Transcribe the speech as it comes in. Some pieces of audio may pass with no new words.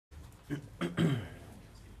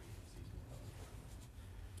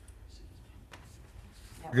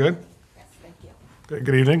Good? Yes, thank you. Okay,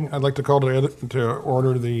 good evening. I'd like to call to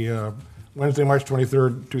order the Wednesday, March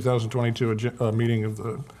 23rd, 2022 meeting of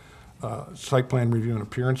the Site Plan Review and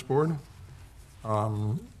Appearance Board.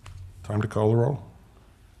 Time to call the roll.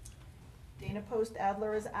 Dana Post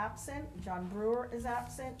Adler is absent. John Brewer is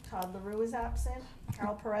absent. Todd LaRue is absent.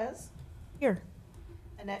 Carol Perez. Here.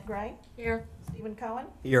 Annette Gray. Here. Stephen Cohen.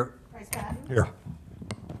 Here. Bryce Patton. Here.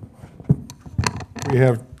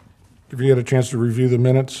 Have you had a chance to review the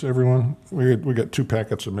minutes, everyone? We got 2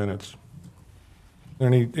 packets of minutes.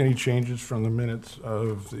 Any changes from the minutes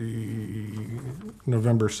of the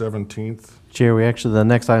November 17th? Chair, the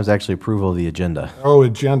next item is actually approval of the agenda. Oh,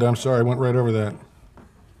 agenda, I'm sorry, I went right over that.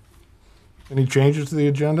 Any changes to the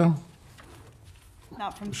agenda?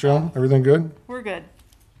 Not from Michelle, everything good? We're good.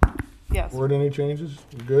 Yes. Board, any changes?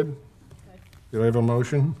 You good? Did I have a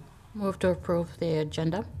motion? Move to approve the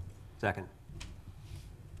agenda. Second.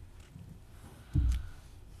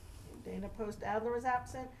 Dana Post Adler is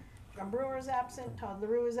absent. John Brewer is absent. Todd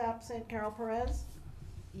LaRue is absent. Carol Perez.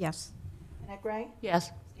 Yes. Annette Gray.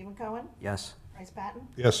 Yes. Stephen Cohen. Yes. Bryce Patton.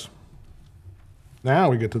 Yes. Now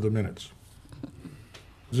we get to the minutes.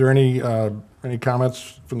 Is there any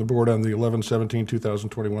comments from the board on the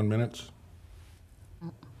 11/17/2021 minutes?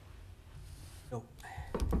 Nope.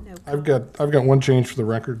 I've got one change for the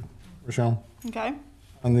record, Rochelle. Okay.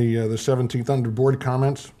 On the 17th, under board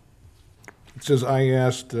comments, it says, I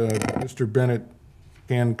asked Mr. Bennett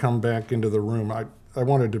can come back into the room. I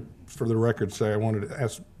wanted to, for the record, say I wanted to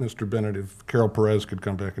ask Mr. Bennett if Carol Perez could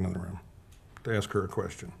come back into the room to ask her a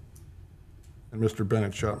question. And Mr.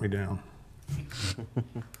 Bennett shot me down.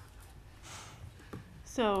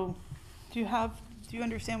 So, do you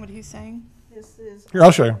understand what he's saying? This is Here,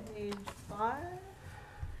 I'll show you. page 5.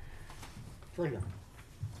 It's right here.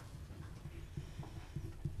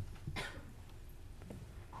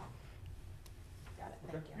 Got it,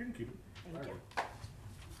 thank you. You can keep it. Thank you.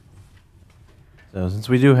 So since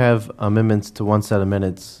we do have amendments to one set of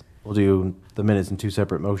minutes, we'll do the minutes in 2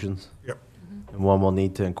 separate motions. Yep. And one will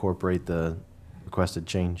need to incorporate the requested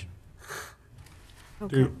change.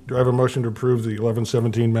 Do I have a motion to approve the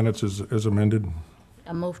 11/17 minutes as amended?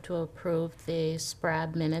 I move to approve the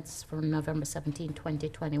SPRAB minutes from November 17,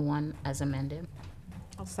 2021 as amended.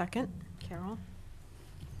 I'll second. Carol?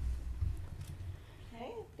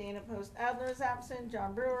 Okay, Dana Post Adler is absent.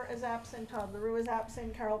 John Brewer is absent. Todd LaRue is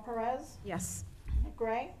absent. Carol Perez. Yes. Annette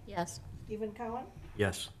Gray. Yes. Stephen Cohen.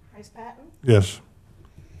 Yes. Bryce Patton. Yes.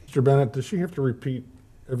 Mr. Bennett, does she have to repeat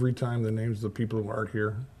every time the names of the people who aren't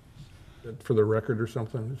here for the record or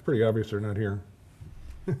something? It's pretty obvious they're not here.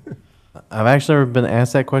 I've actually never been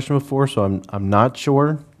asked that question before, so I'm not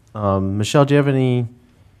sure. Michelle, do you have any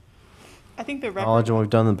I think the knowledge record, on what we've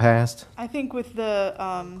done in the past? I think with the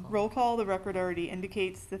roll call, the record already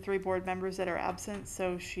indicates the 3 board members that are absent,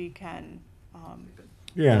 so she can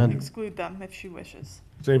Yeah, exclude them if she wishes.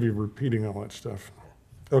 save you repeating all that stuff.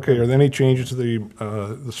 Okay, are there any changes to the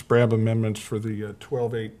SPRAB amendments for the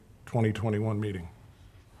 12/8/2021 meeting?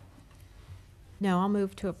 No, I'll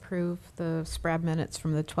move to approve the SPRAB minutes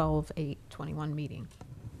from the 12/8/21 meeting.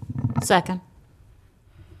 Second.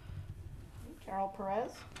 Carol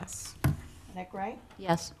Perez. Yes. Annette Gray.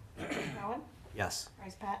 Yes. Stephen Cohen. Yes.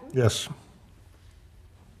 Bryce Patton. Yes.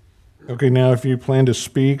 Okay, now if you plan to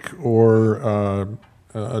speak or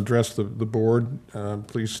address the board,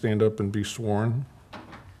 please stand up and be sworn.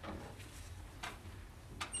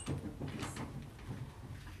 Please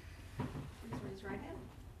raise your right hand.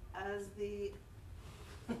 As the,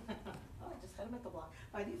 oh, I just had him at the block.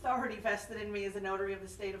 By the authority vested in me as a notary of the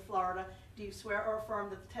state of Florida, do you swear or affirm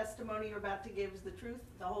that the testimony you're about to give is the truth,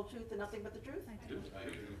 the whole truth, and nothing but the truth? I do.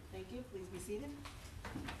 Thank you. Please be seated.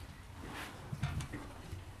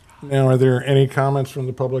 Now, are there any comments from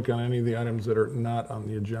the public on any of the items that are not on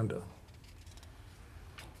the agenda?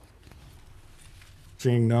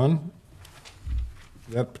 Seeing none,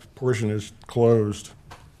 that portion is closed.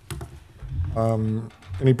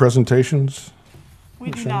 Any presentations?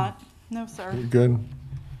 We do Michelle? not. No, sir. You good?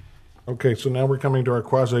 Okay, so now we're coming to our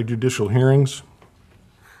quasi-judicial hearings.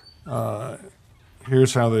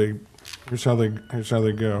 Here's how they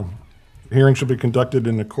go. The hearing shall be conducted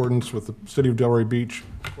in accordance with the City of Delray Beach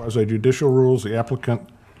quasi-judicial rules. The applicant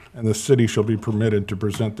and the city shall be permitted to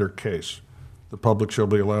present their case. The public shall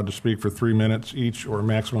be allowed to speak for 3 minutes each, or a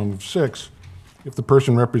maximum of 6, if the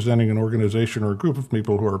person representing an organization or a group of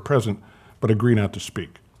people who are present but agree not to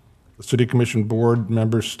speak. The City Commission board,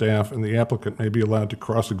 members, staff, and the applicant may be allowed to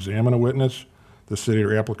cross-examine a witness. The city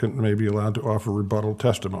or applicant may be allowed to offer rebuttal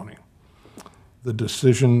testimony. The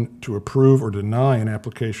decision to approve or deny an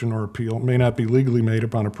application or appeal may not be legally made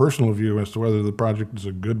upon a personal view as to whether the project is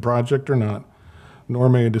a good project or not, nor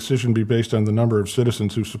may a decision be based on the number of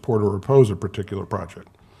citizens who support or oppose a particular project.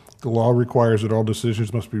 The law requires that all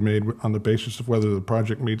decisions must be made on the basis of whether the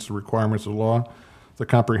project meets the requirements of law, the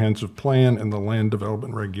comprehensive plan, and the land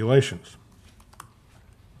development regulations.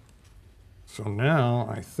 So now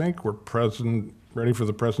I think we're ready for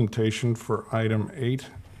the presentation for item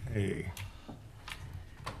 8A.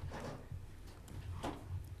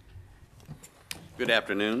 Good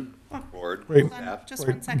afternoon, board, Wait, staff. Just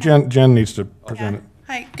wait, one second. Jen needs to present it.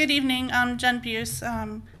 Hi, good evening. I'm Jen Buse,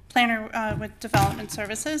 planner with Development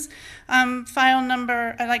Services. File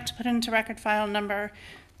number, I'd like to put into record file number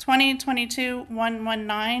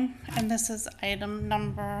 2022-119, and this is item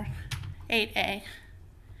number 8A.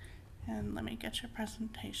 And let me get your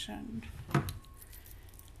presentation.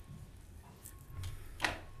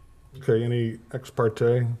 Okay, any ex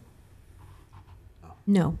parte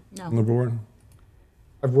No. on the No. board?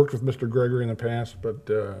 I've worked with Mr. Gregory in the past, but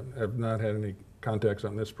have not had any contacts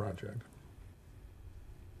on this project.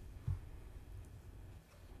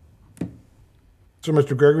 So,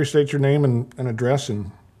 Mr. Gregory, state your name and address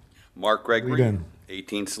and Mark Read Gregory, in.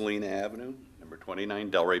 18 Salina Avenue, number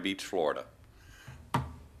 29, Delray Beach, Florida.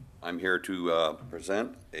 I'm here to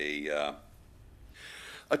present a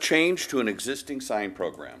change to an existing sign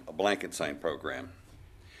program, a blanket sign program.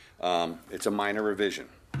 It's a minor revision.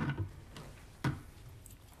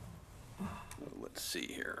 Let's see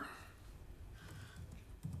here.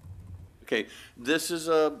 Okay, this is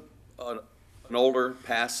an older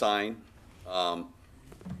past sign,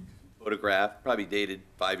 photograph, probably dated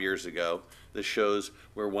 5 years ago. This shows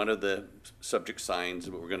where one of the subject signs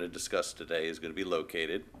that we're going to discuss today is going to be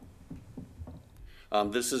located.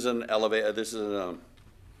 This is an this is a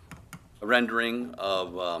rendering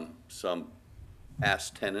of some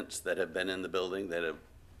past tenants that have been in the building that have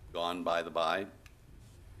gone by the by.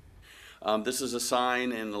 This is a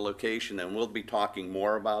sign in the location, and we'll be talking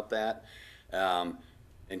more about that and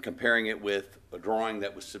comparing it with a drawing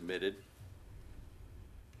that was submitted.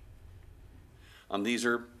 These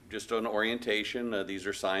are just an orientation. These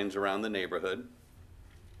are signs around the neighborhood.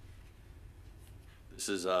 This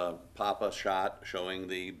is a pop-up shot showing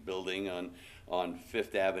the building on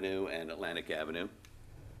Fifth Avenue and Atlantic Avenue.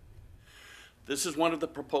 This is one of the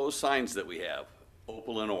proposed signs that we have,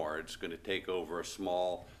 Opal and Or. It's going to take over a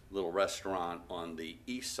small little restaurant on the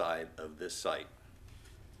east side of this site.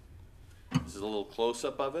 This is a little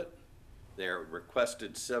close-up of it. They're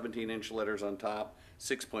requested 17-inch letters on top,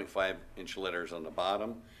 6.5-inch letters on the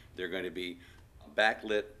bottom. They're going to be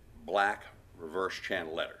backlit black reverse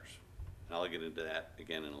channel letters. And I'll get into that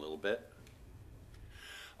again in a little bit.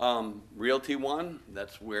 Realty One,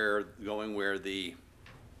 that's where the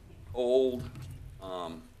old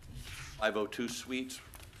 502 Suites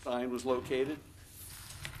sign was located.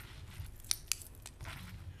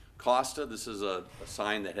 Costa, this is a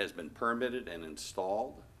sign that has been permitted and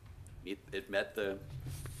installed. It met the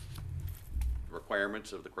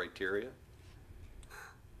requirements of the criteria.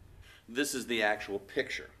 This is the actual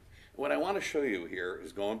picture. What I want to show you here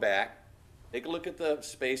is going back. Take a look at the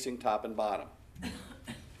spacing top and bottom.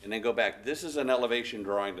 And then go back. This is an elevation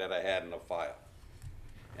drawing that I had in a file.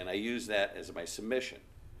 And I use that as my submission.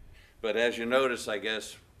 But as you notice, I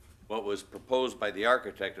guess, what was proposed by the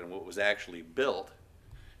architect and what was actually built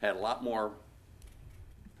had a lot more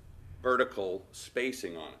vertical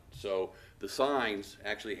spacing on it. So the signs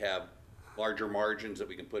actually have larger margins that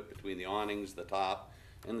we can put between the awnings, the top,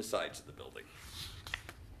 and the sides of the building.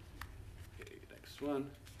 Okay, next one.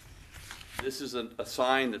 This is a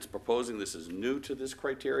sign that's proposing, this is new to this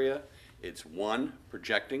criteria. It's one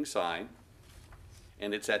projecting sign,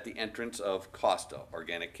 and it's at the entrance of Costa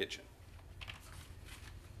Organic Kitchen.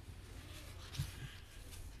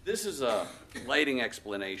 This is a lighting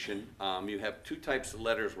explanation. You have two types of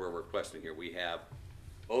letters we're requesting here. We have,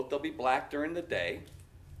 both they'll be black during the day,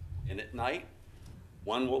 and at night,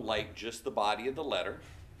 one will light just the body of the letter.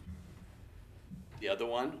 The other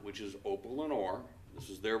one, which is Opal and Or, this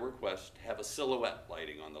is their request, to have a silhouette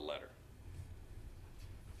lighting on the letter.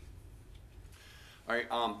 All right,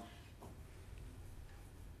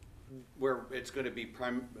 where it's going to be,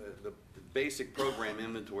 the basic program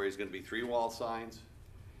inventory is going to be 3 wall signs.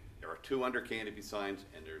 There are 2 under canopy signs,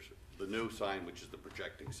 and there's the new sign, which is the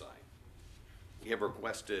projecting sign. We have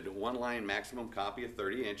requested 1 line maximum copy of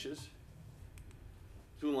 30 inches,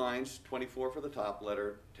 2 lines, 24 for the top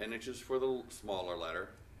letter, 10 inches for the smaller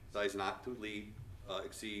letter, size not to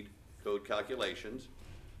exceed code calculations.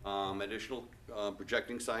 Additional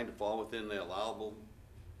projecting sign to fall within the allowable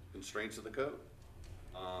constraints of the code.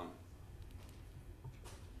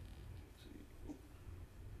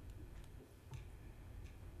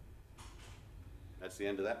 That's the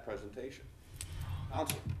end of that presentation.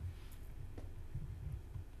 Counselor?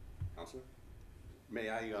 Counselor? May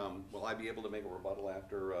I, will I be able to make a rebuttal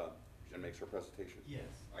after Jen makes her presentation? Yes.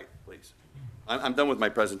 All right, please. I'm done with my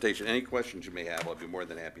presentation. Any questions you may have, I'll be more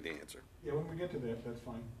than happy to answer. Yeah, when we get to that, that's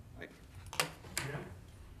fine. Right.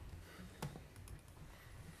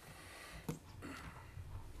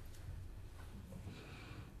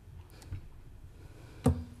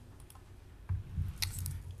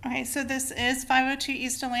 Okay, so this is 502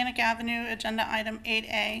 East Atlantic Avenue, Agenda Item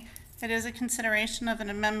 8A. It is a consideration of an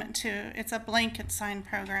amendment to, it's a blanket sign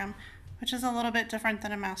program, which is a little bit different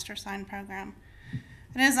than a master sign program.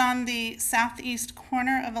 It is on the southeast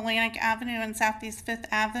corner of Atlantic Avenue and Southeast Fifth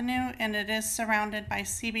Avenue, and it is surrounded by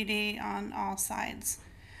CBD on all sides.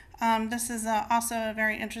 This is also a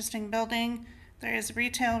very interesting building. There is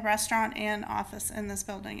retail, restaurant, and office in this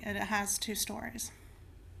building. It has 2 stories.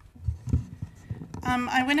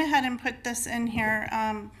 I went ahead and put this in here.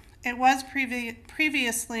 It was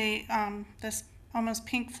previously this almost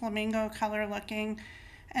pink flamingo color looking,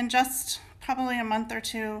 and just probably a month or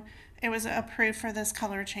 2, it was approved for this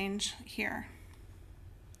color change here.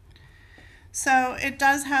 So it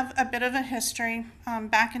does have a bit of a history.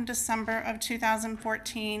 Back in December of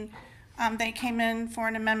 2014, they came in for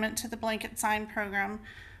an amendment to the blanket sign program.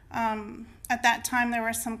 At that time, there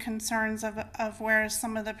were some concerns of where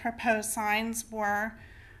some of the proposed signs were.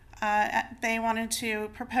 They wanted to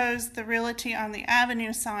propose the Realty on the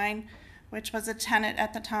Avenue sign, which was a tenant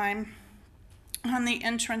at the time, on the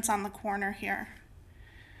entrance on the corner here.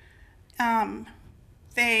 I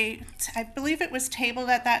believe it was tabled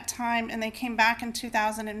at that time, and they came back in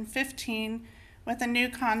 2015 with a new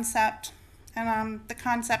concept. And the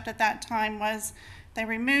concept at that time was they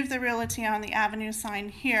removed the Realty on the Avenue sign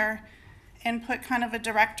here and put kind of a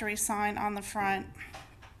directory sign on the front.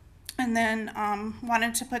 And then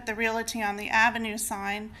wanted to put the Realty on the Avenue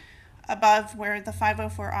sign above where the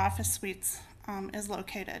 504 office suites is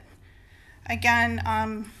located. Again,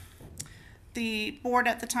 the board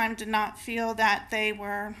at the time did not feel that they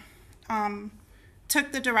were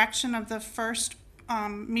took the direction of the first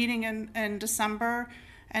meeting in December,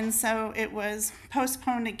 and so it was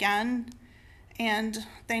postponed again, and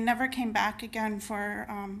they never came back again for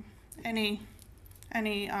any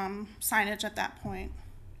signage at that point.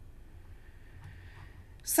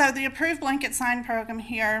 So the approved blanket sign program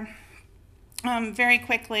here, very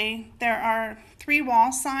quickly, there are 3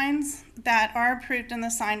 wall signs that are approved in the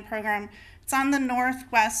sign program. It's on the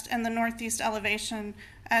northwest and the northeast elevation,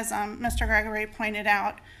 as Mr. Gregory pointed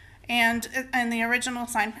out. And in the original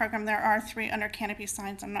sign program, there are 3 under canopy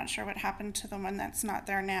signs. I'm not sure what happened to the one that's not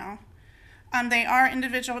there now. They are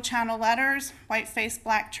individual channel letters, white face,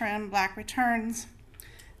 black trim, black returns,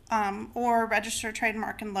 or registered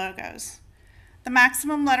trademark and logos. The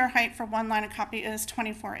maximum letter height for 1 line of copy is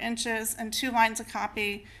 24 inches, and 2 lines of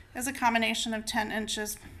copy is a combination of 10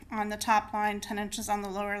 inches on the top line, 10 inches on the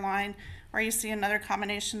lower line, where you see another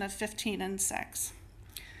combination of 15 and 6.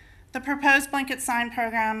 The proposed blanket sign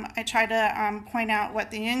program, I try to point out what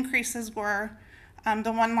the increases were.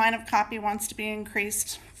 The 1 line of copy wants to be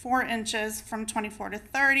increased 4 inches from 24 to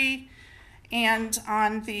 30, and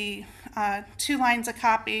on the 2 lines of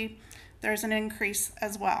copy, there's an increase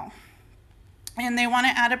as well. And they want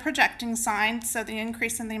to add a projecting sign, so the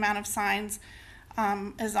increase in the amount of signs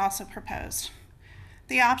is also proposed.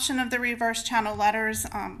 The option of the reverse channel letters,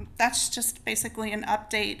 that's just basically an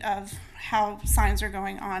update of how signs are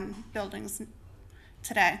going on buildings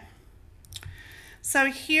today. So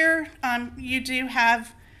here you do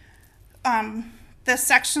have the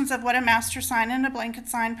sections of what a master sign and a blanket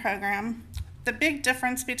sign program. The big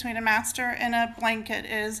difference between a master and a blanket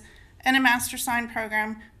is in a master sign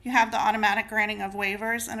program, you have the automatic granting of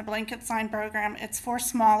waivers. In a blanket sign program, it's for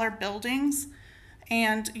smaller buildings,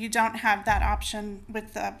 and you don't have that option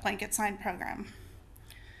with the blanket sign program.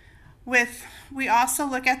 We also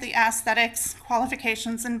look at the aesthetics,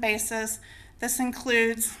 qualifications, and basis. This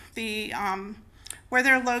includes the where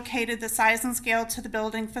they're located, the size and scale to the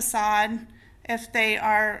building facade, if they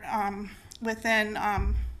are within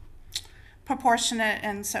proportionate,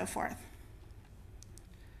 and so forth.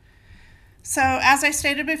 So as I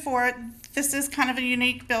stated before, this is kind of a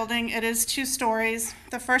unique building. It is 2 stories.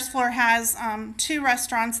 The first floor has 2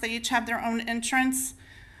 restaurants. They each have their own entrance,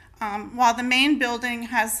 while the main building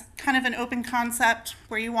has kind of an open concept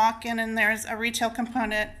where you walk in and there's a retail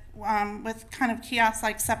component with kind of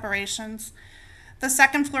kiosk-like separations. The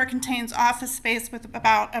second floor contains office space with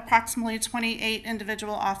about approximately 28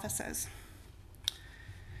 individual offices.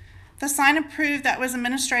 The sign approved that was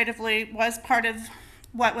administratively was part of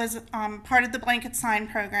what was part of the blanket sign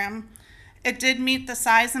program. It did meet the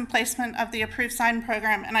size and placement of the approved sign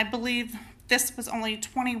program, and I believe this was only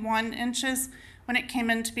 21 inches when it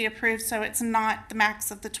came in to be approved, so it's not the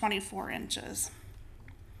max of the 24 inches.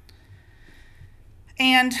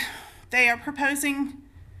 And they are proposing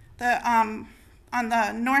the, on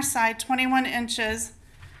the north side, 21 inches.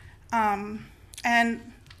 And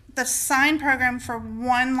the sign program for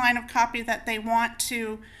one line of copy that they want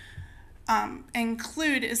to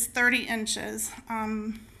include is 30 inches.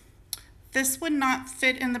 This would not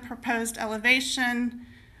fit in the proposed elevation.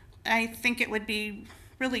 I think it would be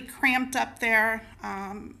really cramped up there.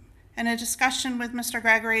 In a discussion with Mr.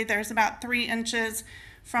 Gregory, there's about 3 inches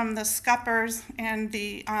from the scuppers and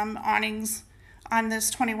the awnings on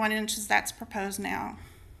this 21 inches that's proposed now.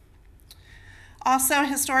 Also,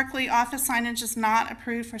 historically, office signage is not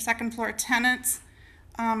approved for second floor tenants.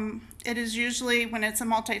 It is usually, when it's a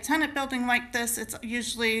multi-tenant building like this, it's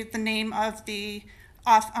usually the name of the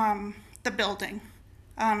building.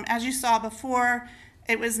 As you saw before,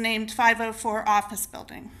 it was named 504 Office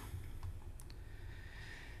Building.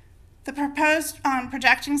 The proposed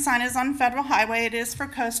projecting sign is on Federal Highway. It is for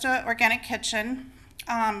Costa Organic Kitchen.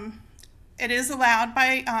 It is allowed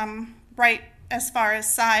by right as far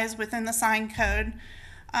as size within the sign code.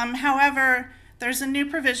 However, there's a new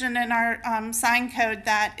provision in our sign code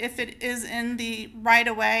that if it is in the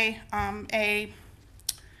right-of-way, an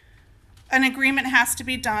agreement has to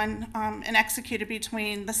be done and executed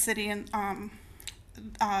between the city and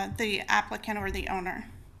the applicant or the owner.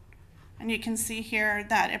 And you can see here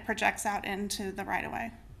that it projects out into the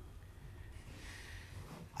right-of-way.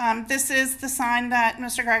 This is the sign that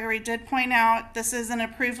Mr. Gregory did point out. This is an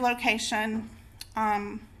approved location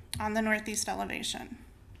on the northeast elevation.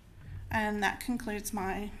 And that concludes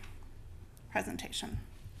my presentation.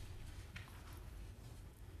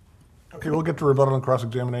 Okay, we'll get to rebuttal and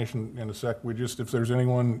cross-examination in a sec. If there's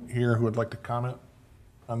anyone here who would like to comment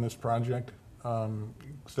on this project,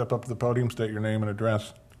 step up to the podium, state your name and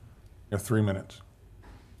address. You have 3 minutes.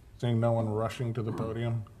 Seeing no one rushing to the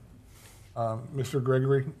podium. Mr.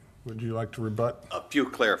 Gregory, would you like to rebut? A few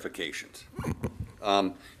clarifications.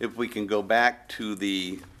 If we can go back to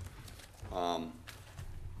the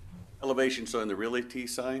elevation, so in the realty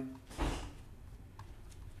sign.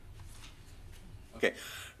 Okay,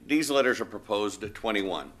 these letters are proposed at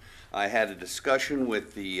 21. I had a discussion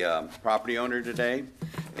with the property owner today,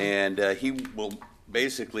 and he will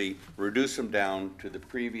basically reduce them down to the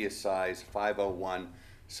previous size 501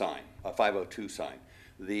 sign, 502 sign.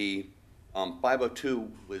 The 502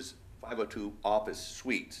 was 502 office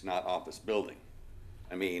suites, not office building.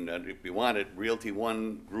 I mean, if we wanted Realty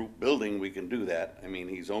One group building, we can do that. I mean,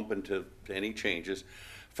 he's open to any changes.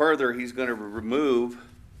 Further, he's going to remove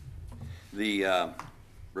the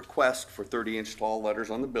request for 30-inch tall letters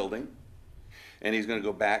on the building, and he's going to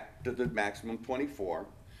go back to the maximum 24.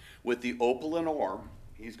 With the opal and ore,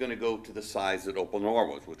 he's going to go to the size that opal and ore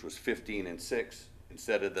was, which was 15 and 6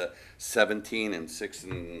 instead of the 17 and 6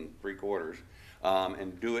 3/4,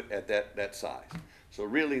 and do it at that size. So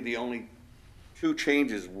really, the only 2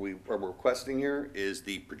 changes we are requesting here is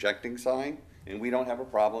the projecting sign, and we don't have a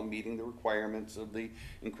problem meeting the requirements of the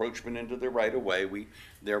encroachment into the right-of-way.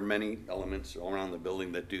 There are many elements around the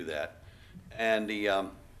building that do that, and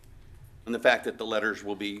the fact that the letters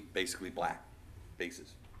will be basically black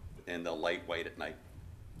bases and the light white at night.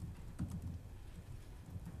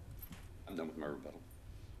 I'm done with my rebuttal.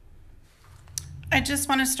 I just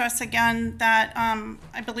want to stress again that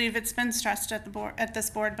I believe it's been stressed at this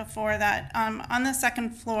board before that on the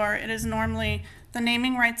second floor, it is normally the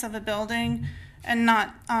naming rights of a building and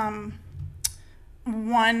not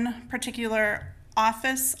one particular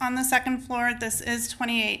office on the second floor. This is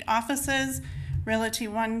 28 offices. Realty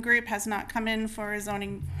One Group has not come in for a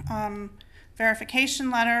zoning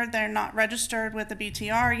verification letter. They're not registered with the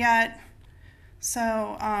BTR yet.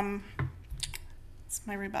 So it's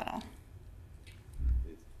my rebuttal.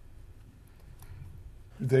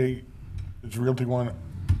 Does Realty One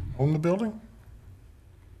own the building?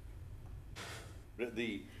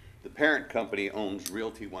 The parent company owns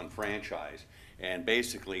Realty One franchise, and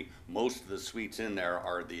basically most of the suites in there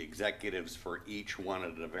are the executives for each one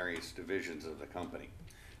of the various divisions of the company.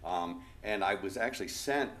 And I was actually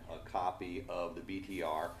sent a copy of the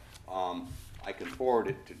BTR. I can forward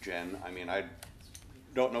it to Jen. I mean, I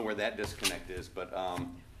don't know where that disconnect is, but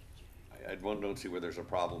I don't see where there's a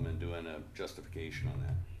problem in doing a justification on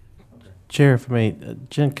that. Chair, if I may,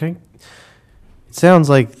 Jen, it sounds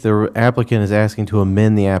like the applicant is asking to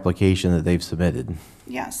amend the application that they've submitted.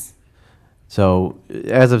 Yes. So,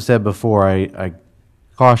 as I've said before, I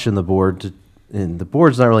caution the board and the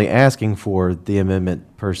board's not really asking for the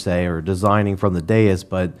amendment per se or designing from the dais,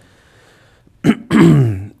 but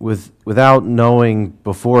without knowing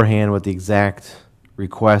beforehand what the exact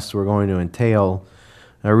requests were going to entail,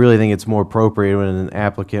 I really think it's more appropriate when an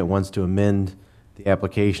applicant wants to amend the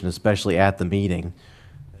application, especially at the meeting,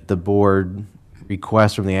 the board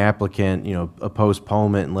requests from the applicant, a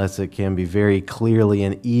postponement unless it can be very clearly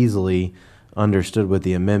and easily understood what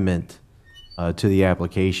the amendment to the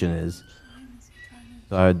application is.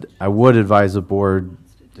 So I would advise the board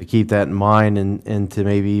to keep that in mind and to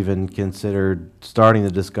maybe even consider starting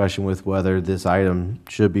the discussion with whether this item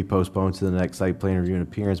should be postponed to the next site plan review and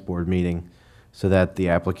appearance board meeting so that the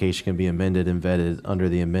application can be amended and vetted under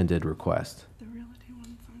the amended request.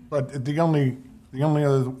 But the only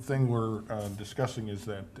other thing we're discussing is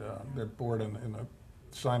that board and the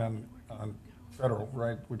sign on Federal,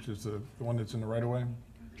 right, which is the one that's in the right-of-way,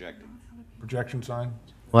 Projecting. projection sign,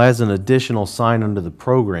 Well, as an additional sign under the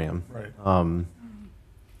program, right?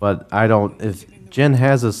 but I don't, if Jen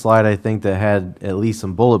has a slide, I think that had at least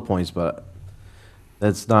some bullet points, but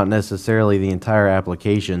that's not necessarily the entire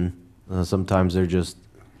application. Sometimes they're just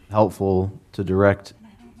helpful to direct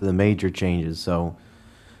the major changes, so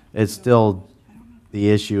it's still the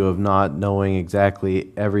issue of not knowing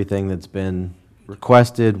exactly everything that's been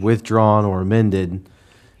requested, withdrawn, or amended,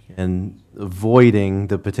 and avoiding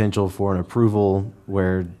the potential for an approval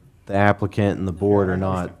where the applicant and the board are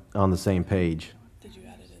not on the same page.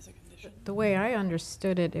 The way I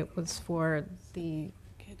understood it, it was for the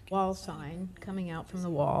wall sign coming out from the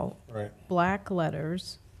wall, Right. black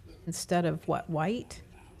letters instead of what, white?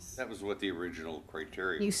 That was what the original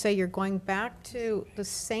criteria. You say you're going back to the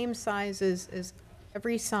same sizes as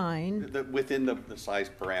every sign, Within the size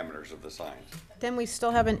parameters of the signs. then we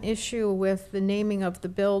still have an issue with the naming of the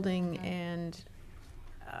building and,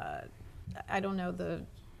 I don't know,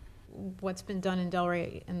 what's been done in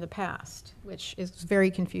Delray in the past, which is very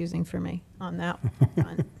confusing for me on that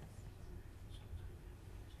front.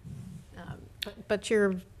 But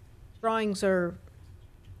your drawings are,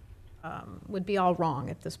 would be all wrong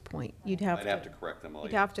at this point. You'd have I'd have to correct them all.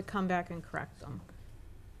 You'd have to come back and correct them.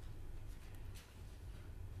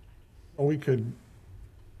 Well, we could,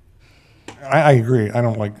 I agree, I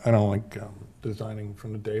don't like designing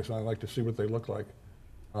from the day, so I like to see what they look like.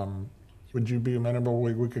 Would you be amenable,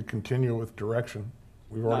 we could continue with direction?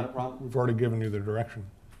 Not a problem. We've already given you the direction.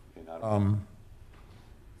 Okay, not a problem.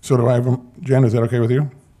 So do I have, Jen, is that okay with you?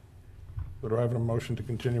 So do I have a motion to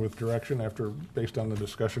continue with direction based on the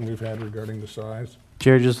discussion we've had regarding the size?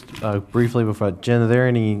 Chair, just briefly before, Jen, are there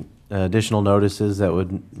any additional notices that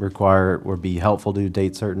would require or be helpful to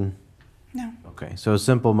date certain? No. Okay, so a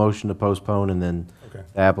simple motion to postpone and then Okay.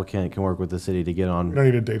 the applicant can work with the city to get We on, don't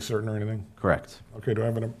need a date certain or anything? correct. Okay, do I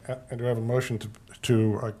have a motion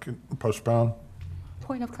to postpone?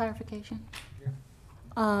 Point of clarification.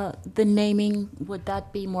 The naming, would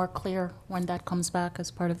that be more clear when that comes back as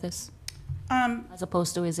part of this? As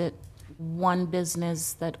opposed to, is it one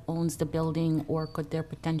business that owns the building, or could there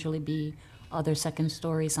potentially be other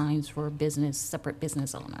second-story signs for separate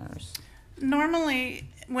business owners? Normally,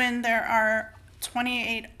 when there are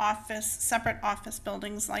 28 separate office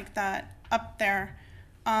buildings like that up there,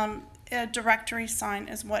 a directory sign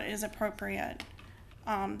is what is appropriate.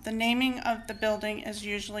 The naming of the building is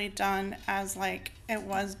usually done as like it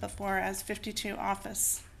was before, as 52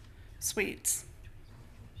 office suites.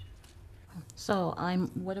 So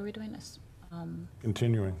what are we doing this?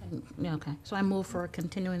 Continuing. Yeah, okay. So I move for a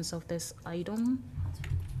continuance of this item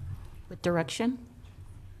with direction.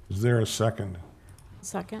 Is there a second?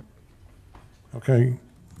 Second? Okay,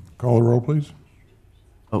 call the roll, please.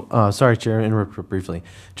 Oh, sorry, Chair, interrupt briefly.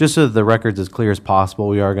 Just so the record's as clear as possible,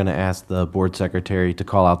 we are going to ask the board secretary to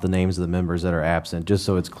call out the names of the members that are absent, just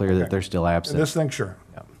so it's clear that Okay. they're still And absent. this thing, sure.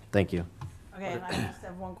 Yeah, thank you. Okay, and I just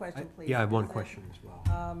have one question, please. Yeah, I have one Is it, question as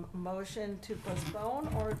well. Motion to postpone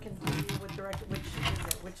or continue with direct, which is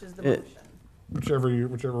it? Which is the It- motion?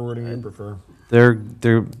 Whichever wording you prefer.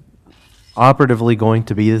 They're operatively going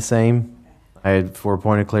to be the same. I had, for a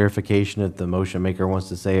point of clarification, if the motion maker wants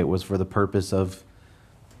to say it was for the purpose of,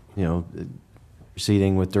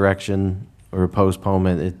 proceeding with direction or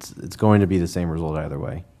postponement, it's going to be the same result either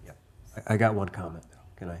way. Yeah. I got one comment,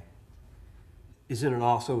 can I? Isn't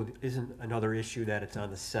another issue that it's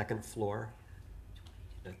on the second floor,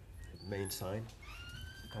 the main sign?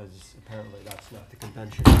 Because apparently that's not the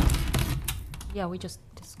convention. Yeah, we just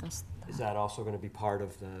discussed Is that. that also going to be part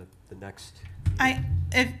of the next?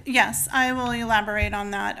 Yes, I will elaborate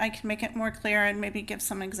on that. I can make it more clear and maybe give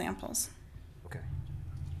some examples. Okay.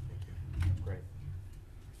 Thank you. Great.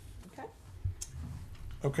 Okay,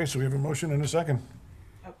 Okay, so we have a motion and a second.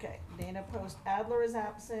 okay. Dana Post Adler is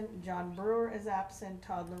absent, John Brewer is absent,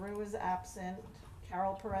 Todd LaRue is absent,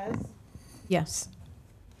 Carol Perez, Yes.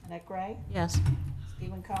 Annette Gray, Yes.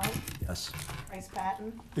 Stephen Cohen, Yes. Bryce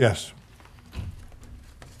Patton, Yes. Thank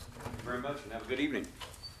you very much, and have a good evening.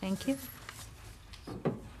 Thank you.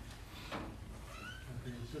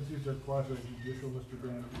 Since these are quasi judicial, Mr.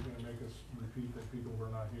 Grant, you're going to make us repeat that people were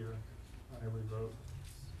not here on every vote.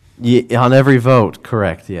 Yeah, on every vote,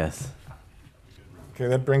 correct, yes. Okay,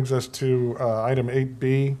 that brings us to item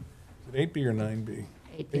 8B. Is it 8B or 9B?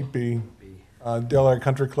 8B. Delaware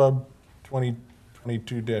Country Club,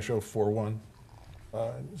 2022-041.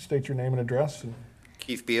 State your name and address.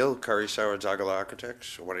 Keith Beal, Curry Sauer Zagala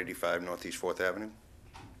Architects, 185 Northeast 4th Avenue,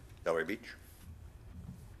 Delray Beach.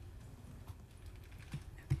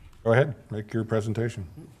 Go ahead, make your presentation.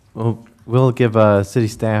 Well, we'll give city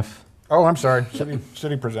staff. Oh, I'm sorry,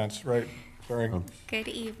 city presents, right, sorry. Good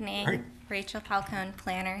evening. Great. Rachel Falcone,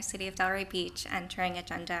 Planner, City of Delray Beach, entering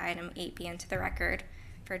agenda item 8B into the record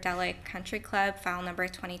for Delray Country Club, file number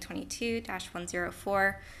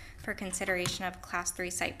 2022-104, for consideration of Class 3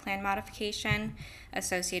 site plan modification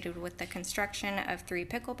associated with the construction of 3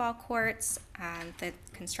 pickleball courts, the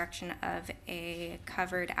construction of a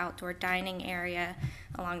covered outdoor dining area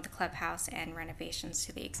along the clubhouse, and renovations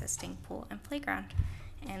to the existing pool and playground.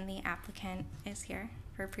 And the applicant is here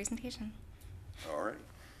for a presentation. All right.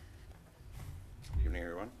 Good evening,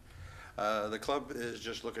 everyone. The club is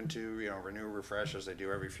just looking to, renew, refresh as they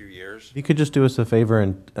do every few years. If you could just do us a favor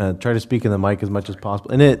and try to speak in the mic as much as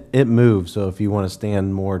possible. And it moves, so if you want to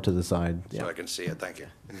stand more to the side. So I can see it, thank you.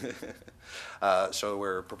 So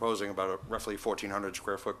we're proposing about a roughly 1,400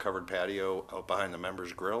 square foot covered patio out behind the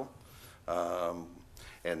members grill.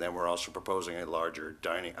 And then we're also proposing a larger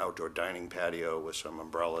outdoor dining patio with some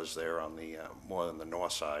umbrellas there on the, more than the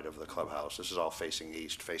north side of the clubhouse. This is all facing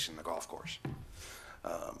east, facing the golf course.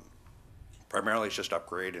 Primarily it's just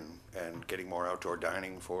upgrade and getting more outdoor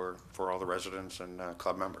dining for all the residents and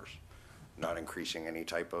club members. Not increasing any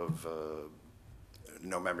type of,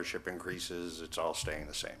 no membership increases, it's all staying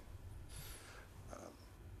the same.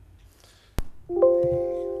 A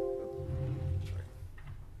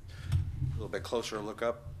little bit closer look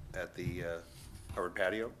up at the covered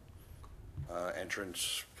patio.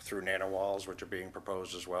 Entrance through nano walls, which are being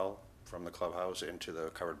proposed as well from the clubhouse into the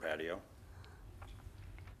covered patio.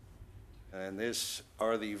 And this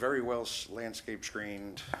are the very well landscape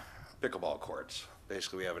screened pickleball courts.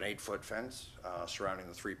 Basically, we have an 8-foot fence surrounding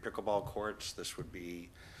the 3 pickleball courts. This would be,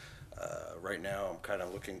 right now, I'm kind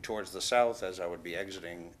of looking towards the south as I would be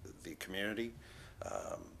exiting the community.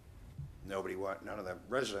 None of the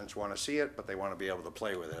residents want to see it, but they want to be able to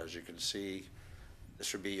play with it. As you can see,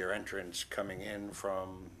 this would be your entrance coming in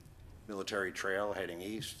from Military Trail heading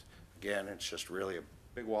east. Again, it's just really a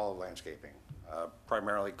big wall of landscaping.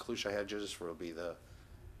 Primarily Calusha hedges will be the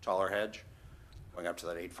taller hedge, going up to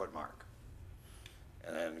that 8-foot mark.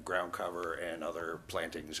 And then ground cover and other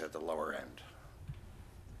plantings at the lower end.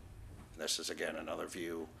 And this is again another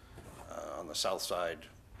view on the south side,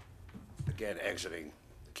 again exiting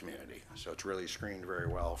the community. So it's really screened very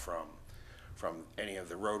well from any of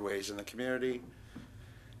the roadways in the community.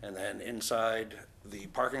 And then inside the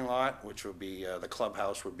parking lot, which would be the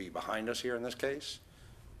clubhouse would be behind us here in this case.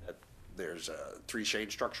 There's 3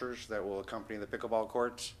 shade structures that will accompany the pickleball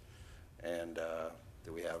courts, and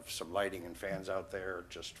we have some lighting and fans out there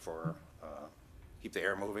just for keep the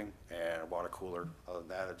air moving, and a water cooler. Other than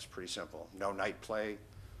that, it's pretty simple. No night play,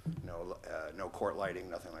 no court lighting,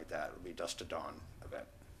 nothing like that. It'll be dusk to dawn event,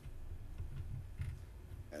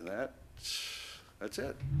 and that's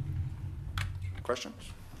it. Questions?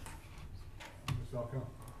 Ms. Falcone?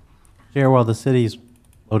 Chair, while the city's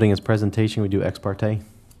loading its presentation, we do ex parte.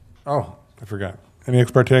 Oh, I forgot. Any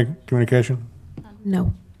ex parte communication?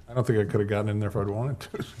 No. I don't think I could have gotten in there if I'd wanted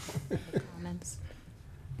to. Comments?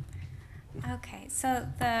 Okay, so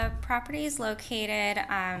the property is located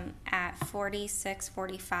at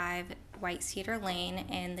 4645 White Cedar Lane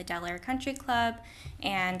in the Delaware Country Club,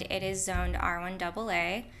 and it is zoned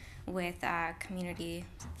R1AA with community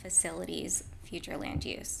facilities, future land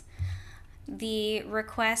use. The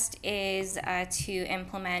request is to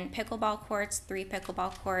implement pickleball courts, 3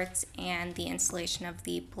 pickleball courts, and the installation of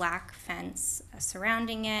the black fence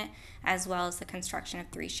surrounding it, as well as the construction of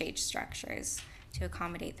 3 shade structures to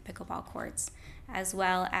accommodate the pickleball courts, as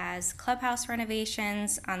well as clubhouse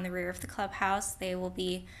renovations on the rear of the clubhouse. They will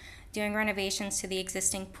be doing renovations to the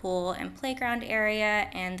existing pool and playground area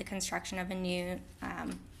and the construction of a new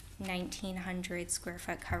 1,900 square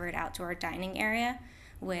foot covered outdoor dining area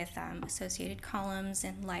with associated columns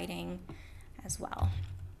and lighting as well.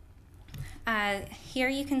 Here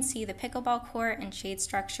you can see the pickleball court and shade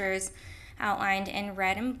structures outlined in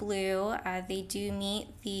red and blue. They do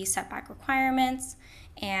meet the setback requirements,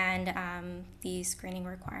 and the screening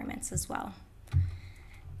requirements as well.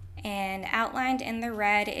 And outlined in the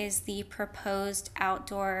red is the proposed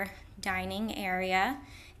outdoor dining area,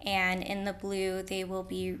 and in the blue they will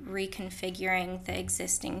be reconfiguring the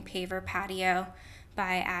existing paver patio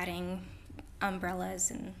by adding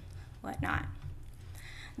umbrellas and whatnot.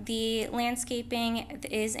 The landscaping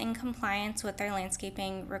is in compliance with their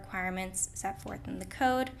landscaping requirements set forth in the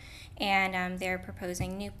code, and they're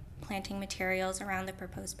proposing new planting materials around the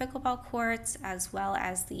proposed pickleball courts, as well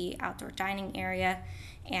as the outdoor dining area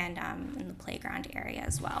and in the playground area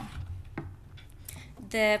as well.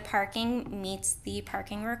 The parking meets the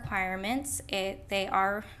parking requirements. They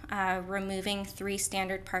are removing 3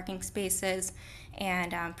 standard parking spaces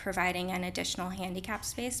and providing an additional handicap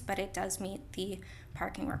space, but it does meet the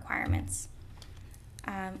parking requirements.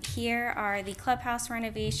 Here are the clubhouse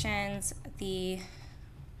renovations, the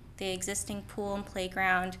existing pool and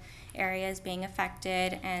playground areas being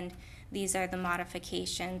affected, and these are the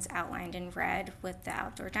modifications outlined in red with the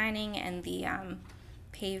outdoor dining and the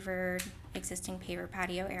existing paver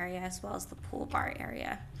patio area, as well as the pool bar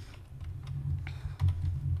area.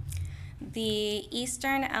 The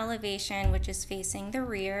eastern elevation, which is facing the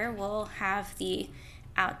rear, will have the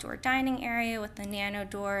outdoor dining area with the nano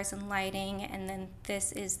doors and lighting, and then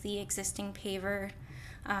this is the existing paver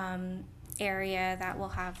area that will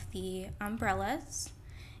have the umbrellas.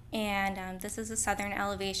 And this is the southern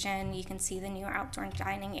elevation. You can see the new outdoor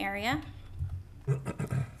dining area.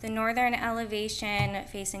 The northern elevation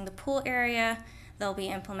facing the pool area, they'll be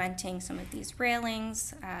implementing some of these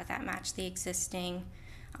railings that match the existing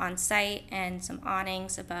on site, and some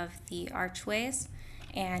awnings above the archways,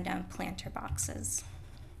 and planter boxes.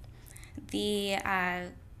 The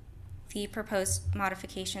proposed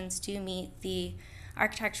modifications do meet the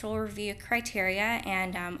architectural review criteria,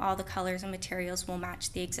 and all the colors and materials will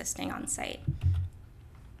match the existing on site.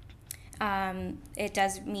 It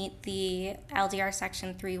does meet the LDR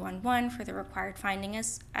section 311 for the required finding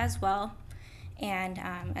as well, and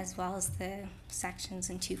as well as the sections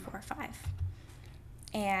in 245.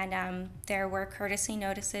 And there were courtesy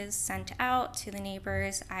notices sent out to the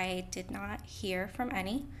neighbors. I did not hear from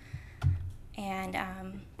any. And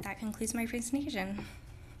that concludes my presentation.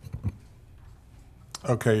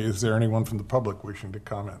 Okay, is there anyone from the public wishing to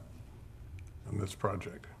comment on this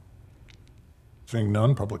project? Seeing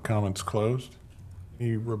none, public comments closed.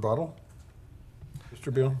 Any rebuttal?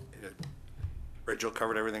 Mr. Beal? Rachel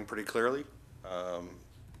covered everything pretty clearly.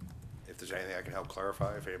 If there's anything I can help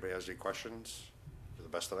clarify, if anybody has any questions, do the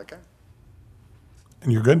best that I can.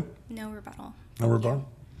 And you're good? No rebuttal. No rebuttal?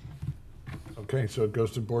 Okay, so it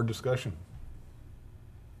goes to board discussion.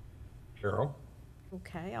 Carol?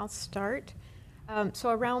 Okay, I'll start. So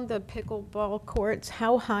around the pickleball courts,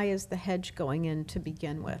 how high is the hedge going in to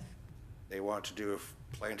begin with? They want to do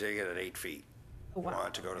planting it at 8 feet. Oh, They wow. want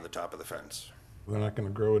it to go to the top of the fence. They're not going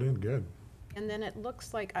to grow it in? Good. And then it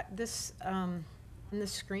looks like this, on the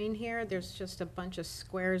screen here, there's just a bunch of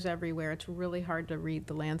squares everywhere. It's really hard to read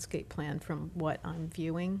the landscape plan from what I'm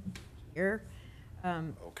viewing here.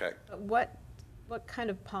 Okay. But what kind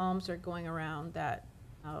of palms are going around that?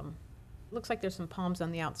 Looks like there's some palms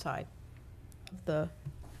on the outside of the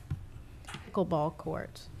pickleball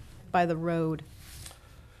court by the road.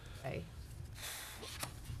 Okay.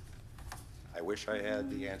 I wish I had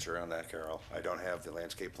the answer on that, Carol. I don't have the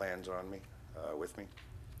landscape plans on me, with me.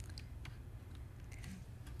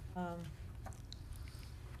 I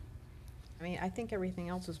mean, I think everything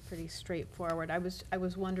else is pretty straightforward. I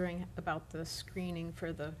was wondering about the screening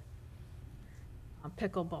for the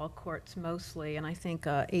pickleball courts mostly, and I think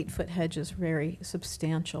 8-foot hedge is very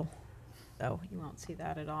substantial, so you won't see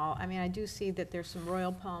that at all. I mean, I do see that there's some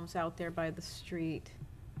royal palms out there by the street.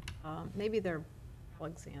 Maybe they're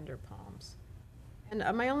Alexander palms. And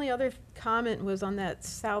my only other comment was on that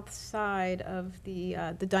south side of the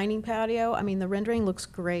dining patio. I mean, the rendering looks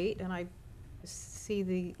great, and I see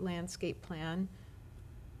the landscape plan.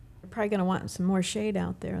 They're probably going to want some more shade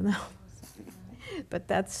out there, though. But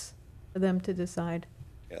that's for them to decide.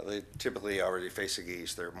 Yeah, they typically already facing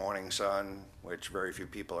east. They're morning sun, which very few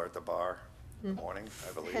people are at the bar in the morning,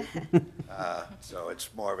 I believe. So it's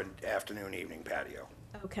more of an afternoon, evening patio.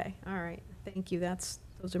 Okay, all right. Thank you. Those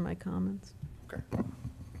are my comments. Okay.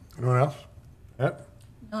 Anyone else? Ed?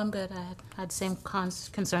 No, I'm good. I had same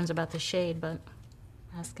concerns about the shade, but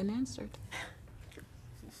asked and answered.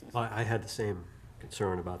 I had the same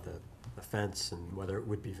concern about the fence and whether it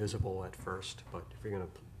would be visible at first, but if you're gonna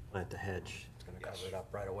plant the hedge, it's gonna cover it up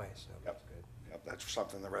right away, so Yep. that's good. Yep, that's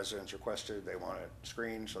something the residents requested. They want it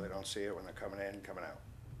screened so they don't see it when they're coming in, coming out.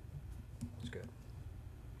 That's good.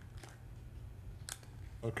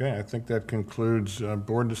 Okay, I think that concludes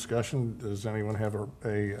board discussion. Does anyone have we're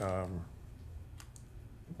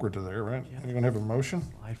to there, right? Anyone have a motion?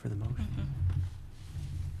 Slide for the motion.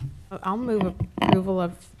 I'll move approval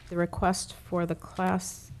of the request for the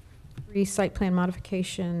Class 3 site plan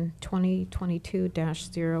modification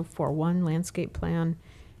 2022-041 landscape plan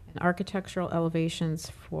and architectural elevations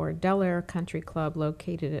for Del Air Country Club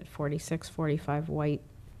located at 4645 White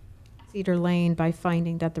Cedar Lane by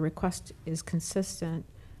finding that the request is consistent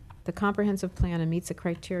with the comprehensive plan and meets the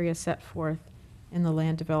criteria set forth in the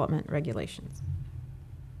land development regulations.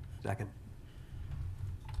 Second.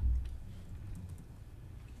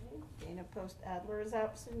 Dana Post Adler is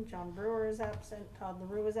absent, John Brewer is absent, Todd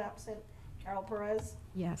LaRue is absent, Carol Perez,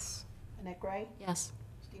 Yes. Annette Gray, Yes.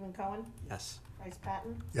 Stephen Cohen, Yes. Bryce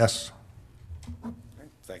Patton. Yes.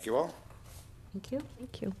 Thank you all. Thank you.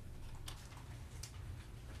 Thank you.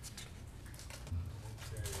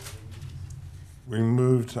 We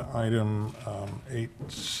move to item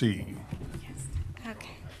 8C.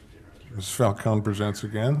 Okay. Ms. Falcone presents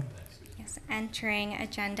again. Yes, entering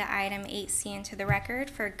agenda item 8C into the record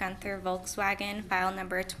for Gunther Volkswagen, file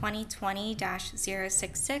number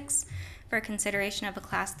 2020-066, for consideration of a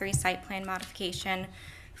Class 3 site plan modification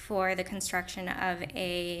for the construction of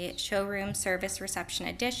a showroom service reception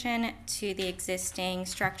addition to the existing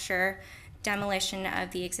structure, demolition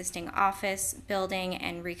of the existing office building,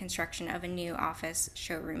 and reconstruction of a new office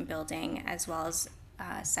showroom building, as well as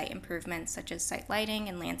site improvements such as site lighting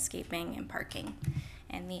and landscaping and parking.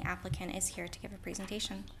 And the applicant is here to give a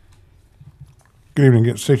presentation. Good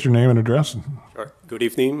evening. State your name and address. Sure. Good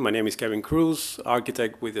evening. My name is Kevin Cruz,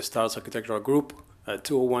 architect with the Stars Architectural Group at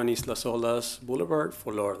 201 Isla Solas Boulevard,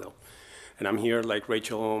 Fort Lauderdale. And I'm here, like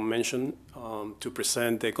Rachel mentioned, to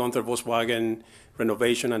present the Gunther Volkswagen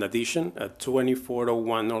renovation and addition at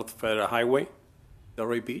 2401 North Federal Highway,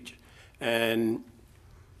 Delray Beach. And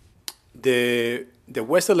the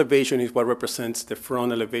west elevation is what represents the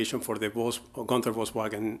front elevation for the Gunther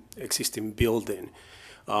Volkswagen existing building.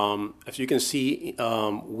 As you can see,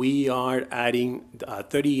 we are adding a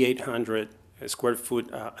 3,800 square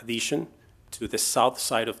foot addition to the south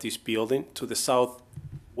side of this building, to the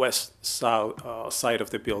southwest side of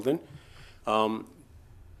the building. I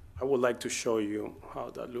would like to show you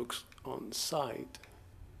how that looks on site.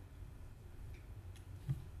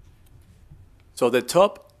 So the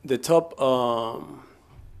top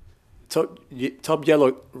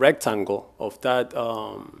yellow rectangle of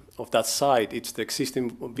that site, it's the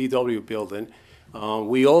existing VW building.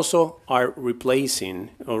 We also are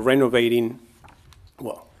replacing or renovating,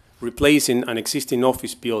 replacing an existing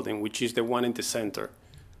office building, which is the one in the center.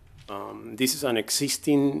 This is an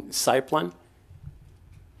existing site plan.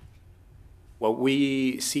 What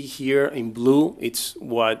we see here in blue, it's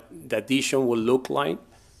what the addition will look like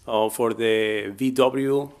for the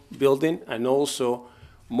VW building, and also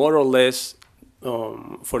more or less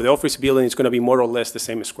for the office building, it's going to be more or less the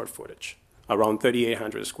same square footage, around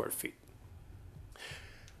 3,800 square feet.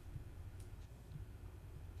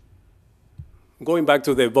 Going back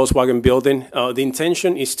to the Volkswagen building, the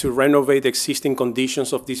intention is to renovate the existing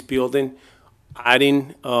conditions of this building,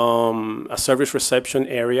 adding a service reception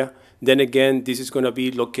area. Then again, this is going to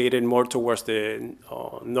be located more towards the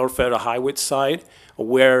North Federal Highway side.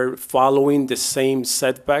 We're following the same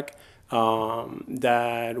setback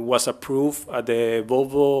that was approved at the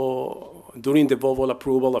during the Volvo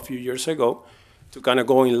approval a few years ago, to kind of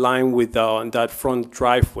go in line with that front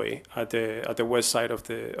driveway at the west side of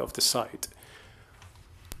the site.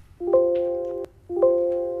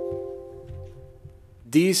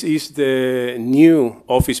 This is the new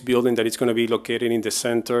office building that is going to be located in the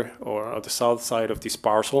center or at the south side of this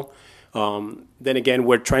parcel. Then again,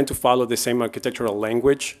 we're trying to follow the same architectural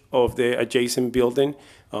language of the adjacent building.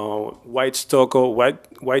 White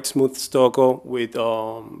smooth stucco with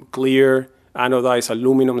clear anodized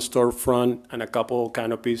aluminum storefront and a couple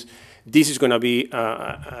canopies. This is going to be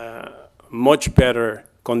a much better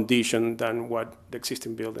condition than what the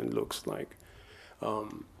existing building looks like.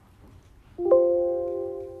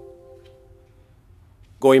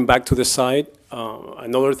 Going back to the site,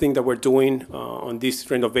 another thing that we're doing on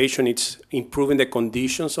this renovation is improving the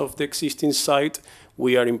conditions of the existing site.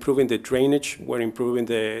 We are improving the drainage. We're improving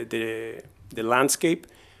the landscape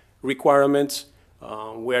requirements.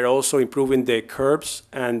 We're also improving the curbs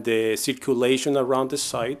and the circulation around the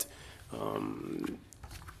site.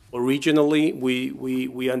 Originally,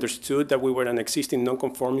 we understood that we were an existing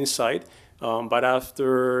non-conforming site, but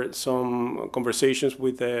after some conversations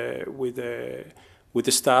with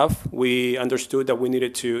the staff, we understood that we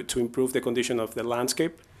needed to improve the condition of the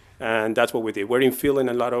landscape, and that's what we did. We're infilling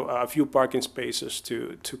a few parking spaces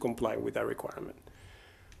to comply with that requirement.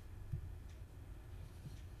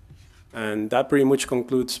 And that pretty much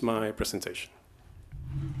concludes my presentation.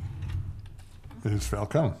 Ms.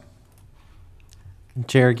 Falcone.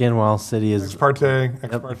 Chair, again, while city is. Ex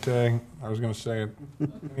parte, I was going to say it.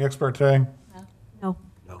 Any ex parte? No.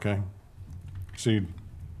 Okay. Proceed.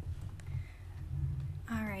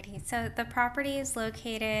 Alrighty, so the property is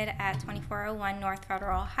located at 2401 North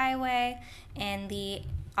Federal Highway in the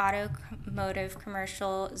Automotive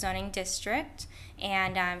Commercial Zoning District,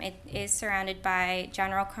 and it is surrounded by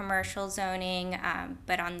general commercial zoning,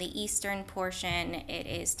 but on the eastern portion, it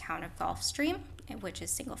is Town of Gulfstream, which is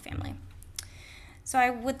single family. So I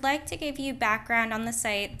would like to give you background on the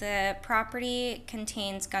site. The property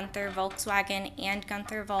contains Gunther Volkswagen and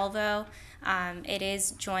Gunther Volvo. It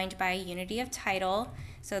is joined by a unity of title.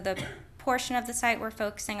 So the portion of the site we're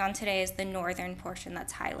focusing on today is the northern portion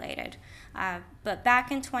that's highlighted. But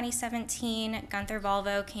back in 2017, Gunther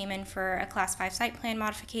Volvo came in for a Class 5 site plan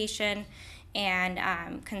modification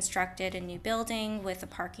and constructed a new building with a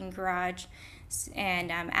parking garage.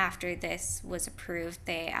 And after this was approved,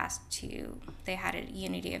 they had a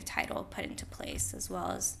unity of title put into place as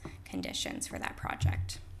well as conditions for that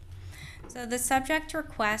project. So the subject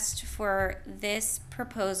request for this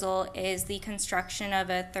proposal is the construction of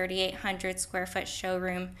a 3,800 square foot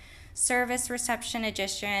showroom service reception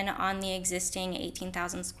addition on the existing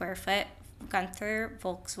 18,000 square foot Gunther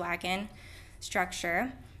Volkswagen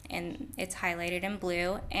structure, and it's highlighted in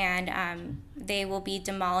blue, and they will be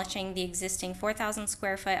demolishing the existing 4,000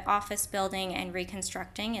 square foot office building and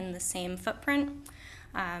reconstructing in the same footprint,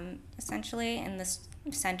 essentially in the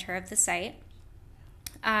center of the site.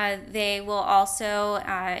 They will also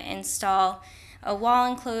install a wall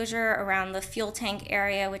enclosure around the fuel tank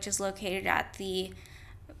area, which is located at the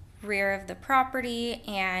rear of the property,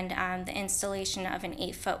 and the installation of an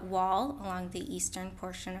 8-foot wall along the eastern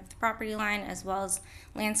portion of the property line, as well as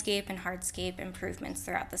landscape and hardscape improvements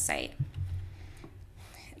throughout the site.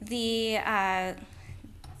 The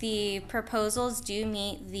proposals do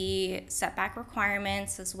meet the setback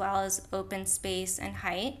requirements as well as open space and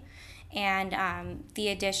height, and the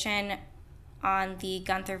addition on the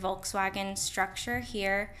Gunther Volkswagen structure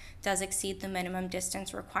here does exceed the minimum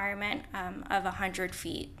distance requirement of 100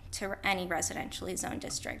 feet to any residentially zoned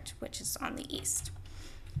district, which is on the east.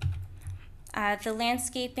 The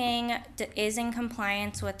landscaping is in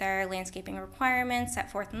compliance with our landscaping requirements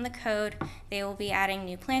set forth in the code. They will be adding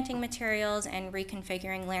new planting materials and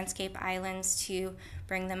reconfiguring landscape islands to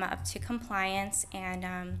bring them up to compliance,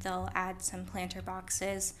 and they'll add some planter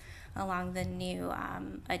boxes along the new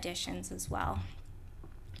additions as well.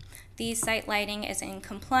 The site lighting is in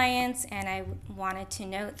compliance, and I wanted to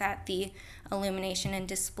note that the illumination and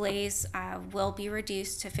displays will be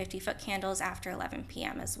reduced to 50-foot candles after 11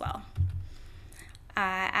 p.m. as well.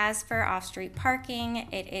 As for off-street parking,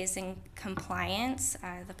 it is in compliance.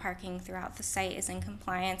 The parking throughout the site is in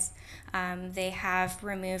compliance. They have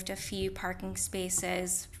removed a few parking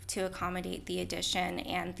spaces to accommodate the addition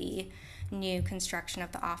and the new construction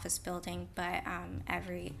of the office building, but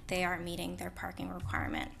they are meeting their parking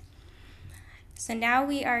requirement. So now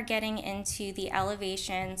we are getting into the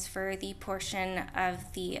elevations for the portion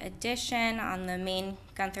of the addition on the main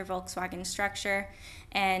Gunther Volkswagen structure,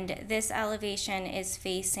 and this elevation is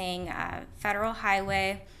facing Federal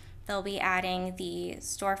Highway. They'll be adding the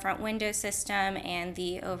storefront window system and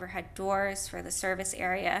the overhead doors for the service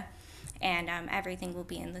area, and everything will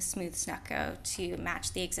be in the smooth stucco to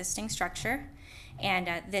match the existing structure. And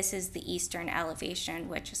this is the eastern elevation,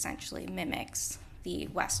 which essentially mimics the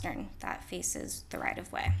western that faces the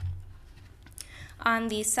right-of-way. On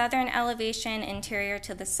the southern elevation interior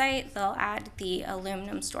to the site, they'll add the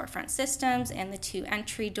aluminum storefront systems and the 2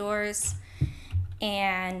 entry doors.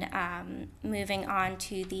 And moving on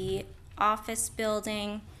to the office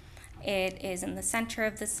building, it is in the center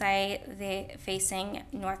of the site, facing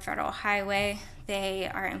North Federal Highway. They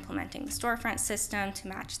are implementing the storefront system to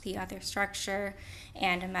match the other structure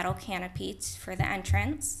and a metal canopy for the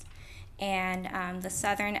entrance. And the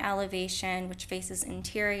southern elevation, which faces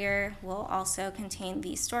interior, will also contain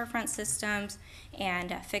the storefront systems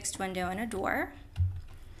and a fixed window and a door.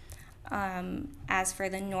 As for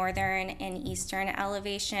the northern and eastern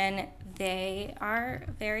elevation, they are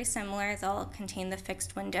very similar. They'll contain the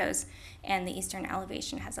fixed windows, and the eastern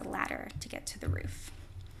elevation has a ladder to get to the roof.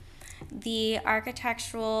 The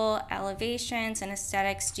architectural elevations and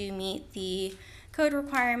aesthetics do meet the code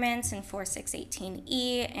requirements in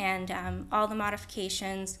 4618E, and all the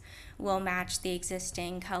modifications will match the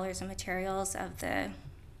existing colors and materials of the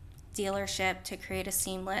dealership to create a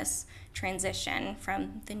seamless transition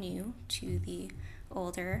from the new to the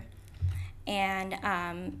older. And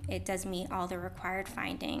it does meet all the required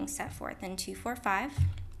findings set forth in 245.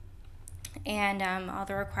 And all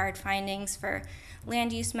the required findings for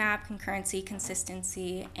land use map, concurrency,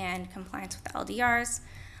 consistency, and compliance with LDRs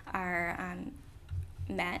are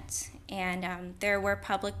met. And there were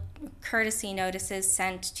public courtesy notices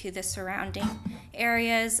sent to the surrounding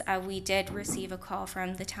areas. We did receive a call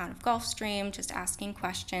from the town of Gulfstream just asking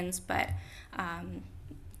questions, but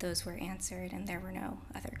those were answered and there were no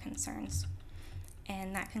other concerns.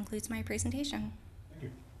 And that concludes my presentation.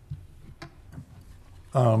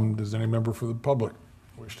 Does any member for the public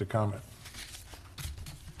wish to comment?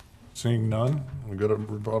 Seeing none, we go to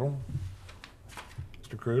rebuttal.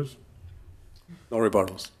 Mr. Cruz? No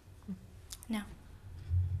rebuttals. No.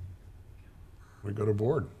 We go to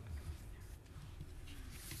board.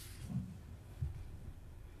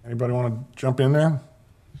 Anybody want to jump in there?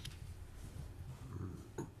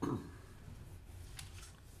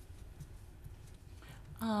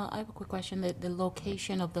 I have a quick question. The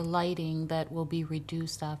location of the lighting that will be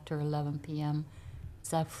reduced after 11 p.m., is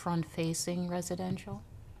that front-facing residential?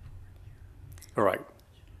 All right.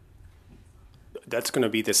 That's going to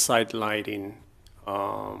be the side lighting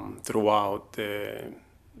throughout the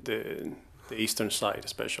eastern side,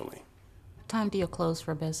 especially. What time do you close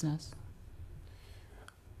for business?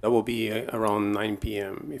 That will be around 9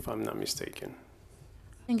 p.m., if I'm not mistaken.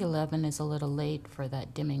 I think 11 is a little late for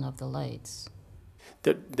that dimming of the lights.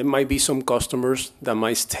 There might be some customers that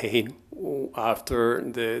might stay after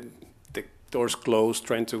the doors close,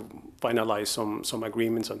 trying to finalize some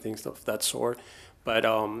agreements and things of that sort. But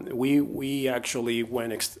we actually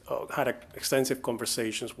had extensive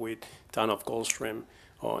conversations with Town of Gulfstream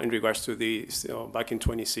in regards to these back in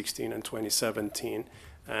 2016 and 2017.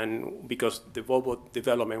 And because the Volvo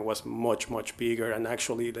development was much, much bigger, and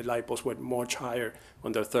actually the light posts were much higher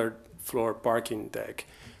on the third floor parking deck.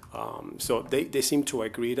 So they seemed to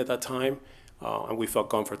agree at that time, and we felt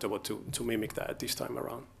comfortable to mimic that this time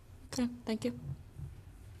around. Okay, thank you.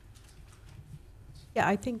 Yeah,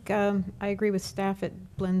 I think I agree with staff. It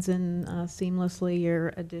blends in seamlessly,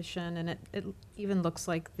 your addition, and it even looks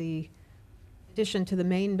like the addition to the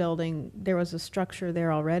main building, there was a structure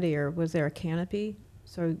there already, or was there a canopy?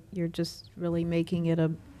 So you're just really making it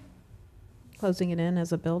closing it in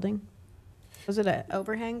as a building? Was it an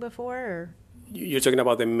overhang before, or? You're talking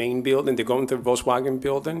about the main building, the Gunther Volkswagen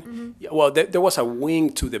building? Mm-hmm. Yeah, well, there was a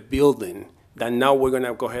wing to the building that now we're going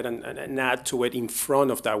to go ahead and add to it in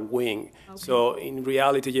front of that wing. Okay. So in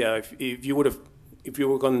reality, yeah, if you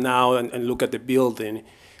were going now and look at the building,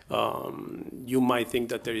 you might think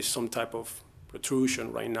that there is some type of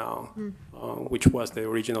protrusion right now, which was the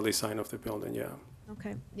original design of the building, yeah.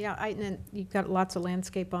 Okay, yeah, and you've got lots of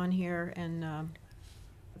landscape on here, and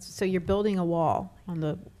so you're building a wall on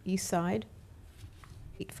the east side?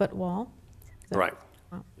 8-foot wall? Right.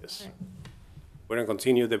 Wow. Yes. Right. We're going to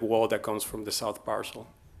continue the wall that comes from the south parcel.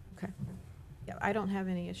 Okay. Yeah, I don't have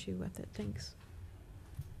any issue with it. Thanks.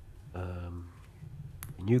 Can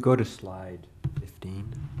you go to slide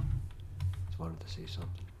 15? Just wanted to say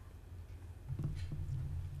something.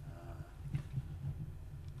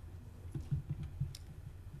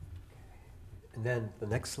 And then the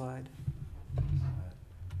next slide.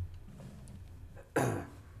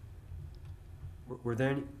 Were there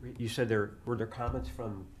any, you said were there comments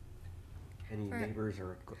from any neighbors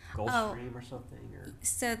or Gulfstream or something? Or?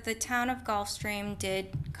 So the town of Gulfstream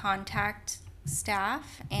did contact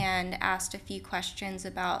staff and asked a few questions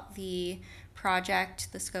about the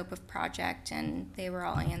project, the scope of project, and they were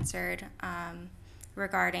all answered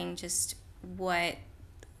regarding just what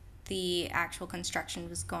the actual construction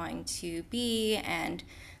was going to be and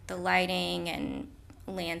the lighting and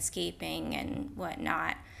landscaping and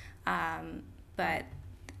whatnot. But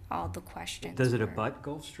all the questions. Does it abut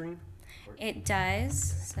Gulfstream? It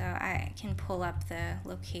does. So I can pull up the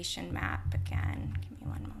location map again. Give me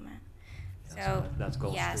one moment. So that's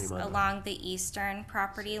Gulfstream. Yes, along the eastern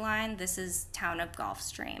property line, this is town of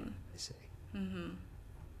Gulfstream. I see. Mm-hmm.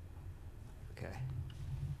 Okay.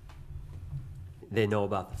 They know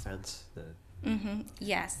about the fence? Mm-hmm.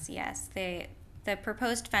 Yes. The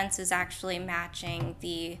proposed fence is actually matching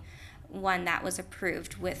the one that was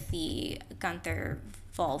approved with the Gunther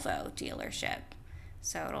Volvo dealership.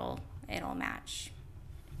 So it'll match.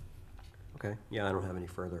 Okay. Yeah, I don't have any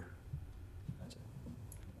further. That's it.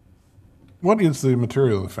 What is the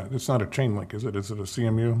material of the fence? It's not a chain link, is it? Is it a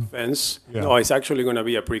CMU? Fence? Yeah. No, it's actually going to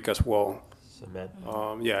be a precast wall. Cement.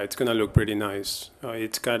 Yeah, it's going to look pretty nice.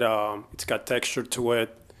 It's got texture to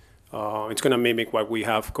it. It's going to mimic what we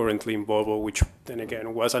have currently in Volvo, which then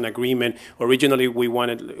again was an agreement. Originally, we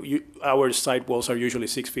wanted our side walls are usually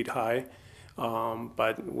 6 feet high,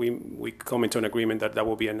 but we come into an agreement that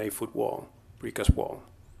will be an 8-foot wall, precast wall.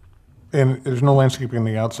 And there's no landscaping on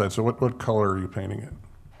the outside, so what color are you painting it?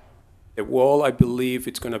 The wall, I believe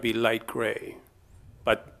it's gonna be light gray,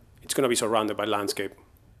 but it's gonna be surrounded by landscape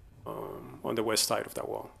on the west side of that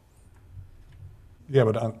wall. Yeah,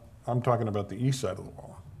 but I'm talking about the east side of the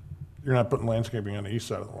wall. You're not putting landscaping on the east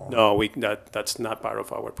side of the wall? No, that's not part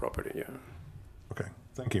of our property, yeah. Okay,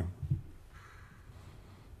 thank you.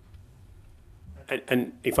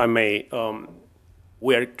 And if I may,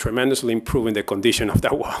 we are tremendously improving the condition of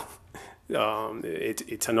that wall.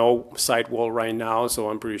 It's an old side wall right now, so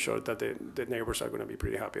I'm pretty sure that the neighbors are gonna be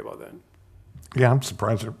pretty happy about that. Yeah, I'm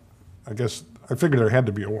surprised. I guess, I figured there had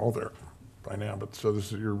to be a wall there by now, but so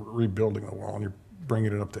you're rebuilding the wall and you're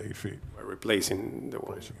bringing it up to 8 feet. We're replacing the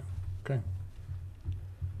wall. Okay.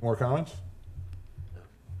 More comments?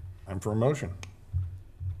 I'm for a motion.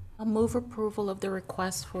 I'll move approval of the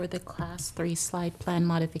request for the Class 3 slide plan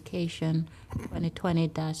modification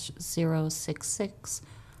 2020-066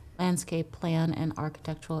 landscape plan and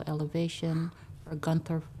architectural elevation for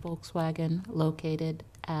Gunther Volkswagen located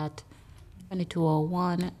at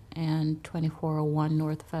 2201 and 2401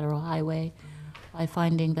 North Federal Highway by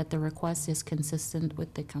finding that the request is consistent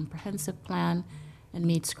with the comprehensive plan and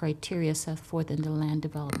meets criteria set forth in the land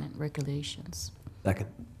development regulations. Second.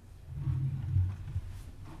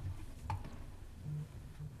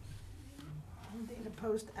 Dana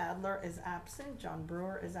Post Adler is absent, John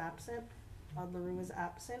Brewer is absent, Todd LaRue is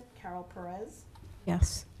absent, Carol Perez,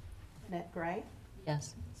 Yes. Annette Gray,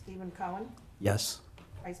 Yes. Stephen Cohen, Yes.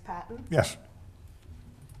 Bryce Patton. Yes.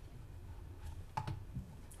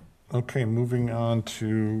 Okay, moving on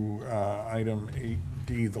to item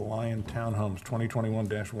 8D, the Lion Townhomes,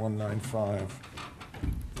 2021-195.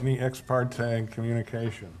 Any ex parte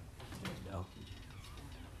communication? No.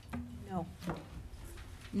 No.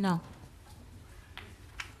 No.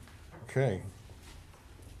 Okay.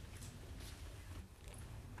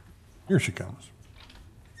 Here she comes.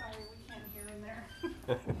 Sorry, we can't hear in there.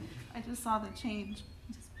 I just saw the change.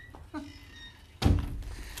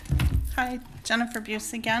 Hi, Jennifer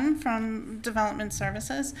Buse again from Development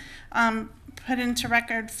Services. Put into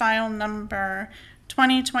record file number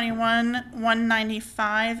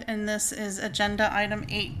 2021-195, and this is agenda item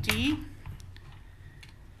 8D.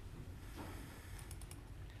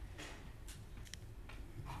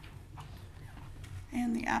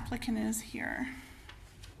 And the applicant is here.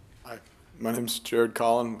 Hi, my name's Jared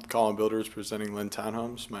Collin with Collin Builders presenting Lynn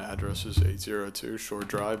Townhomes. My address is 802 Shore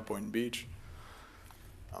Drive, Boynton Beach.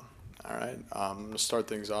 All right, I'm going to start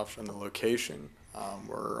things off on the location.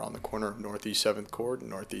 We're on the corner of Northeast 7th Court and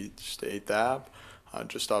Northeast 8th Ave,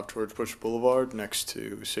 just off George Bush Boulevard next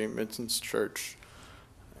to St. Vincent's Church.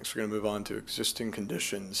 Next, we're going to move on to existing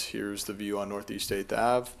conditions. Here's the view on Northeast 8th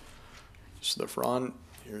Ave, just the front.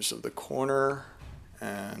 Here's of the corner,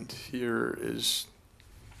 and here is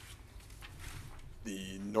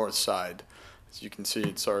the north side. As you can see,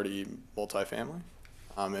 it's already multifamily.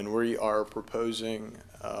 And we are proposing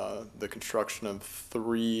the construction of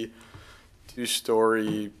 3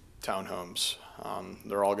 two-story townhomes.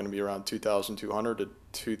 They're all going to be around 2,200 to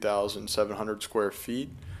 2,700 square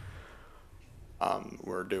feet.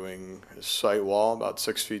 We're doing a site wall about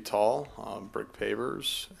 6 feet tall, brick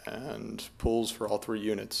pavers, and pools for all 3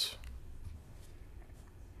 units.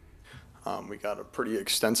 We got a pretty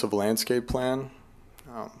extensive landscape plan.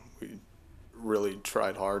 We really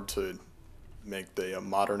tried hard to make the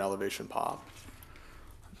modern elevation pop.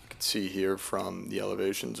 You can see here from the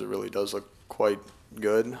elevations, it really does look quite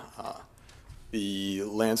good. The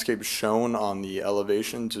landscape shown on the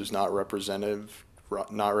elevations is not representative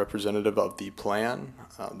of the plan.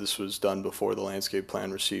 This was done before the landscape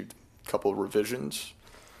plan received a couple of revisions.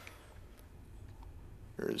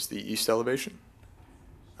 Here's the east elevation.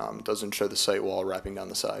 It doesn't show the site wall wrapping down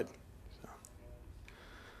the side.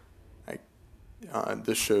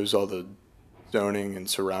 This shows all the zoning and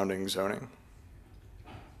surrounding zoning.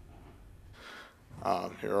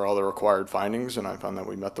 Here are all the required findings, and I found that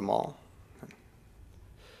we met them all.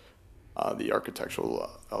 The architectural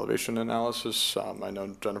elevation analysis, I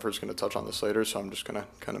know Jennifer's going to touch on this later, so I'm just going to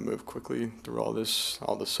kind of move quickly through all the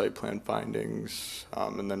site plan findings,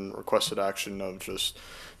 and then requested action of just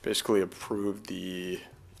basically approve the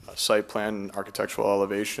site plan, architectural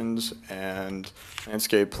elevations, and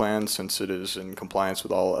landscape plan, since it is in compliance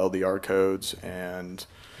with all LDR codes and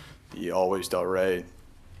the Always Del Rey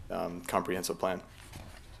comprehensive plan.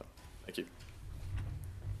 So, thank you.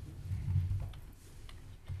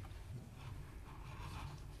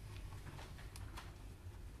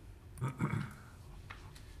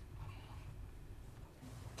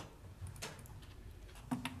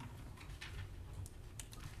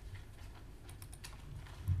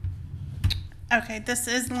 Okay, this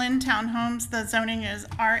is Lynn Townhomes. The zoning is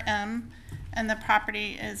RM, and the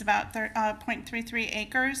property is about 0.33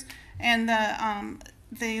 acres. And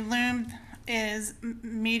the loom is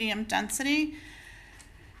medium density.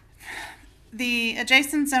 The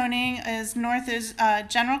adjacent zoning is north is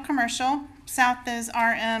general commercial, south is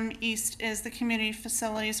RM, east is the community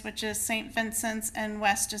facilities, which is St. Vincent's, and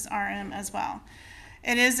west is RM as well.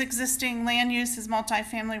 It is existing land use is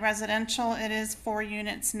multifamily residential. It is 4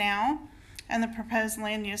 units now, and the proposed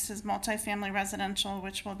land use is multifamily residential,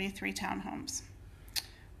 which will be 3 townhomes.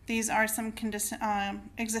 These are some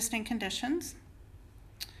existing conditions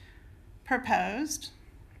proposed.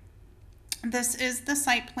 This is the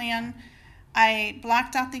site plan. I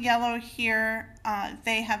blocked out the yellow here.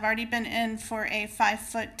 They have already been in for a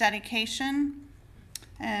 5-foot dedication,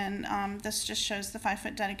 and this just shows the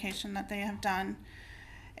 5-foot dedication that they have done.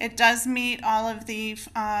 It does meet all of the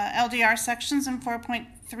LDR sections in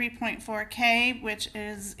 4.3.4K, which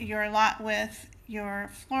is your lot width, your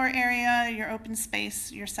floor area, your open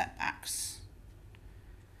space, your setbacks.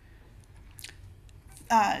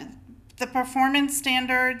 The performance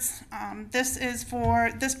standards,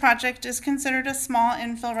 this project is considered a small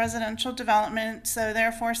infill residential development, so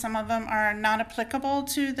therefore some of them are not applicable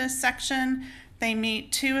to this section. They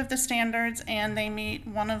meet 2 of the standards, and they meet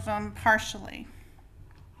 1 of them partially.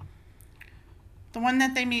 The one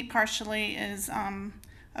that they meet partially is a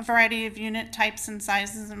variety of unit types and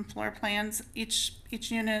sizes and floor plans. Each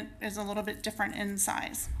unit is a little bit different in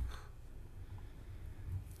size.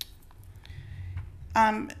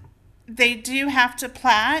 They do have to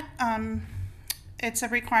plat. It's a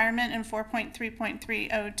requirement in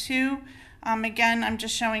 4.3.302. Again, I'm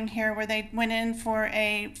just showing here where they went in for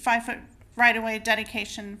a 5-foot right-of-way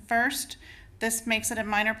dedication first. This makes it a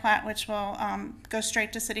minor plat, which will go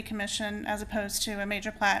straight to City Commission, as opposed to a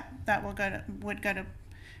major plat that would go to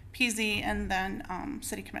PZ and then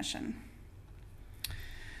City Commission.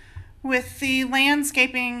 With the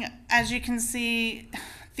landscaping, as you can see,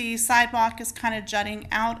 the sidewalk is kind of jutting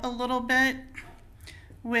out a little bit.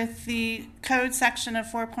 With the code section of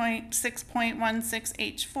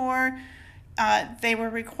 4.6.16H4, they were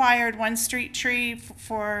required 1 street tree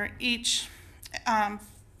for each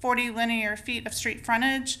 40 linear feet of street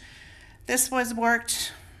frontage. This was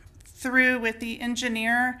worked through with the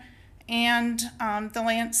engineer and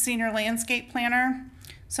the senior landscape planner.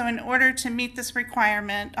 So in order to meet this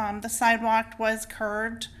requirement, the sidewalk was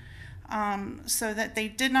curved so that they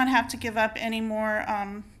did not have to give up any more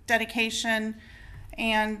dedication,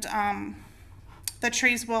 and the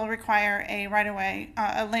trees will require a right-of-way,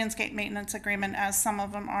 a landscape maintenance agreement, as some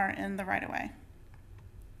of them are in the right-of-way.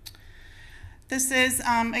 This is,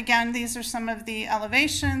 again, these are some of the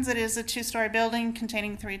elevations. It is a 2-story building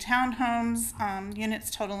containing 3 townhomes, units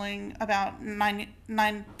totaling about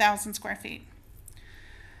 9,000 square feet.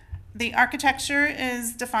 The architecture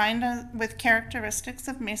is defined with characteristics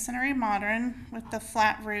of masonry modern, with the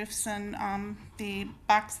flat roofs and the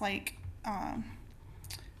box-like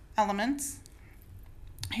elements.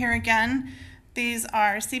 Here again, these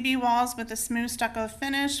are CB walls with a smooth stucco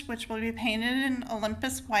finish, which will be painted in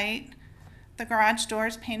Olympus white. The garage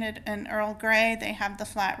doors painted in Earl Grey. They have the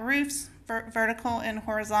flat roofs, vertical and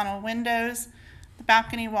horizontal windows. The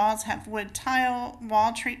balcony walls have wood tile,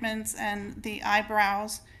 wall treatments, and the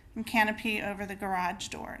eyebrows and canopy over the garage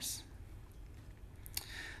doors.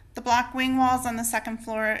 The block wing walls on the 2nd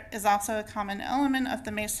floor is also a common element of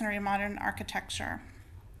the masonry modern architecture.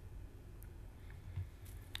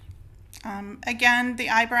 Again, the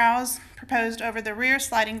eyebrows proposed over the rear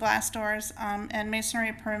sliding glass doors and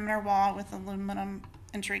masonry perimeter wall with aluminum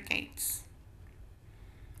entry gates.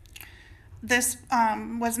 This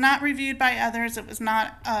was not reviewed by others. It was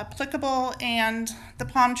not applicable, and the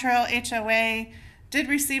Palm Trail HOA did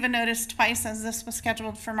receive a notice twice, as this was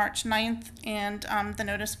scheduled for March 9th, and the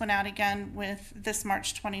notice went out again with this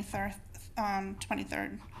March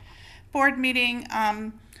 23rd board meeting.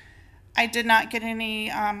 I did not get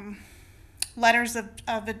any letters of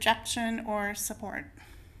objection or support.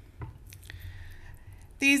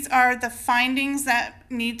 These are the findings that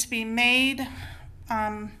need to be made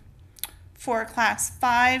for Class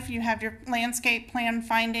 5. You have your landscape plan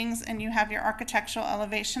findings, and you have your architectural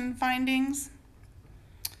elevation findings.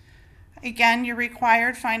 Again, your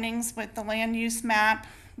required findings with the land use map,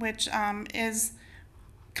 which is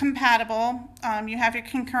compatible. You have your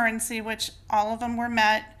concurrency, which all of them were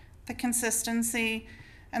met, the consistency,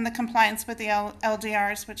 and the compliance with the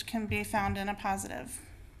LDRs, which can be found in a positive.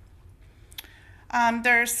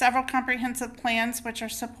 There are several comprehensive plans which are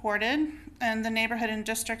supported, and the neighborhood and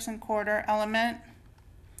districts and corridor element.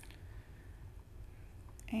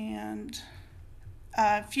 And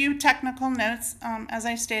A few technical notes, as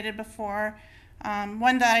I stated before.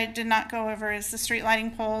 One that I did not go over is the street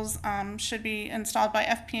lighting poles should be installed by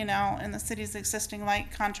FP&L, and the city's existing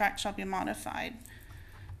light contract shall be modified.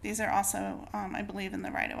 These are also, I believe, in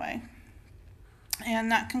the right-of-way.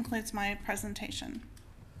 And that concludes my presentation.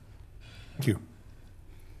 Thank you.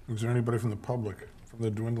 Is there anybody from the public, from the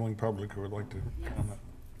dwindling public, who would like to comment?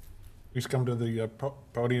 Please come to the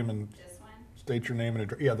podium and state your name and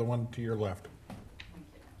address. Yeah, the one to your left.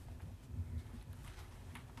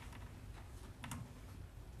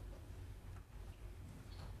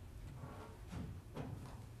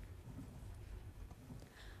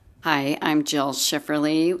 Hi, I'm Jill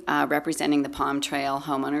Schifferly, representing the Palm Trail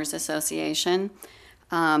Homeowners Association.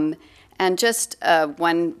 And just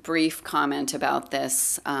one brief comment about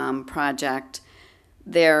this project.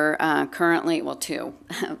 There currently, well, two.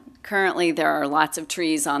 Currently, there are lots of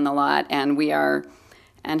trees on the lot, and we are,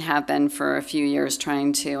 and have been for a few years,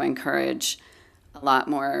 trying to encourage a lot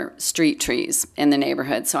more street trees in the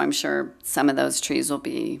neighborhood. So I'm sure some of those trees will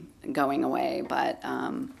be going away, but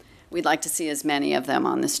we'd like to see as many of them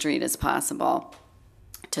on the street as possible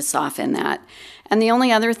to soften that. And the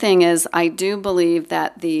only other thing is, I do believe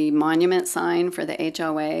that the monument sign for the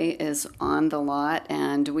HOA is on the lot,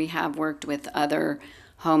 and we have worked with other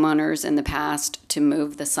homeowners in the past to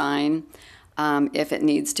move the sign if it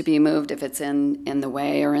needs to be moved, if it's in the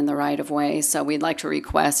way or in the right of way. So we'd like to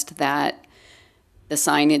request that the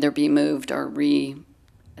sign either be moved or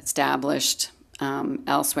re-established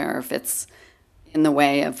elsewhere if it's in the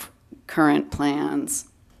way of current plans.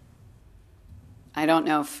 I don't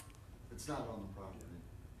know if... It's not on the project.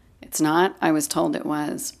 It's not? I was told it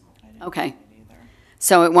was. Okay.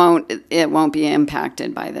 So it won't be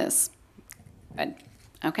impacted by this. Good.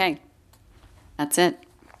 Okay. That's it.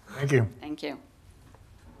 Thank you. Thank you.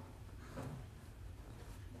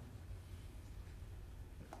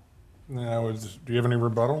 Now, do you have any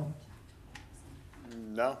rebuttal?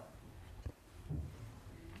 No.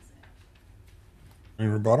 Any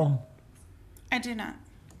rebuttal? I do not.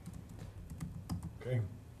 Okay,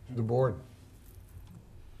 to the board.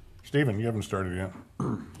 Stephen, you haven't started yet.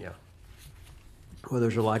 Yeah. Well,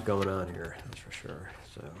 there's a lot going on here, that's for sure.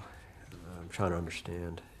 So I'm trying to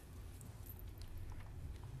understand.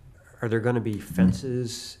 Are there going to be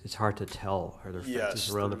fences? It's hard to tell. Are there fences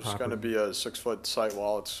around the property? Yes, there's going to be a 6-foot site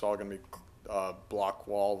wall. It's all going to be block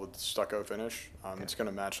wall with stucco finish. It's going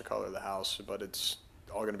to match the color of the house, but it's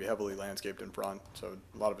all going to be heavily landscaped in front, so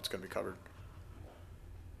a lot of it's going to be covered.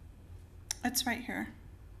 It's right here.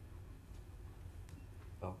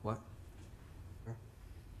 Oh, what?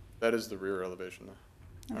 That is the rear elevation,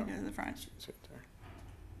 though. Let me go to the front. See it there.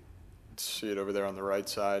 See it over there on the right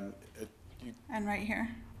side. And right here.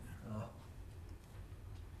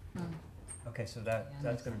 Oh. Okay, so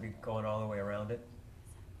that's going to be going all the way around it?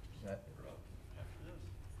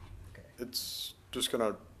 Okay. It's just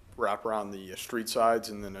going to wrap around the street sides,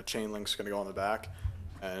 and then a chain link's going to go on the back,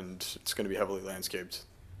 and it's going to be heavily landscaped.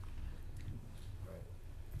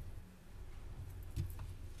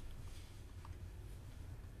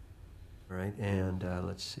 All right, and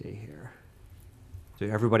let's see here. So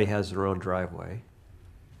everybody has their own driveway.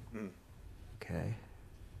 Mm. Okay.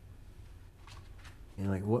 And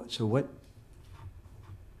like what's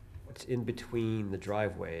in between the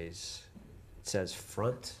driveways? It says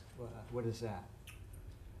front. What is that?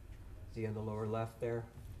 See on the lower left there?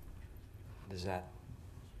 What's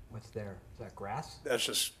there? Is that grass? That's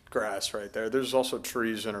just grass right there. There's also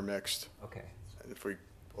trees intermixed. Okay. If we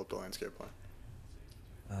pull up the landscape plan.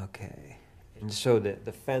 Okay. And so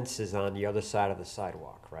the fence is on the other side of the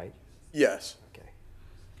sidewalk, right? Yes. Okay.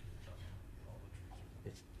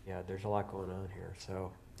 Yeah, there's a lot going on here.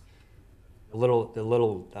 So the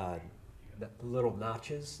little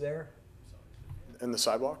notches there. In the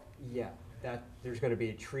sidewalk? Yeah, that there's going to be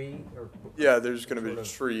a tree or. Yeah, there's going to be a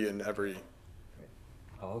tree in every.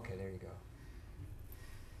 Oh, okay. There you go.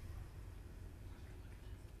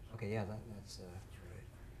 Okay, yeah, that's right.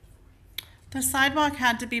 The sidewalk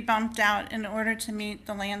had to be bumped out in order to meet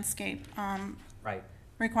the landscape Right.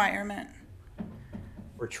 requirement.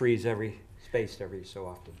 Or trees spaced every so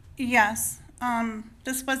often. Yes.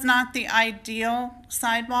 This was not the ideal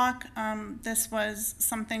sidewalk. This was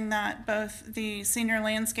something that both the senior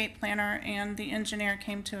landscape planner and the engineer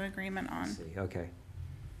came to agreement on. I see. Okay.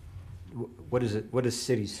 What is it? What is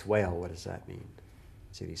city swale? What does that mean?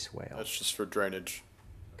 City swale. That's just for drainage.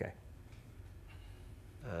 Okay.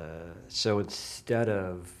 So instead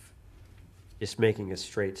of just making a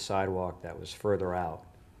straight sidewalk that was further out,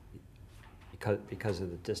 because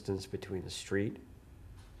of the distance between the street,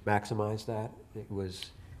 maximize that, it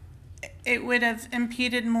was it would have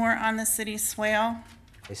impeded more on the city swale.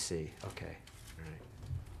 I see, okay. All right.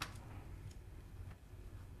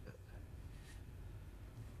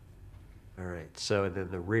 All right, so then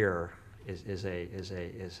the rear is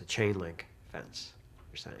a chain link fence,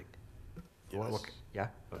 you're saying? Yes. Yeah,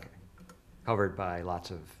 okay. Covered by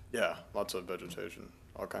lots of, Yeah, lots of vegetation,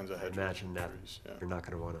 all kinds of I hedges. imagine that trees, yeah. you're not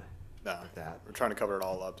gonna wanna No, do that. we're trying to cover it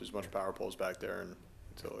all up. There's a bunch of power poles back there and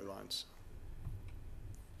utility lines.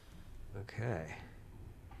 Okay.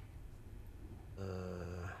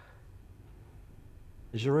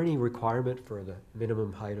 Is there any requirement for the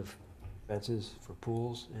minimum height of fences for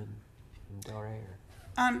pools in Delray?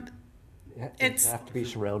 Does It's, it have to be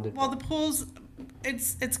surrounded? well, the pools,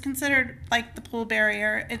 it's considered like the pool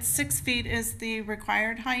barrier. It's 6 feet is the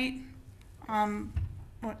required height,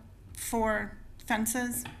 for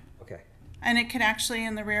fences. Okay. And it could actually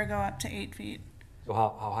in the rear go up to 8 feet. So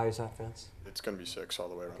how high is that fence? It's gonna be 6 all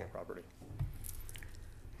the way around the Okay. property.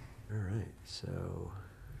 All right, so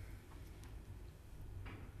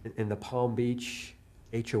in the Palm Beach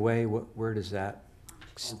HOA, where does that?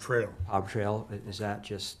 Trail. Palm Trail, is that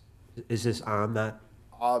just, is this on that?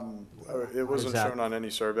 It wasn't that- shown on any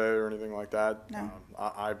survey or anything like that. No.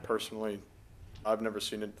 I personally, I've never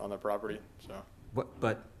seen it on the property, so.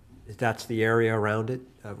 But that's the area around it,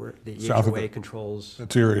 where the South of HOA it. controls?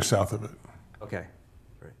 That's the area south of it. Okay,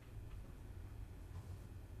 right.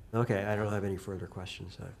 Okay, I don't have any further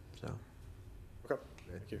questions, so. Okay,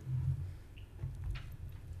 thank you.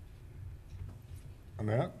 On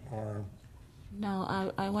that, or?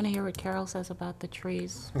 No, I want to hear what Carol says about the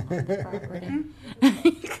trees on the property.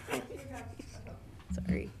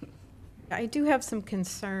 Sorry. I do have some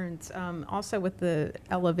concerns, also with the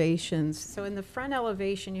elevations. So in the front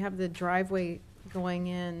elevation, you have the driveway going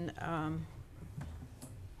in,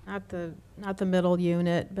 not the middle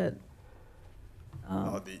unit, but,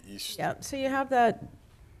 The east. yeah. So you have that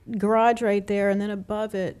garage right there, and then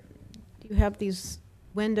above it, you have these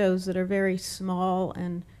windows that are very small,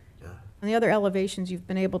 and on the other elevations, you've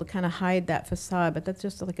been able to kind of hide that facade, but that's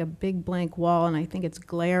just like a big blank wall, and I think it's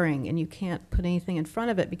glaring, and you can't put anything in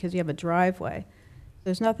front of it because you have a driveway.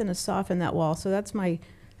 There's nothing to soften that wall, so that's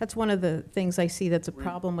one of the things I see that's a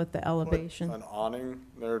problem with the Put elevation. an awning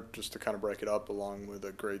there just to kind of break it up, along with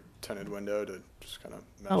a great tinted window to just kind of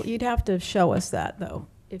mesh. Well, you'd have to show us that, though.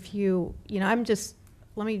 If you know, I'll just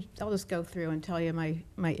go through and tell you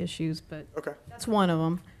my issues, but Okay. that's one of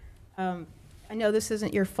them. I know this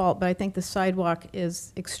isn't your fault, but I think the sidewalk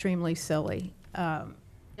is extremely silly. No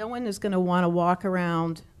one is going to want to walk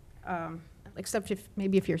around, except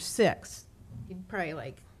maybe if you're 6, you'd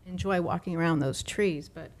probably enjoy walking around those trees.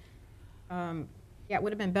 But yeah, it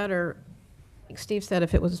would have been better, like Steve said,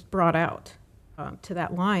 if it was brought out to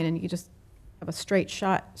that line and you just have a straight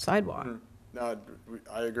shot sidewalk. No,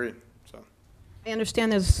 I agree, so. I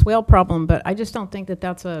understand there's a swale problem, but I just don't think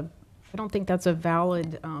that's a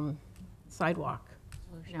valid sidewalk.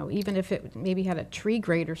 You know, even if it maybe had a tree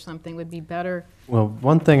grate or something would be better. Well,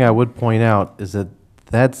 one thing I would point out is that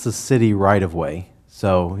that's the city right-of-way.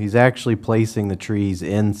 So he's actually placing the trees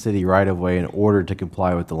in city right-of-way in order to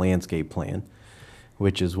comply with the landscape plan,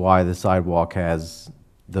 which is why the sidewalk has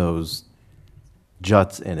those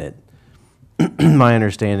juts in it. My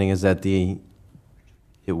understanding is that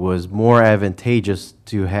it was more advantageous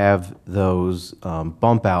to have those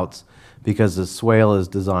bump outs because the swale is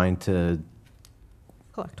designed to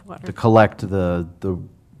collect the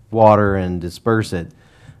water and disperse it.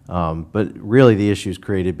 But really the issue is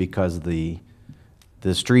created because the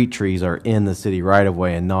street trees are in the city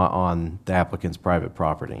right-of-way and not on the applicant's private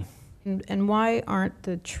property. And why aren't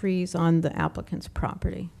the trees on the applicant's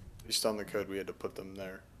property? Based on the code, we had to put them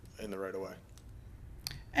there in the right of way.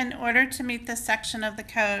 In order to meet this section of the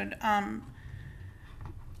code,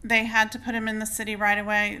 they had to put them in the city right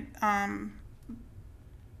away. Where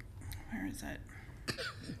is it?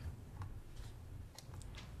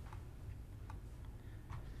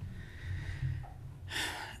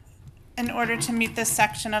 In order to meet this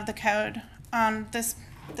section of the code, this,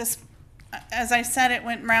 as I said, it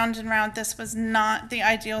went round and round. This was not the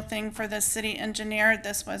ideal thing for the city engineer.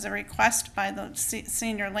 This was a request by the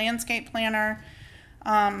senior landscape planner.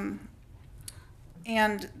 And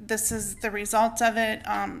this is the result of it.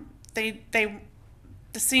 The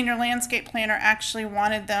senior landscape planner actually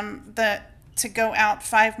wanted them to go out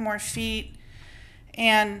 5 more feet,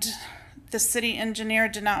 and the city engineer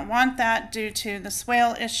did not want that due to the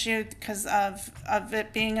swale issue because of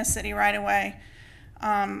it being a city right away.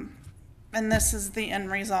 And this is the end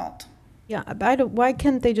result. Yeah, why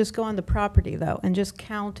can't they just go on the property, though, and just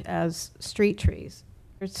count as street trees?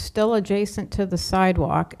 They're still adjacent to the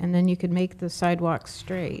sidewalk, and then you could make the sidewalk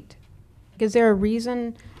straight. Like, is there a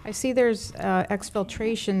reason? I see there's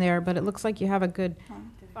exfiltration there, but it looks like you have a good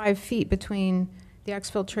 5 feet between the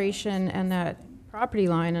exfiltration and that property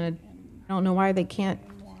line, and I don't know why they can't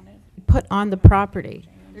put on the property.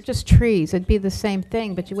 They're just trees. It'd be the same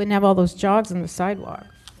thing, but you wouldn't have all those jogs on the sidewalk.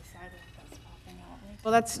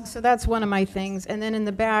 Well, that's one of my things. And then in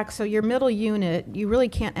the back, so your middle unit, you really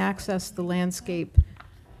can't access the landscape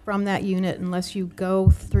from that unit unless you go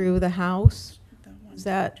through the house. Is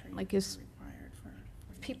that, like,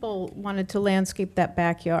 people wanted to landscape that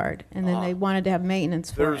backyard, and then they wanted to have maintenance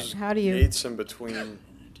for it. There's How do you? gates in between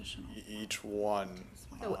each one.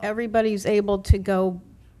 So everybody's able to go,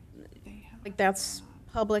 like, that's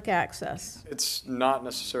public access. It's not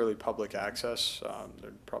necessarily public access.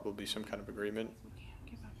 There'd probably be some kind of agreement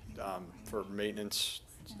for maintenance.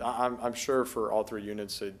 I'm sure for all 3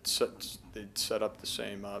 units, they'd set up the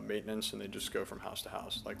same maintenance, and they just go from house to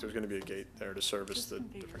house. Like, there's going to be a gate there to service the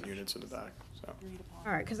different units in the back. So.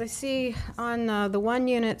 All right, because I see on the one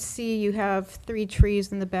unit C, you have 3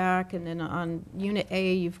 trees in the back, and then on unit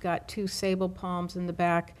A, you've got 2 sable palms in the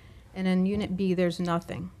back, and in unit B, there's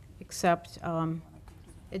nothing, except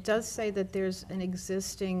it does say that there's an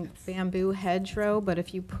existing bamboo hedgerow, but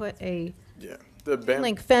if you put a chain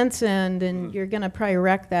link fence in, then you're going to probably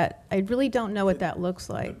wreck that. I really don't know what that looks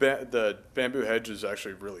like. The bamboo hedge is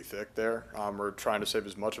actually really thick there. We're trying to save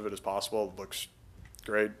as much of it as possible. It looks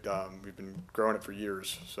great. We've been growing it for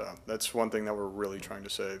years, so that's one thing that we're really trying to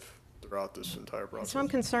save throughout this entire process. So I'm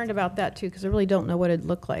concerned about that too, because I really don't know what it'd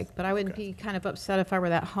look like. But I would be kind of upset if I were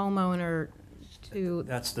that homeowner to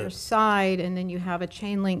their side, and then you have a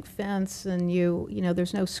chain link fence, and you know,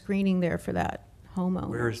 there's no screening there for that homeowner.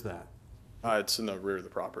 Where is that? It's in the rear of the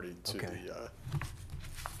property to the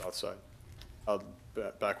south side,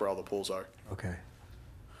 back where all the pools are. Okay.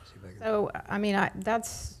 So, I mean,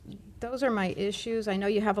 those are my issues. I know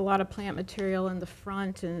you have a lot of plant material in the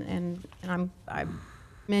front, and I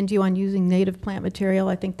commend you on using native plant material.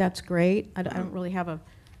 I think that's great. I don't really have other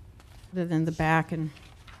than the back, and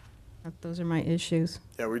those are my issues.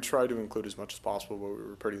 Yeah, we tried to include as much as possible, but we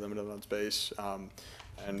were pretty limited on space.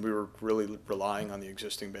 And we were really relying on the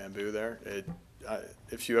existing bamboo there.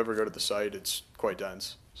 If you ever go to the site, it's quite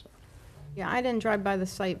dense. So. Yeah, I didn't drive by the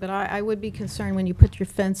site, but I would be concerned when you put your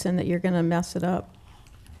fence in that you're going to mess it up.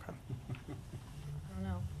 Okay.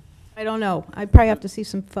 I don't know. I'd probably have to see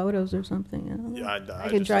some photos or something. I don't know. Yeah, I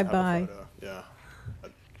could drive by. Yeah.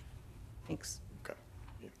 Thanks. Okay.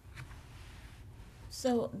 Yeah.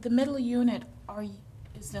 So the middle unit,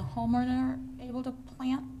 is the homeowner able to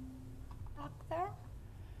plant back there?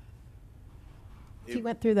 If he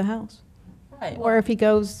went through the house. Right. Or if he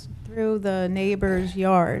goes through the neighbor's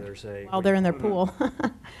yard while they're in their pool.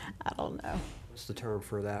 I don't know. What's the term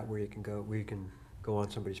for that, where you can go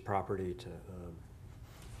on somebody's property to,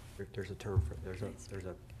 there's a term for, there's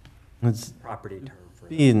a property term for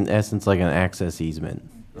that. In essence, like an access easement.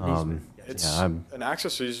 An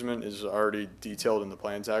access easement is already detailed in the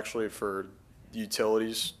plans, actually, for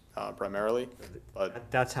utilities primarily. But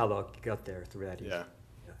that's how they'll get there, through that easement. Yeah.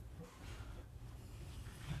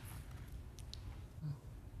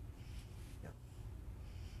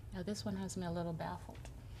 Now, this one has me a little baffled.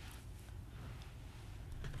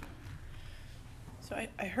 So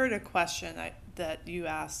I heard a question that you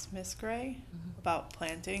asked, Ms. Gray, about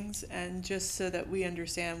plantings, and just so that we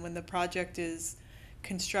understand, when the project is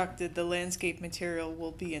constructed, the landscape material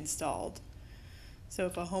will be installed. So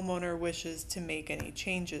if a homeowner wishes to make any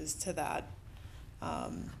changes to that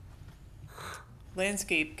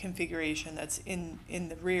landscape configuration that's in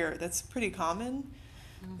the rear, that's pretty common,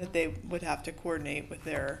 that they would have to coordinate with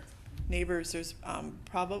their neighbors. There's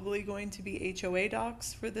probably going to be HOA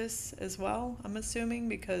docs for this as well, I'm assuming,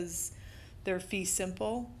 because they're fee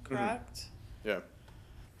simple, correct? Yeah.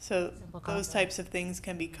 So those types of things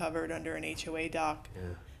can be covered under an HOA doc. Yeah.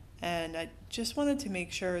 And I just wanted to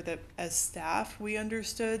make sure that as staff, we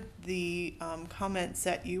understood the comments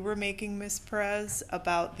that you were making, Ms. Perez,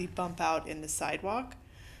 about the bump out in the sidewalk.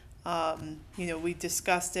 We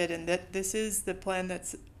discussed it, and that this is the plan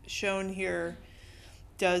that's shown here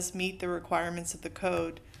does meet the requirements of the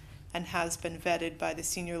code and has been vetted by the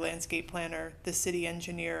senior landscape planner, the city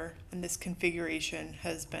engineer, and this configuration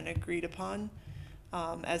has been agreed upon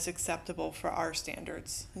as acceptable for our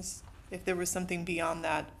standards. If there was something beyond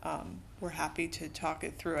that, we're happy to talk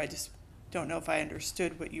it through. I just don't know if I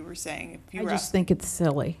understood what you were saying. I just think it's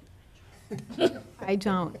silly. I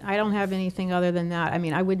don't have anything other than that. I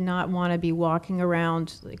mean, I would not want to be walking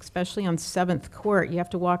around, especially on 7th Court. You have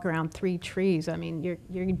to walk around 3 trees. I mean, you're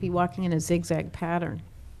going to be walking in a zigzag pattern.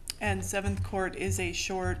 And 7th Court is a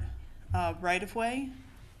short right-of-way.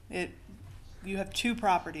 you have two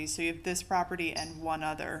properties, so you have this property and one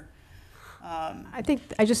other.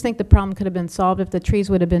 I just think the problem could have been solved if the trees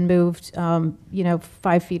would have been moved,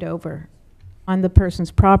 5 feet over on the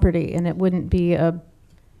person's property, and it wouldn't be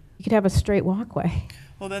you could have a straight walkway.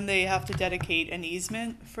 Well, then they have to dedicate an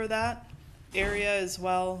easement for that area as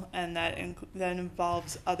well, and that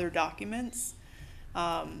involves other documents.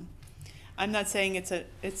 I'm not saying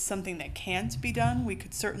it's something that can't be done. We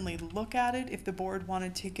could certainly look at it if the board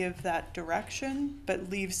wanted to give that direction, but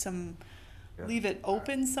leave it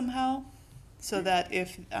open somehow, so that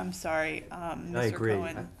Mr. I agree.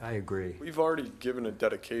 Cohen. I agree. We've already given a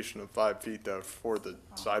dedication of 5 feet though for the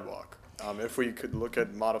sidewalk. If we could look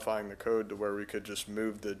at modifying the code to where we could just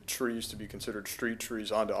move the trees to be considered street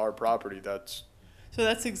trees onto our property, So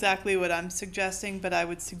that's exactly what I'm suggesting, but I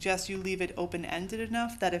would suggest you leave it open-ended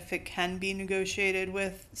enough that if it can be negotiated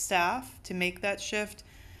with staff to make that shift,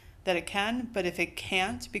 that it can, but if it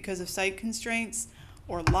can't because of site constraints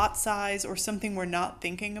or lot size or something we're not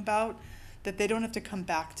thinking about, that they don't have to come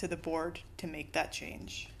back to the board to make that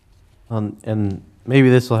change. And maybe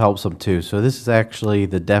this will help some too. So this is actually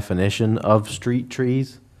the definition of street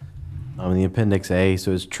trees in the Appendix A.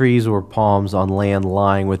 So it's trees or palms on land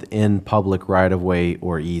lying within public right-of-way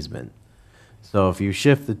or easement. So if you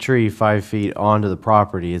shift the tree 5 feet onto the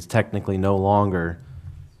property, it's technically no longer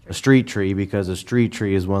a street tree because a street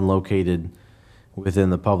tree is one located within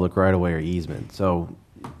the public right-of-way or easement. So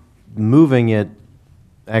moving it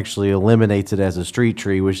actually eliminates it as a street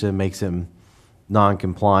tree, which then makes him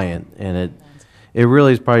non-compliant, and it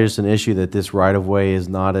really is probably just an issue that this right-of-way is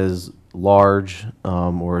not as large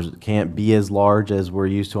or can't be as large as we're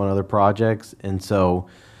used to on other projects, and so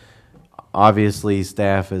obviously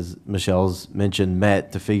staff, as Michelle's mentioned,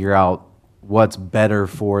 met to figure out what's better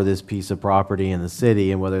for this piece of property in the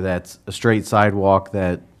city, and whether that's a straight sidewalk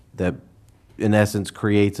that in essence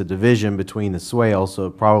creates a division between the swale, so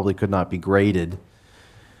it probably could not be graded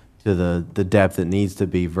to the depth it needs to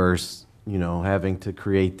be versus having to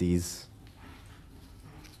create these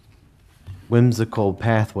whimsical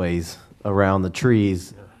pathways around the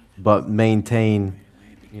trees, but maintain,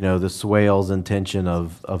 the swale's intention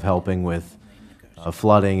of helping with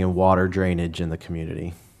flooding and water drainage in the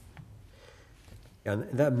community. And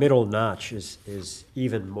that middle notch is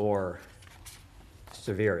even more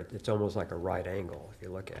severe. It's almost like a right angle if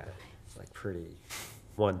you look at it. It's like pretty,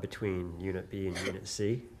 one between Unit B and Unit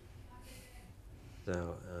C.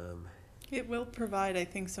 So, It will provide, I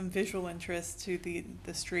think, some visual interest to the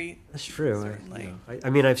street. that's true. Certainly. I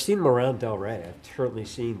mean, I've seen them around Delray. I've certainly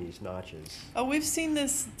seen these notches. Oh, we've seen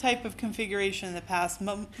this type of configuration in the past.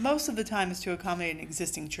 Most of the time is to accommodate an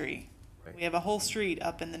existing tree. Right. We have a whole street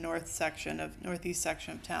up in the northeast section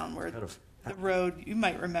of town where Kind of, the road, you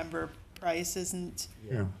might remember, Price isn't,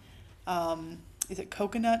 Yeah. is it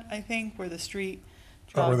Coconut, I think, where the street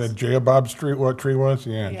Oh, where drops? that Jacob Street tree was?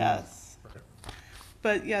 Yeah. Yes.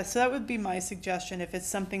 But yeah, so that would be my suggestion. If it's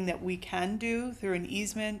something that we can do through an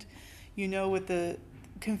easement, with the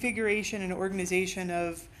configuration and organization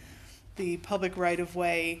of the public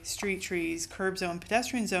right-of-way, street trees, curb zone,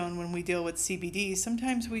 pedestrian zone, when we deal with CBD,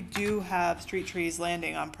 sometimes we do have street trees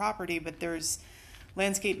landing on property, but there's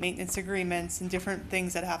landscape maintenance agreements and different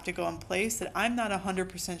things that have to go in place that I'm not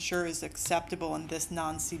 100% sure is acceptable in this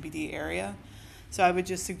non-CBD area. So I would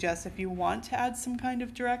just suggest if you want to add some kind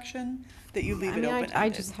of direction, that you leave it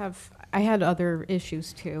open-ended. I had other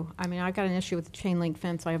issues too. I mean, I got an issue with the chain link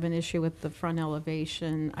fence. I have an issue with the front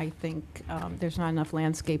elevation. I think there's not enough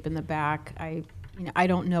landscape in the back. I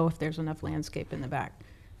don't know if there's enough landscape in the back.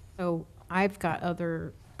 So I've got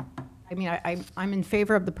I'm in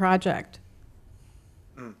favor of the project.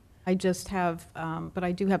 I just have, but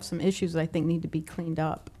I do have some issues that I think need to be cleaned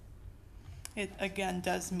up. It, again,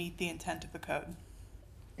 does meet the intent of the code.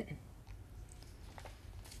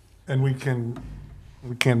 And we can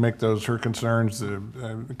make those her concerns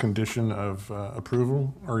the condition of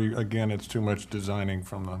approval, or again, it's too much designing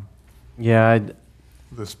from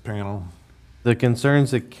this panel. The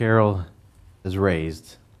concerns that Carol has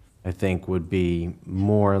raised, I think, would be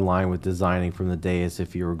more in line with designing from the dais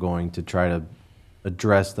if you were going to try to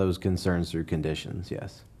address those concerns through conditions,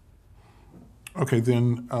 yes. Okay,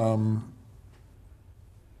 then,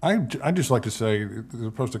 I'd just like to say, as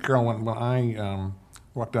opposed to Carol, when I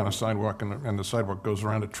walk down a sidewalk and the sidewalk goes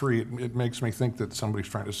around a tree, it makes me think that somebody's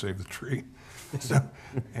trying to save the tree. So,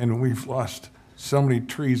 and we've lost so many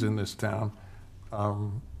trees in this town.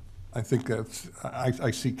 I think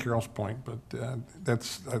I see Carol's point, but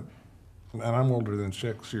and I'm older than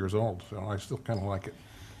 6 years old, so I still kind of like it.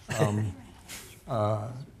 But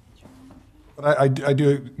I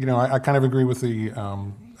do, I kind of agree with the,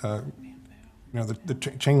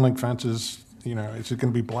 the chain link fences you know, is it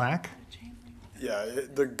going to be black? Yeah,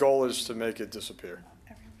 the goal is to make it disappear.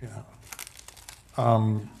 Yeah.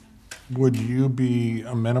 Would you be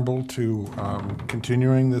amenable to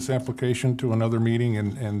continuing this application to another meeting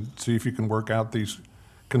and see if you can work out these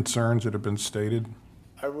concerns that have been stated?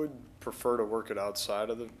 I would prefer to work it outside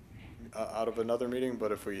of the, out of another meeting,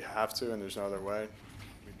 but if we have to and there's no other way,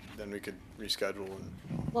 then we could reschedule.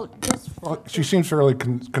 Well, just Well, she seems fairly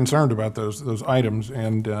concerned about those items,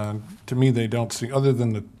 and to me, they don't see, other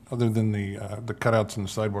than the cutouts in the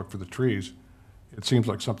sidewalk for the trees, it seems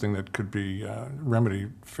like something that could be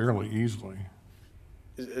remedied fairly easily.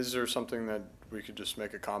 Is there something that we could just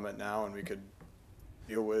make a comment now and we could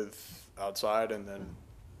deal with outside and then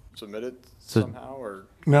submit it So- somehow, or?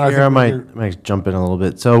 No, Here, I might jump in a little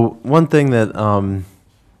bit. So one thing that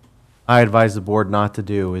I advise the board not to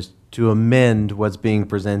do is to amend what's being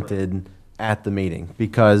presented at the meeting,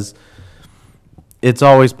 because it's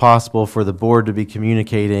always possible for the board to be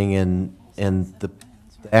communicating and the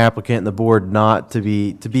applicant and the board not to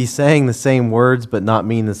be saying the same words but not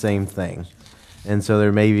mean the same thing. And so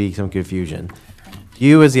there may be some confusion.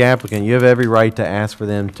 You, as the applicant, you have every right to ask for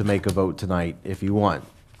them to make a vote tonight if you want.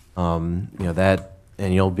 You know, that,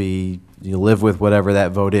 and you'll live with whatever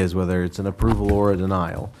that vote is, whether it's an approval or a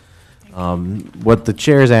denial. What the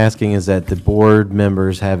chair is asking is that the board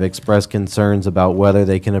members have expressed concerns about whether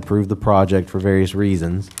they can approve the project for various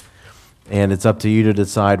reasons. And it's up to you to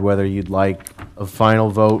decide whether you'd like a final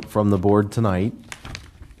vote from the board tonight,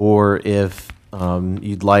 or if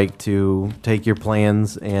you'd like to take your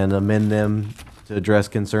plans and amend them to address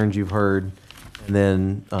concerns you've heard, and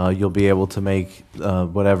then you'll be able to make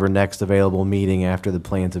whatever next available meeting after the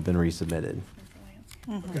plans have been resubmitted.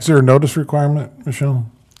 Is there a notice requirement, Michelle?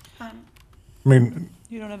 I mean,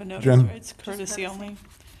 You don't have a notice, Jen? right? It's courtesy only.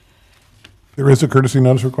 there is a courtesy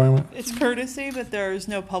notice requirement? It's courtesy, but there's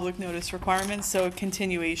no public notice requirements, so a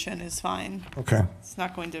continuation is fine. Okay. It's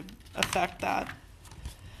not going to affect that.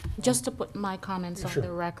 just to put my comments on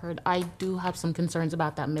the record, I do have some concerns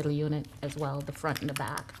about that middle unit as well, the front and the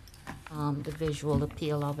back, the visual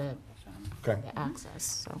appeal of it, Okay. the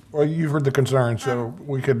access, so. Well, you've heard the concerns, so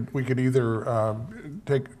we could either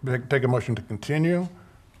take a motion to continue,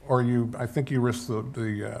 or I think you risk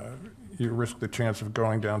the chance of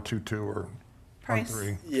going down 2-2 or Price.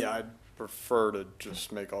 1-3. Yeah, I'd prefer to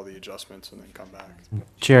just make all the adjustments and then come back.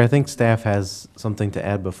 Chair, I think staff has something to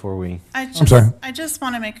add before we. I'm sorry. I just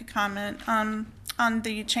want to make a comment on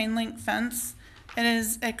the chain link fence. It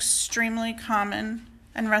is extremely common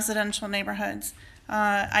in residential neighborhoods.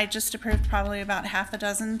 I just approved probably about half a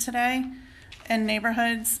dozen today. In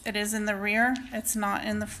neighborhoods, it is in the rear, it's not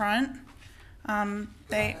in the front. No,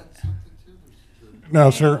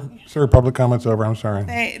 sir, public comment's over, I'm sorry.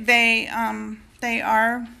 They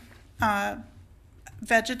are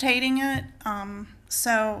vegetating it.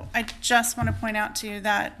 So I just want to point out to you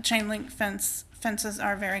that chain link fences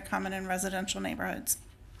are very common in residential neighborhoods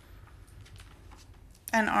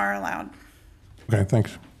and are allowed. Okay,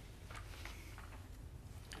 thanks.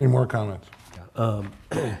 Any more comments?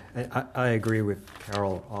 I agree with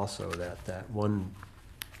Carol also that one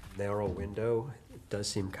narrow window does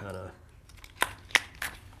seem kind of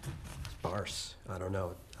sparse. I don't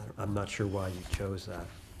know. I'm not sure why you chose that,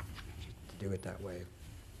 to do it that way.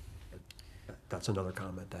 But that's another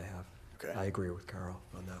comment I have. Okay. I agree with Carol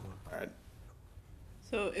on that one. All right.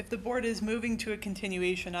 So if the board is moving to a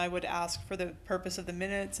continuation, I would ask for the purpose of the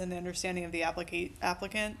minutes and the understanding of the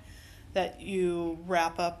applicant that you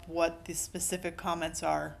wrap up what the specific comments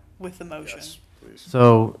are with the motion. Yes, please.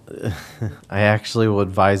 So I actually will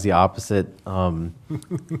advise the opposite.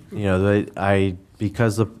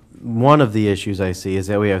 Because one of the issues I see is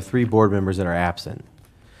that we have 3 board members that are absent.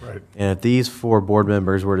 Right. And if these 4 board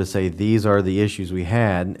members were to say, these are the issues we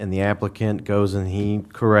had, and the applicant goes and he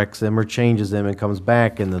corrects them or changes them and comes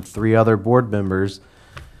back, and the 3 other board members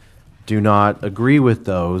do not agree with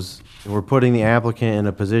those, and we're putting the applicant in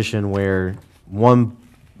a position where one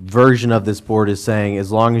version of this board is saying,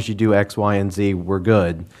 as long as you do X, Y, and Z, we're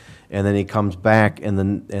good. And then he comes back and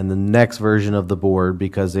the next version of the board,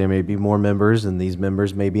 because there may be more members and these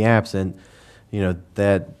members may be absent,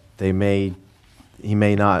 that he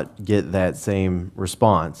may not get that same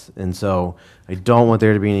response. And so I don't want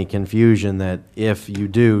there to be any confusion that if you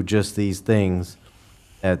do just these things,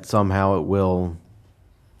 that somehow it will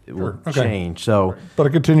Sure, okay. change. So, But a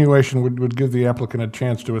continuation would give the applicant a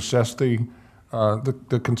chance to assess the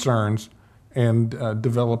concerns and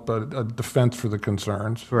develop a defense for the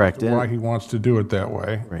concerns. Correct. Why he wants to do it that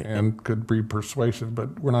way. Right. And could be persuasive,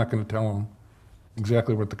 but we're not going to tell him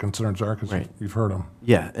exactly what the concerns are, because Right. you've heard them.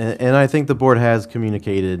 Yeah, and I think the board has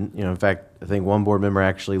communicated, in fact, I think one board member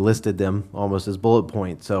actually listed them almost as bullet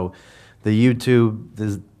points. So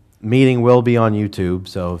the meeting will be on YouTube,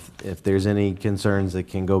 so if there's any concerns, it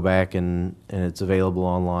can go back and it's available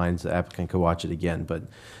online, so the applicant can watch it again. But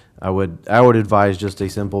I would advise just a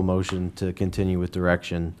simple motion to continue with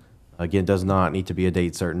direction. Again, does not need to be a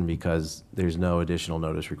date certain because there's no additional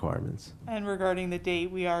notice requirements. And regarding the date,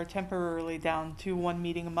 we are temporarily down to 1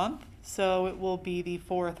 meeting a month, so it will be the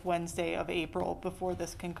 4th Wednesday of April before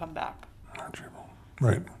this can come back.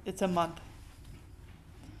 Right. It's a month.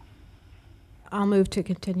 I'll move to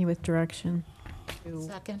continue with direction.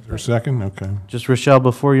 Second. Is there a second? Okay. Just Rochelle,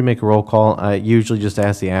 before you make a roll call, I usually just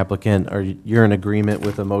ask the applicant, you're in agreement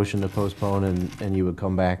with a motion to postpone and you would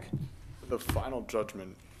come back? The final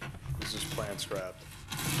judgment is this plan scrapped.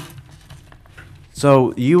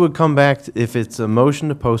 So you would come back, if it's a motion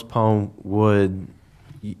to postpone, would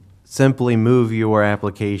simply move your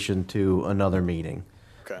application to another meeting.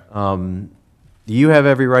 Okay. You have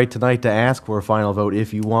every right tonight to ask for a final vote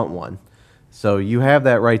if you want one. So you have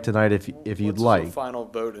that right tonight if you'd What like. does the final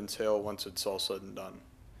vote entail once it's all said and done?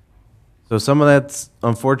 So some of that's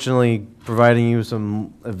unfortunately providing you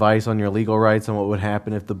some advice on your legal rights on what would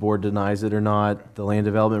happen if the board denies it or not. The land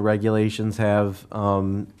development regulations have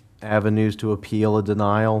avenues to appeal a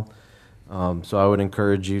denial. So I would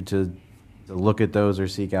encourage you to look at those or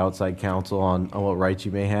seek outside counsel on what rights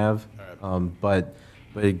you may have. But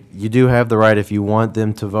you do have the right, if you want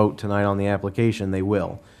them to vote tonight on the application, they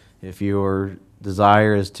will. If your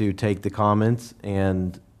desire is to take the comments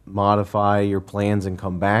and modify your plans and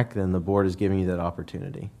come back, then the board is giving you that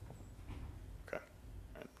opportunity. Okay.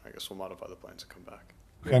 All right. I guess we'll modify the plans and come back.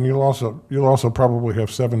 And you'll also probably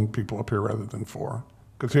have 7 people up here rather than 4.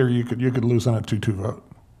 Because here you could lose on a 2-2 vote.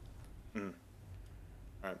 All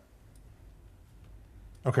right.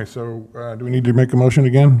 Okay, so do we need to make a motion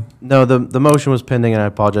again? No, the motion was pending, and I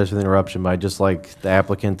apologize for the interruption, but I'd just like the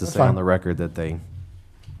applicant to That's say on fine. the record that they.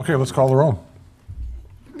 Okay, let's call the roll.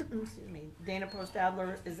 Excuse me. Dana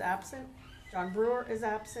Postadler is absent. John Brewer is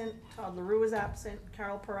absent. Todd LaRue is absent.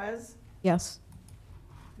 Carol Perez. Yes.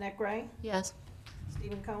 Annette Gray. Yes.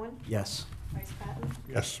 Stephen Cohen. Yes. Bryce Patton.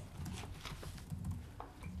 Yes.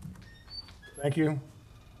 Thank you.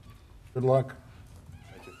 Good luck.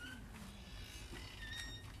 Thank you.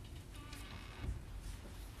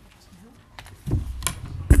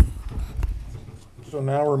 So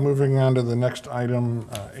now we're moving on to the next item,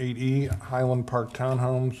 8E, Highland Park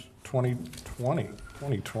Townhomes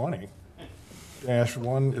 2020. Dash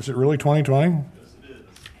 1, is it really 2020?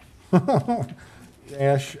 Yes, it is.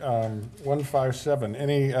 Dash 157,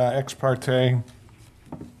 any ex parte?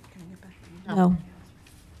 No.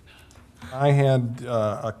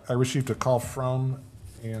 I received a call from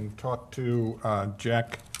and talked to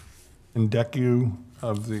Jack Indecu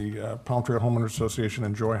of the Palm Trail Homeowners Association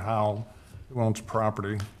and Joy Howell, who owns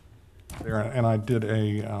property there, and I did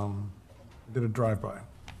a drive-by.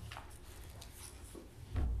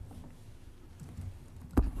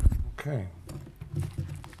 Okay.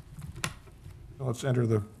 So let's enter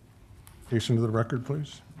the case into the record,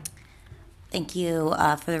 please. Thank you.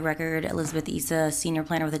 For the record, Elizabeth Issa, Senior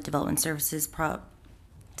Planner with the Development Services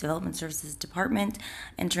Department,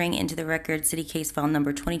 entering into the record City Case File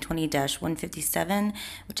Number 2020-157,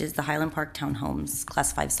 which is the Highland Park Townhomes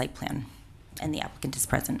Class 5 Site Plan, and the applicant is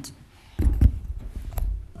present. I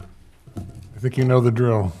think you know the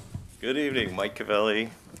drill. Good evening, Mike Cavelli,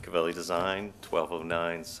 Cavelli Design,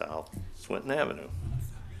 1209 South Swinton Avenue.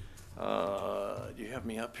 Do you have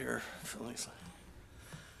me up here, Lisa?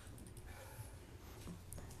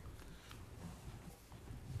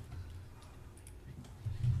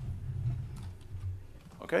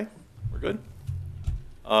 Okay, we're good.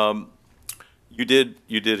 You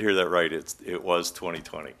did hear that right. It was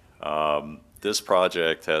 2020. This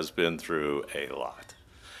project has been through a lot.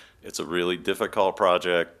 It's a really difficult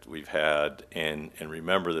project we've had, and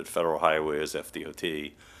remember that Federal Highway is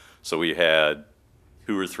FDOT, so we had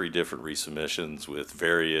 2 or 3 different resubmissions with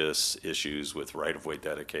various issues with right-of-way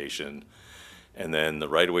dedication. And then the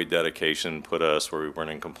right-of-way dedication put us where we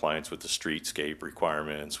weren't in compliance with the streetscape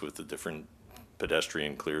requirements, with the different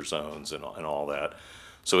pedestrian clear zones and all that.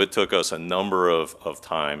 So it took us a number of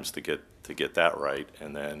times to get that right,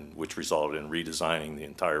 and then which resulted in redesigning the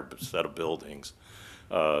entire set of buildings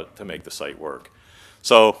to make the site work.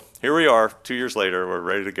 So here we are, 2 years later, we're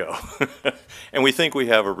ready to go. And we think we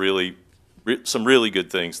have some really good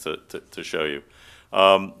things to show you.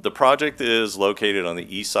 The project is located on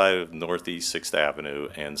the east side of Northeast 6th Avenue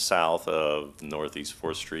and south of Northeast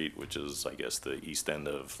 4th Street, which is, I guess, the east end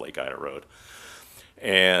of Lake Ida Road.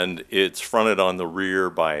 and it's fronted on the rear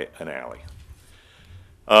by an alley.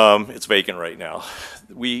 It's vacant right now.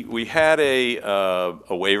 We had a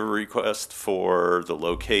waiver request for the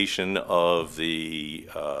location of the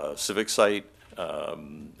civic site.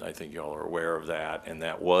 I think y'all are aware of that, and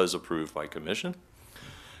that was approved by commission.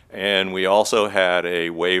 And we also had a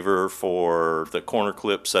waiver for the corner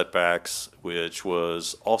clip setbacks, which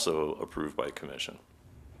was also approved by commission.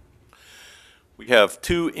 We have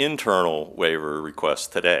two internal waiver requests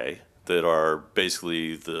today that are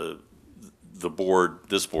basically this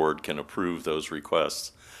board can approve those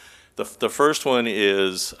requests. The first one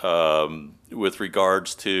is with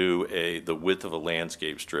regards to the width of a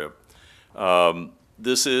landscape strip.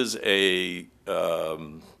 This is a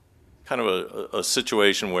kind of a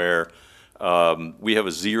situation where we have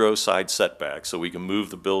a 0 side setback, so we can move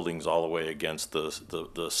the buildings all the way against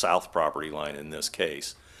the south property line in this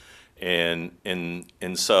case. And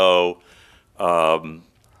so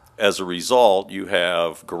as a result, you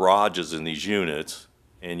have garages in these units,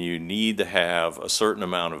 and you need to have a certain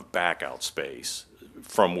amount of backout space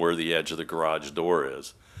from where the edge of the garage door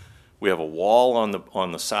is. We have a wall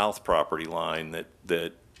on the south property line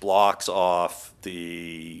that blocks off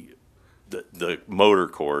the motor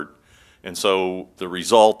court, and so the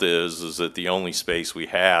result is that the only space we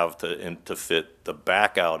have to fit the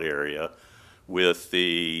backout area with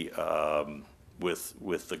the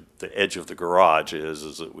edge of the garage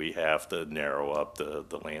is that we have to narrow up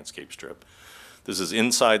the landscape strip. This is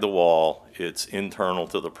inside the wall. It's internal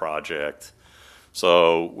to the project.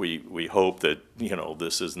 So we hope that,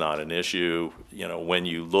 this is not an issue. When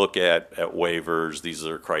you look at waivers, these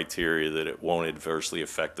are criteria that it won't adversely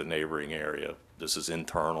affect the neighboring area. This is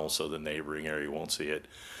internal, so the neighboring area won't see it.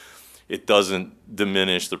 It doesn't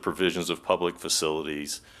diminish the provisions of public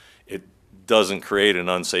facilities. It doesn't create an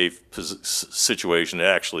unsafe situation. It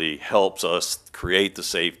actually helps us create the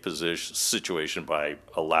safe situation by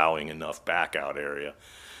allowing enough backout area.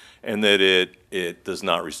 And that it does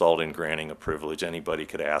not result in granting a privilege. Anybody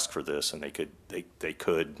could ask for this, and they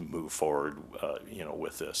could move forward,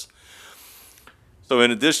 with this. So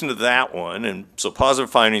in addition to that one, and so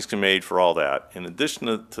positive findings can be made for all that. In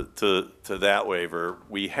addition to that waiver,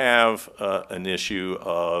 we have an issue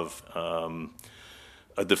of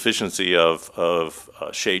a deficiency of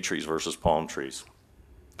shade trees versus palm trees.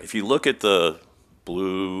 If you look at the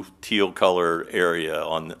blue teal color area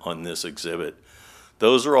on this exhibit,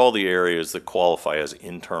 those are all the areas that qualify as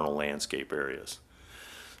internal landscape areas.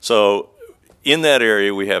 So in that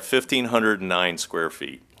area, we have 1,509 square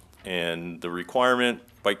feet. And the requirement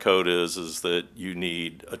by code is that you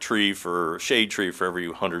need a shade tree for every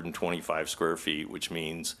 125 square feet, which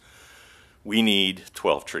means we need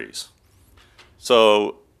 12 trees.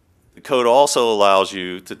 So the code also allows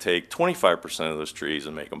you to take 25% of those trees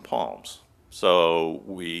and make them palms. So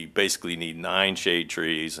we basically need 9 shade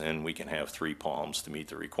trees, and we can have 3 palms to meet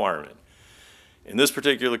the requirement. In this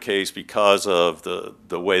particular case, because of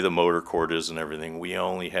the way the motor court is and everything, we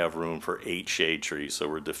only have room for 8 shade trees, so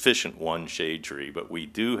we're deficient 1 shade tree, but we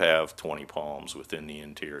do have 20 palms within the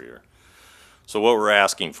interior. So what we're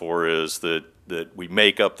asking for is that we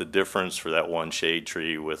make up the difference for that 1 shade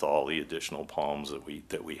tree with all the additional palms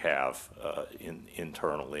that we have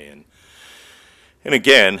internally. And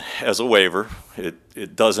again, as a waiver,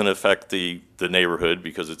 it doesn't affect the neighborhood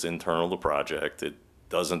because it's internal to the project. It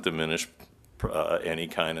doesn't diminish any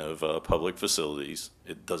kind of public facilities.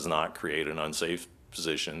 It does not create an unsafe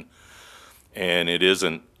position. And it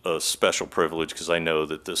isn't a special privilege because I know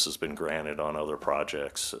that this has been granted on other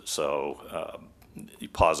projects. So the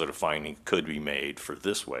positive finding could be made for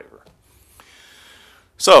this waiver.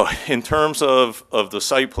 So in terms of the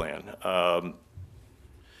site plan,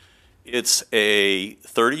 it's a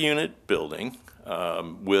 30-unit building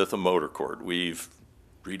with a motor court. We've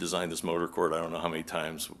redesigned this motor court I don't know how many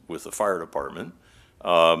times with the fire department.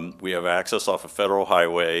 We have access off of Federal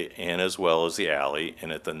Highway and as well as the alley.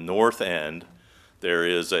 And at the north end, there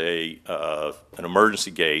is an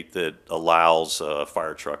emergency gate that allows a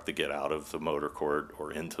fire truck to get out of the motor court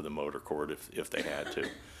or into the motor court if they had to.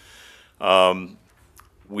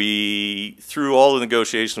 Through all the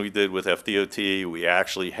negotiations we did with FDOT, we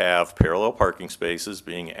actually have parallel parking spaces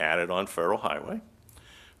being added on Federal Highway.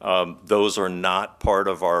 Those are not part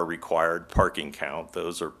of our required parking count.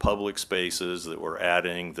 Those are public spaces that we're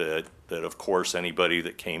adding that of course anybody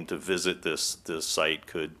that came to visit this site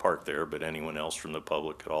could park there, but anyone else from the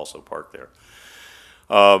public could also park there.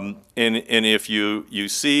 And if you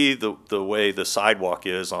see the way the sidewalk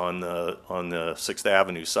is on the 6th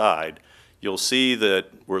Avenue side, you'll see that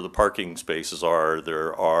where the parking spaces are,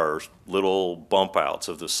 there are little bump outs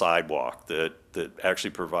of the sidewalk that actually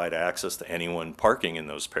provide access to anyone parking in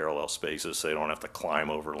those parallel spaces so they don't have to climb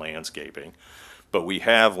over landscaping. But we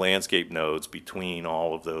have landscape nodes between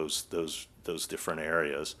all of those different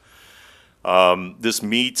areas. This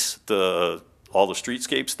meets all the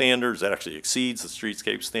streetscape standards. That actually exceeds the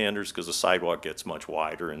streetscape standards because the sidewalk gets much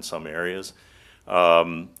wider in some areas.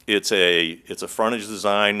 It's a frontage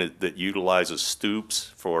design that utilizes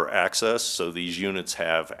stoops for access, so these units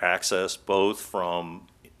have access both from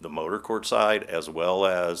the motor court side as well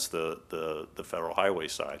as the federal highway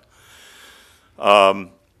side.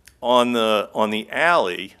 On the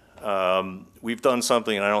alley, we've done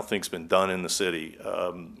something I don't think's been done in the city.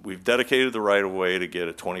 We've dedicated the right of way to get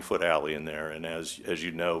a 20-foot alley in there, and as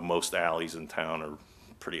you know, most alleys in town are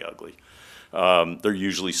pretty ugly. They're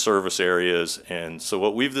usually service areas, and so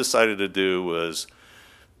what we've decided to do was,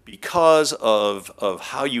 because of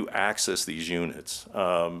how you access these units,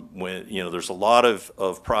 when there's a lot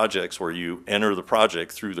of projects where you enter the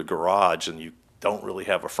project through the garage and you don't really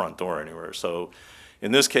have a front door anywhere. So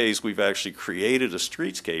in this case, we've actually created a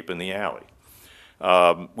streetscape in the alley.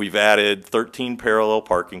 We've added 13 parallel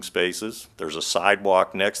parking spaces. There's a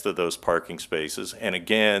sidewalk next to those parking spaces, and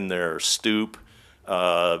again, there are stoop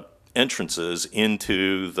entrances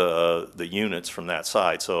into the units from that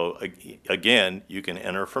side. So again, you can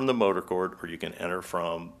enter from the motor court or you can enter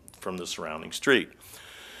from the surrounding street.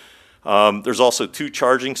 There's also 2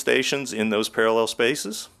 charging stations in those parallel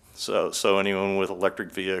spaces. So anyone with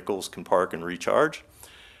electric vehicles can park and recharge.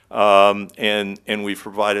 And we've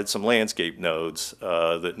provided some landscape nodes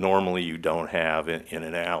that normally you don't have in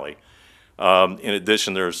an alley. In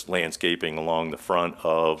addition, there's landscaping along the front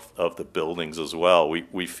of the buildings as well.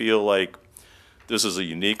 We feel like this is a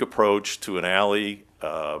unique approach to an alley.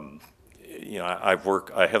 I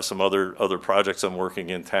have some other projects I'm working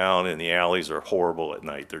in town, and the alleys are horrible at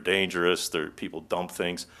night. They're dangerous. People dump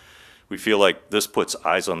things. We feel like this puts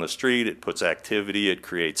eyes on the street. It puts activity. It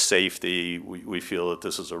creates safety. We feel that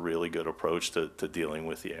this is a really good approach to dealing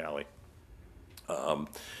with the alley.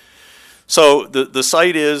 So the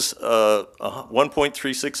site is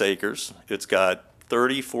 1.36 acres. It's got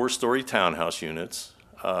 30 4-story townhouse units,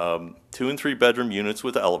 2 and 3 bedroom units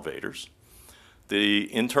with elevators.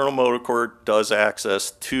 The internal motor court does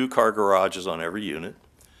access 2 car garages on every unit.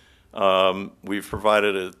 We've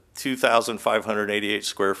provided a 2,588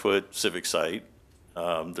 square foot civic site.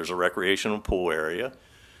 There's a recreational pool area.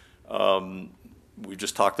 We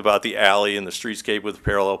just talked about the alley and the streetscape with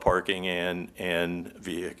parallel parking and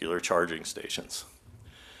vehicular charging stations.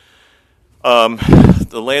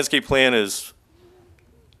 The landscape plan is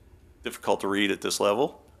difficult to read at this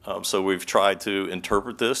level, so we've tried to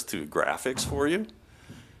interpret this to graphics for you.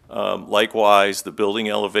 Likewise, the building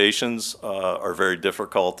elevations are very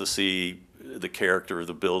difficult to see the character of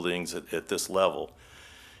the buildings at this level.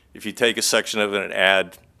 If you take a section of it and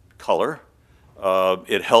add color,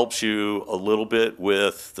 it helps you a little bit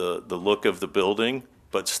with the look of the building,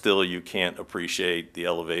 but still you can't appreciate the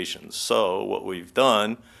elevations. So what we've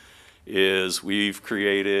done is we've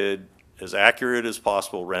created as accurate as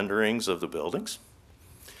possible renderings of the buildings,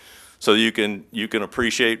 so you can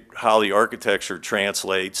appreciate how the architecture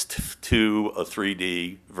translates to a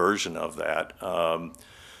 3D version of that.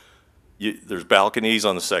 There's balconies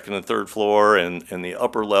on the 2nd and 3rd floor, and the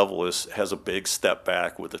upper level has a big step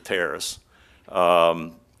back with a terrace.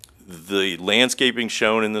 The landscaping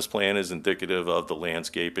shown in this plan is indicative of the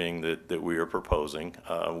landscaping that we are proposing.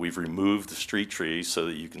 We've removed the street trees so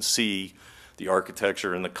that you can see the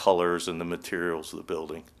architecture and the colors and the materials of the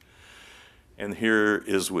building. And here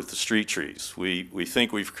is with the street trees. We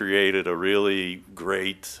think we've created a really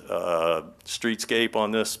great streetscape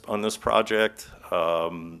on this project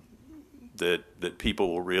that people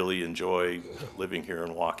will really enjoy living here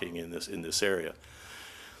and walking in this area.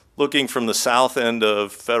 Looking from the south end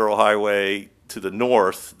of Federal Highway to the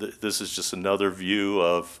north, this is just another view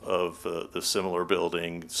of the similar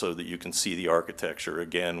building so that you can see the architecture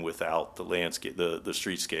again without the landscape, the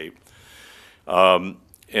streetscape.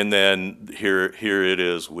 And then here it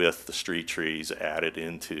is with the street trees added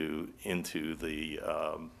into the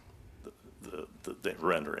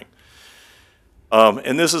rendering.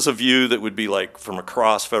 And this is a view that would be like from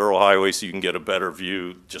across Federal Highway, so you can get a better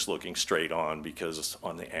view just looking straight on, because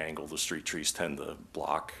on the angle the street trees tend to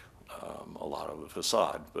block a lot of the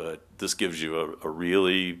facade. But this gives you a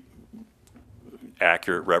really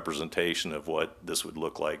accurate representation of what this would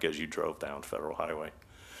look like as you drove down Federal Highway.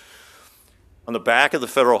 On the back of the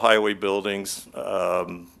Federal Highway buildings,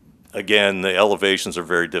 again, the elevations are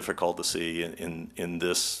very difficult to see in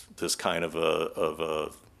this kind of a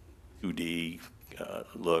 2D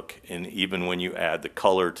look. And even when you add the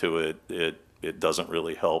color to it, it doesn't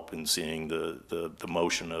really help in seeing the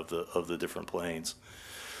motion of the different planes.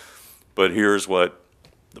 But here's what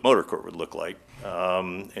the motor court would look like.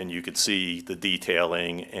 And you could see the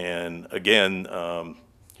detailing. And again,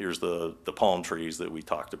 here's the palm trees that we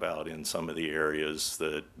talked about in some of the areas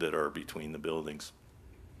that are between the buildings.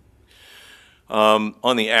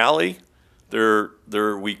 On the alley,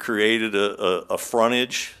 we created a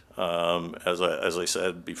frontage, as I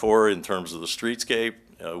said before, in terms of the streetscape,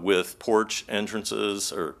 with porch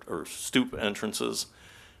entrances or stoop entrances.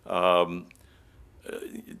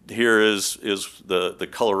 Here is the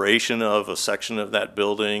coloration of a section of that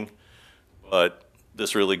building, but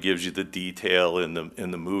this really gives you the detail in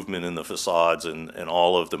the movement in the facades and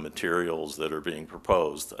all of the materials that are being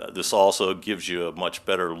proposed. This also gives you a much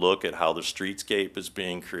better look at how the streetscape is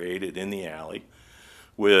being created in the alley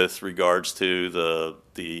with regards to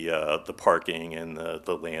the parking and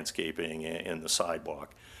the landscaping and the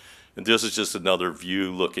sidewalk. And this is just another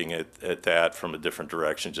view looking at that from a different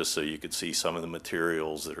direction, just so you could see some of the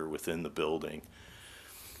materials that are within the building.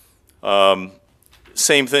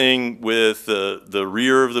 Same thing with the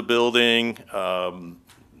rear of the building.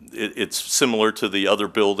 It's similar to the other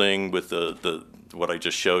building with what I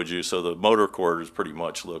just showed you. So the motor court pretty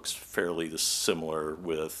much looks fairly similar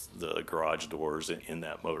with the garage doors in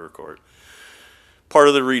that motor court. Part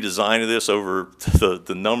of the redesign of this over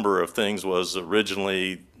the number of things was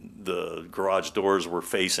originally the garage doors were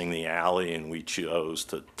facing the alley, and we chose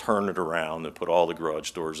to turn it around and put all the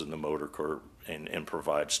garage doors in the motor court and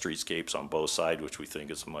provide streetscapes on both sides, which we think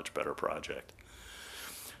is a much better project.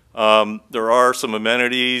 There are some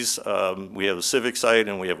amenities. We have a civic site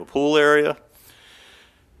and we have a pool area.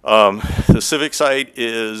 The civic site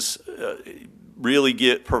is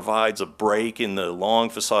provides a break in the long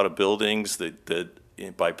facade of buildings that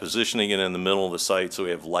by positioning it in the middle of the site, so we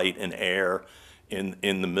have light and air in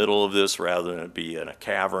the middle of this rather than it be in a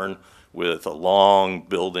cavern with a long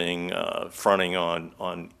building fronting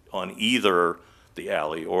on either the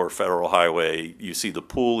alley or Federal Highway. You see the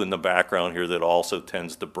pool in the background here that also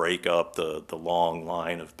tends to break up the long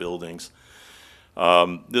line of buildings.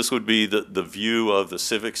 This would be the view of the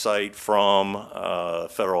civic site from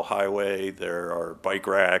Federal Highway. There are bike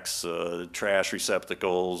racks, trash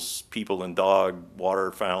receptacles, people and dog,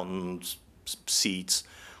 water fountains, seats,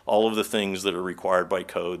 all of the things that are required by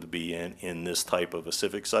code to be in this type of a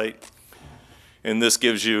civic site. And this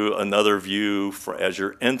gives you another view as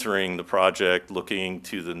you're entering the project looking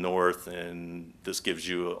to the north, and this gives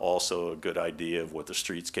you also a good idea of what the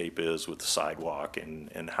streetscape is with the sidewalk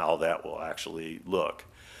and how that will actually look.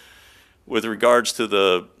 With regards to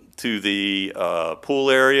the pool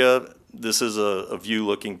area, this is a view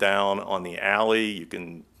looking down on the alley.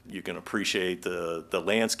 You can appreciate the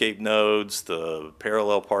landscape nodes, the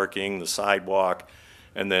parallel parking, the sidewalk,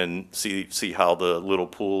 and then see how the little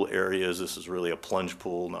pool area is. This is really a plunge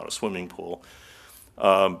pool, not a swimming pool.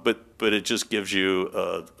 But it just gives you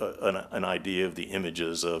an idea of the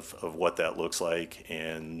images of what that looks like.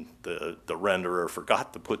 And the renderer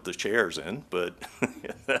forgot to put the chairs in, but,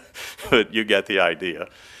 but you get the idea.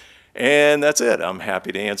 And that's it. I'm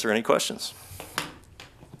happy to answer any questions. I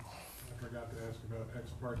forgot to ask about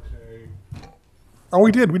ex parte. Oh,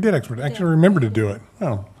 we did ex parte. I actually remembered to do it.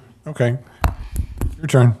 Oh, okay. Your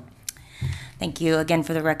turn. Thank you. Again,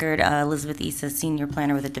 for the record, Elizabeth Issa, Senior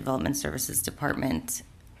Planner with the Development Services Department.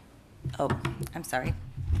 Oh, I'm sorry.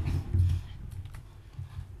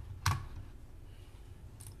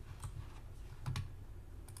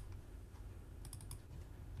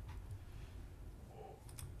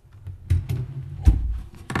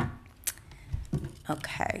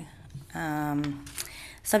 Okay.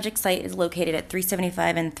 Subject site is located at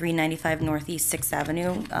 375 and 395 Northeast 6th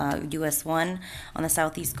Avenue, US 1, on the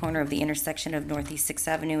southeast corner of the intersection of Northeast 6th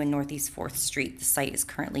Avenue and Northeast 4th Street. The site is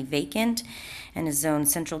currently vacant and is zoned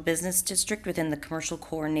Central Business District within the Commercial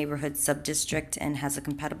Core Neighborhood Subdistrict and has a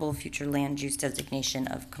compatible future land use designation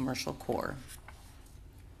of Commercial Core.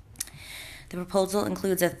 The proposal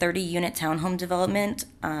includes a 30-unit townhome development.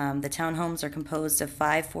 The townhomes are composed of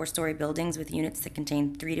 5 four-story buildings with units that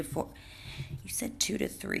contain 3 to 4. You said 2 to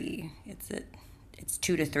 3. It's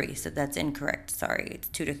 2 to 3, so that's incorrect. Sorry, it's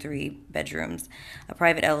 2 to 3 bedrooms, a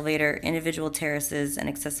private elevator, individual terraces, and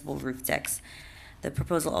accessible roof decks. The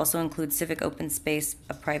proposal also includes civic open space,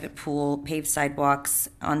 a private pool, paved sidewalks,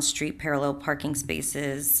 on-street parallel parking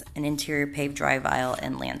spaces, an interior paved drive aisle,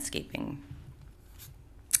 and landscaping.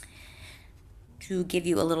 To give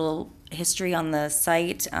you a little history on the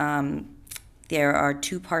site, there are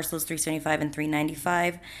 2 parcels, 375 and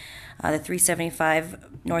 395. The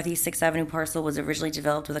 375 Northeast 6th Avenue parcel was originally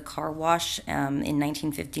developed with a car wash in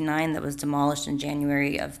 1959 that was demolished in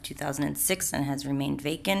January of 2006 and has remained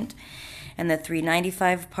vacant. And the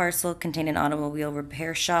 395 parcel contained an automobile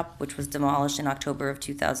repair shop, which was demolished in October of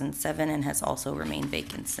 2007 and has also remained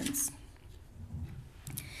vacant since.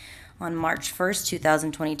 On March 1st,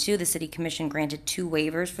 2022, the City Commission granted 2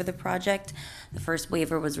 waivers for the project. The first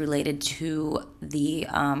waiver was related to the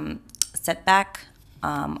setback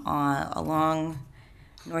along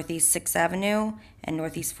Northeast 6th Avenue and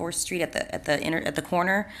Northeast 4th Street at the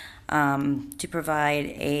corner to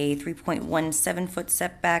provide a 3.17-foot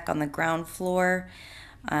setback on the ground floor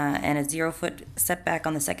and a 0-foot setback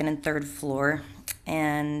on the second and third floor.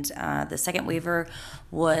 And the second waiver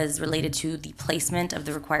was related to the placement of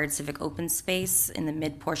the required civic open space in the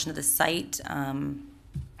mid portion of the site.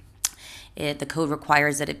 The code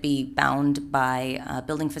requires that it be bound by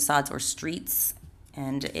building facades or streets,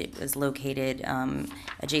 and it was located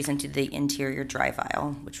adjacent to the interior drive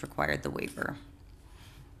aisle, which required the waiver.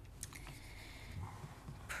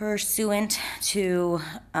 Pursuant to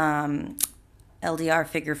LDR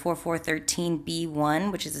Figure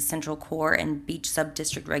 4413B1, which is a central core and beach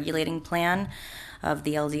sub-district regulating plan of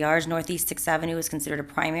the LDRs, Northeast 6th Avenue is considered a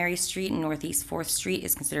primary street and Northeast 4th Street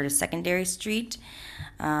is considered a secondary street.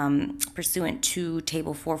 Pursuant to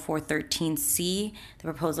Table 4413C, the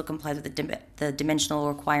proposal complies with the dimensional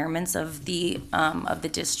requirements of the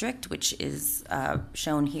district, which is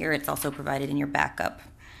shown here. It's also provided in your backup.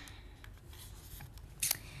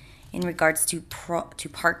 In regards to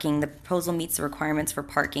parking, the proposal meets the requirements for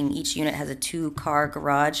parking. Each unit has a 2-car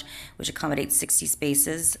garage, which accommodates 60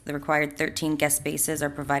 spaces. The required 13 guest spaces are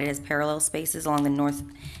provided as parallel spaces along the north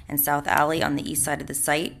and south alley on the east side of the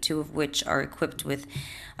site, 2 of which are equipped with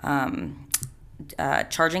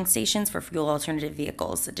charging stations for fuel alternative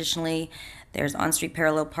vehicles. Additionally, there's on-street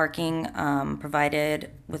parallel parking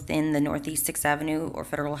provided within the Northeast 6th Avenue or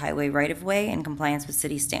Federal Highway right-of-way in compliance with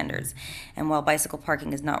city standards. And while bicycle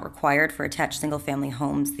parking is not required for attached single-family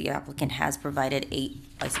homes, the applicant has provided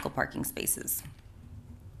 8 bicycle parking spaces.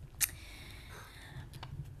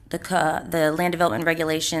 The land development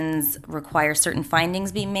regulations require certain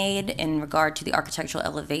findings be made in regard to the architectural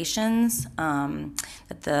elevations.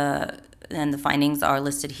 And the findings are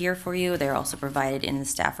listed here for you. They're also provided in the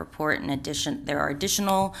staff report. In addition, there are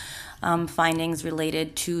additional findings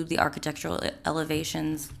related to the architectural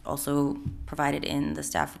elevations also provided in the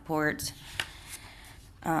staff report.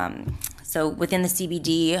 So within the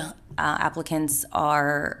CBD, applicants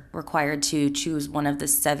are required to choose one of the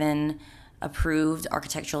 7 approved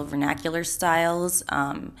architectural vernacular styles.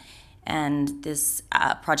 And this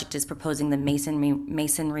project is proposing the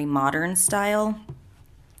masonry modern style.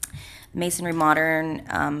 Masonry modern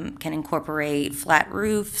can incorporate flat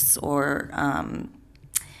roofs or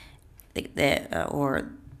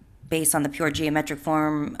based on the pure geometric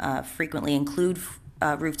form, frequently include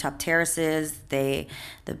rooftop terraces. The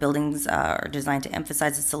buildings are designed to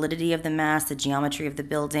emphasize the solidity of the mass, the geometry of the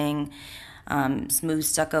building. Smooth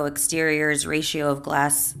stucco exteriors, ratio of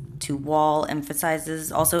glass to wall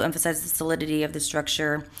also emphasizes the solidity of the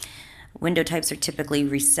structure. Window types are typically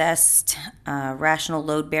recessed, rational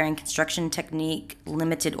load-bearing construction technique,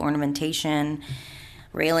 limited ornamentation.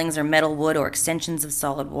 Railings are metal, wood, or extensions of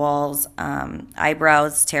solid walls.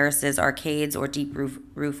 Eyebrows, terraces, arcades, or deep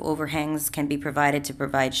roof overhangs can be provided to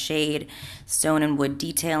provide shade, stone and wood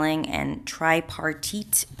detailing, and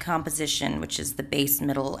tripartite composition, which is the base,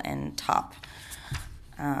 middle, and top.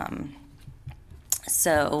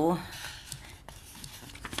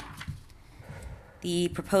 The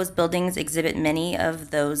proposed buildings exhibit many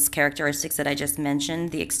of those characteristics that I just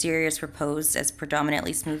mentioned. The exterior is proposed as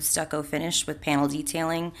predominantly smooth stucco finish with panel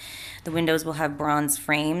detailing. The windows will have bronze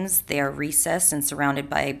frames. They are recessed and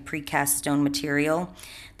surrounded by precast stone material.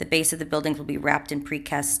 The base of the buildings will be wrapped in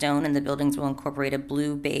precast stone, and the buildings will incorporate a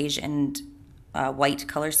blue, beige, and white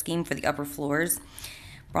color scheme for the upper floors.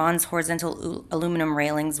 Bronze horizontal aluminum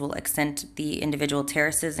railings will accent the individual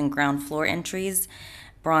terraces and ground floor entries.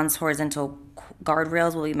 Bronze horizontal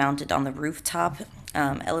guardrails will be mounted on the rooftop.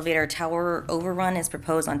 Elevator tower overrun is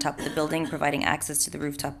proposed on top of the building, providing access to the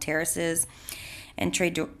rooftop terraces.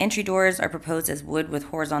 Entry doors are proposed as wood with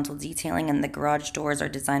horizontal detailing, and the garage doors are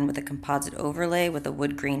designed with a composite overlay with a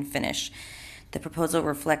wood grain finish. The proposal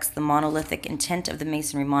reflects the monolithic intent of the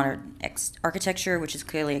masonry modern architecture, which is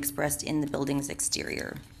clearly expressed in the building's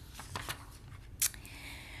exterior.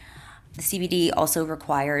 The CBD also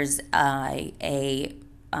requires a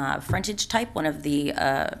frontage type, one of the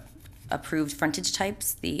approved frontage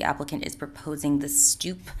types. The applicant is proposing the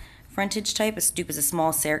stoop frontage type. A stoop is a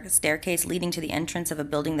small staircase leading to the entrance of a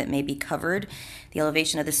building that may be covered. The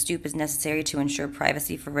elevation of the stoop is necessary to ensure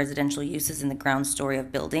privacy for residential uses in the ground story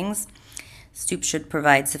of buildings. Stoop should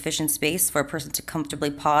provide sufficient space for a person to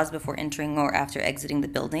comfortably pause before entering or after exiting the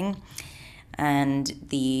building. And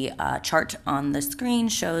the chart on the screen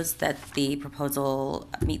shows that the proposal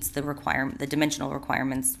meets the dimensional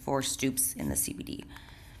requirements for stoops in the CBD.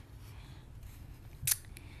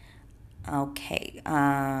 Okay,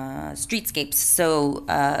 streetscapes. So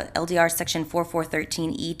LDR section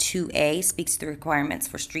 4413E2A speaks to the requirements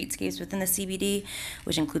for streetscapes within the CBD,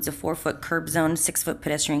 which includes a 4-foot curb zone, 6-foot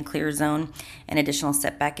pedestrian clear zone, and additional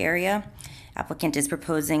setback area. Applicant is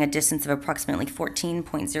proposing a distance of approximately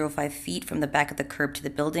 14.05 feet from the back of the curb to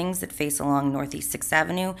the buildings that face along Northeast 6th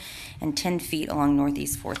Avenue and 10 feet along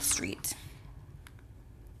Northeast 4th Street.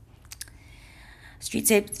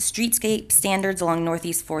 Streetscape standards along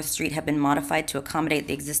Northeast 4th Street have been modified to accommodate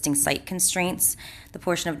the existing site constraints. The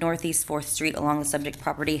portion of Northeast 4th Street along the subject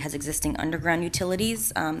property has existing underground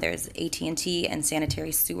utilities. There's AT&T and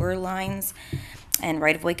sanitary sewer lines and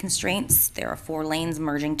right-of-way constraints. There are 4 lanes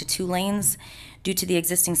merging to 2 lanes. Due to the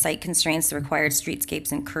existing site constraints, the required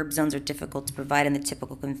streetscapes and curb zones are difficult to provide in the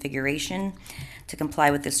typical configuration to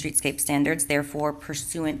comply with the streetscape standards. Therefore,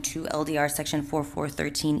 pursuant to LDR section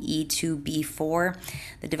 4413E2B4,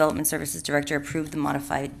 the Development Services Director approved the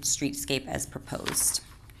modified streetscape as proposed.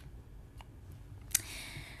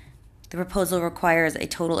 The proposal requires a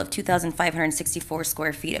total of 2,564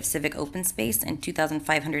 square feet of civic open space and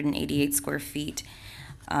 2,588 square feet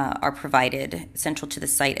are provided central to the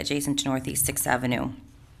site adjacent to Northeast 6th Avenue.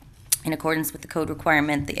 In accordance with the code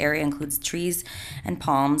requirement, the area includes trees and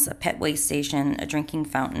palms, a pet waste station, a drinking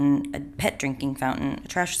fountain, a pet drinking fountain, a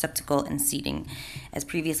trash receptacle, and seating. As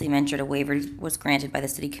previously mentioned, a waiver was granted by the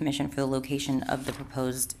City Commission for the location of the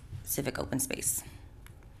proposed civic open space.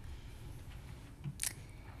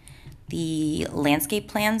 The landscape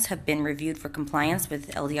plans have been reviewed for compliance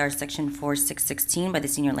with LDR section 4616 by the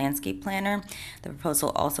senior landscape planner. The proposal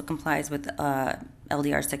also complies with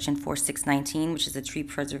LDR section 4619, which is the tree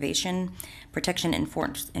preservation, protection,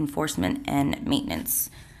 enforcement, and maintenance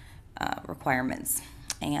requirements.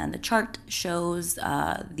 And the chart shows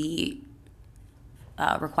the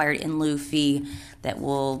required in lieu fee that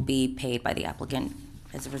will be paid by the applicant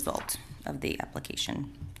as a result of the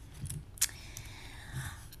application.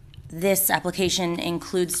 This application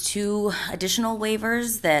includes 2 additional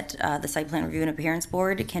waivers that the Site Plan Review and Appearance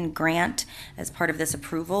Board can grant as part of this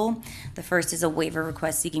approval. The first is a waiver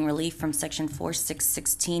request seeking relief from Section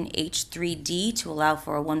 4616H3D to allow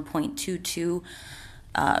for a 1.22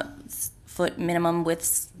 foot minimum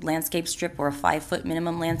width landscape strip or a 5-foot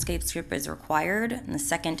minimum landscape strip is required. And the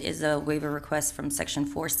second is a waiver request from Section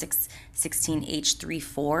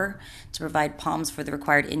 4616H34 to provide palms for the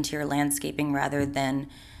required interior landscaping rather than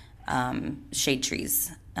shade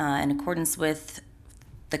trees. In accordance with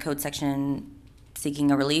the code section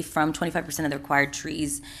seeking a relief from 25% of the required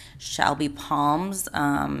trees shall be palms,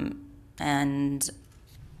 and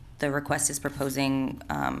the request is proposing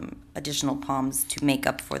additional palms to make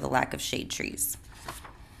up for the lack of shade trees.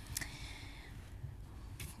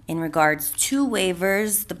 In regards to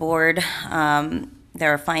waivers, the board,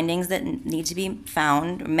 there are findings that need to be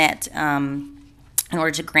met in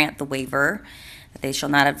order to grant the waiver. They shall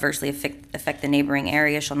not adversely affect the neighboring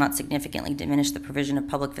area, shall not significantly diminish the provision of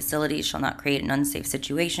public facilities, shall not create an unsafe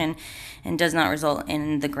situation, and does not result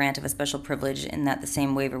in the grant of a special privilege in that the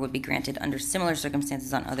same waiver would be granted under similar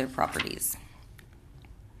circumstances on other properties.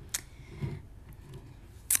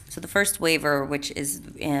 So the first waiver, which is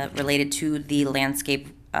related to the landscape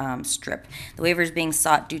strip. The waiver is being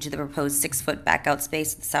sought due to the proposed 6-foot back-out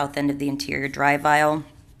space at the south end of the interior drive aisle.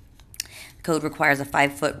 Code requires a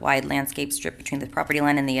 5-foot wide landscape strip between the property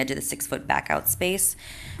line and the edge of the 6-foot back-out space.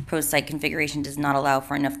 Proposed site configuration does not allow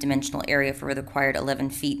for enough dimensional area for the required 11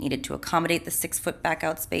 feet needed to accommodate the 6-foot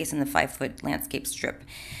back-out space and the 5-foot landscape strip.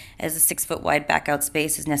 As the 6-foot wide back-out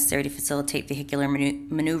space is necessary to facilitate vehicular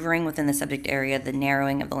maneuvering within the subject area, the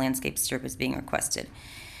narrowing of the landscape strip is being requested.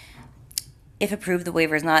 If approved, the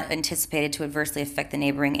waiver is not anticipated to adversely affect the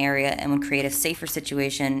neighboring area and would create a safer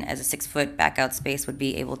situation as a 6-foot back-out space would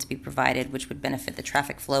be able to be provided, which would benefit the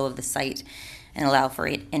traffic flow of the site and allow for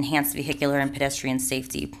enhanced vehicular and pedestrian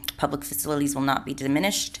safety. Public facilities will not be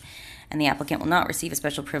diminished, and the applicant will not receive a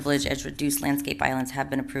special privilege as reduced landscape islands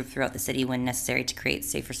have been approved throughout the city when necessary to create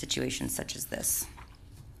safer situations such as this.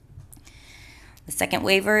 The second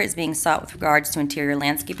waiver is being sought with regards to interior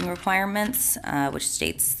landscaping requirements, which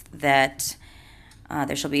states that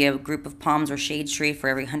there shall be a group of palms or shade tree for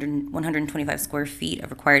every 125 square feet of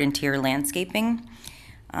required interior landscaping.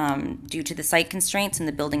 Due to the site constraints and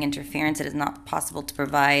the building interference, it is not possible to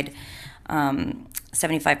provide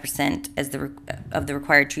 75% of the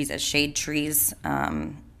required trees as shade trees.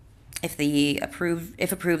 If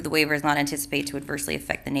approved, the waiver is not anticipated to adversely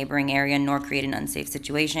affect the neighboring area nor create an unsafe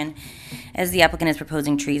situation, as the applicant is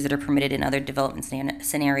proposing trees that are permitted in other development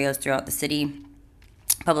scenarios throughout the city.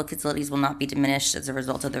 Public facilities will not be diminished as a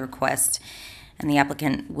result of the request, and the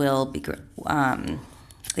applicant would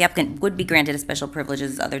be granted a special privilege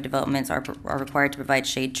as other developments are required to provide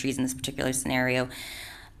shade trees in this particular scenario.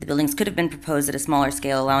 The buildings could have been proposed at a smaller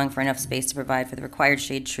scale, allowing for enough space to provide for the required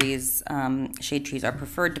shade trees. Shade trees are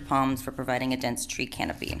preferred to palms for providing a dense tree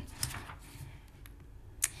canopy.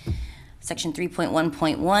 Section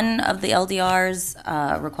 3.1.1 of the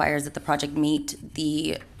LDRs requires that the project meet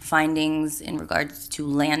the findings in regards to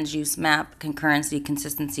land use map, concurrency,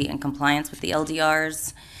 consistency, and compliance with the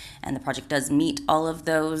LDRs. And the project does meet all of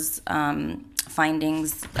those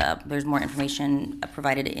findings. There's more information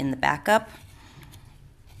provided in the backup.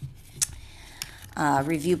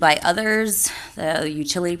 Review by others. The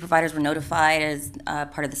utility providers were notified as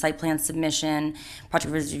part of the site plan submission.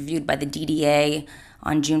 Project was reviewed by the DDA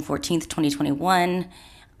on June 14th, 2021.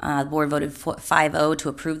 The board voted 5-0 to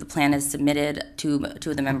approve the plan as submitted. Two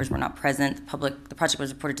of the members were not present. The project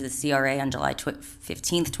was reported to the CRA on July 15th,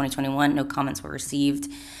 2021. No comments were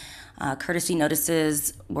received. Courtesy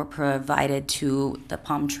notices were provided to the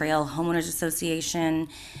Palm Trail Homeowners Association,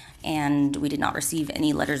 and we did not receive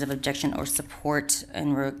any letters of objection or support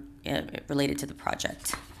related to the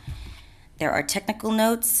project. There are technical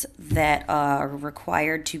notes that are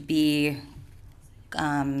required to be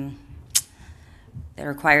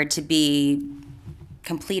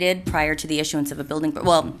completed prior to the issuance of a building.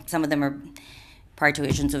 Well, some of them are prior to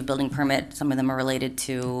issuance of a building permit. Some of them are related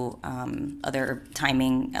to other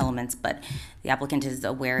timing elements, but the applicant is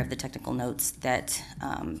aware of the technical notes that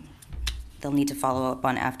they'll need to follow up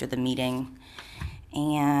on after the meeting.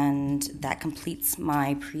 And that completes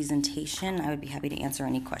my presentation. I would be happy to answer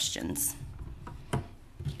any questions.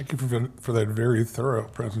 Thank you for that very thorough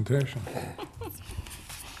presentation.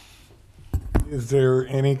 Is there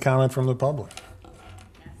any comment from the public?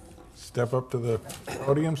 Step up to the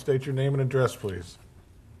podium, state your name and address, please.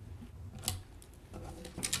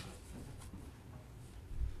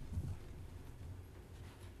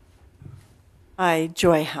 Hi,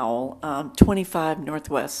 Joy Howell, 25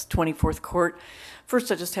 Northwest 24th Court.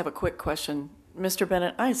 First, I just have a quick question. Mr.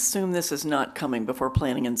 Bennett, I assume this is not coming before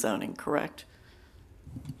Planning and Zoning, correct?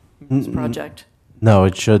 This project? No,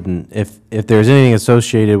 it shouldn't. If there's anything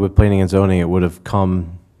associated with planning and zoning, it would have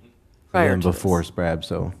come Prior to before this. SPRAB,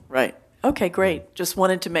 so. Right. Okay, great. Just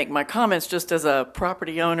wanted to make my comments just as a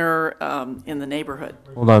property owner in the neighborhood.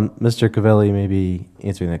 Hold on, Mr. Cavelli may be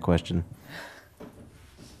answering that question.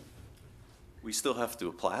 We still have to do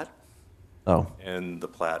a plat, Oh. and the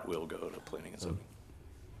plat will go to planning and zoning.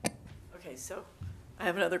 Okay, so I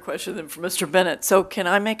have another question then for Mr. Bennett. So can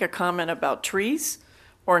I make a comment about trees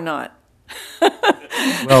or not?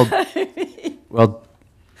 Well,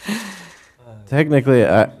 technically,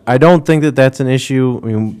 I don't think that that's an issue. I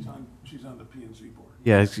mean, She's on the P&Z board.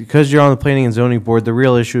 yeah, because you're on the planning and zoning board, the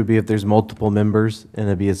real issue would be if there's multiple members and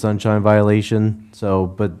it'd be a sunshine violation. So,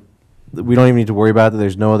 but we don't even need to worry about that.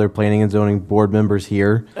 There's no other planning and zoning board members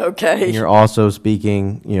here. Okay. And you're also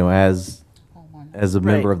speaking, as a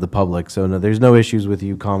member Right. of the public. So no, there's no issues with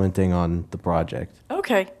you commenting on the project.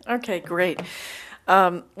 Okay, great.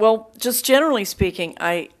 Well, just generally speaking,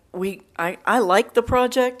 I like the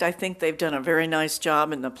project. I think they've done a very nice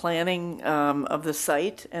job in the planning of the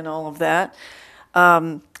site and all of that.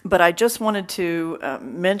 But I just wanted to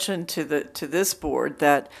mention to this board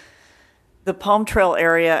that the Palm Trail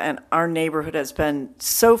area and our neighborhood has been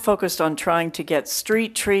so focused on trying to get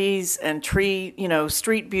street trees and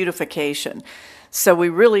street beautification. So we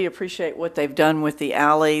really appreciate what they've done with the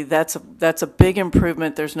alley. That's a big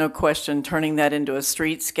improvement. There's no question, turning that into a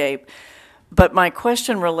streetscape. But my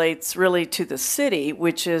question relates really to the city,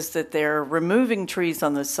 which is that they're removing trees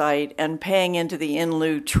on the site and paying into the in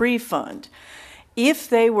lieu tree fund. If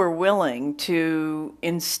they were willing to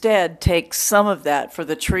instead take some of that for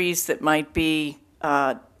the trees that might be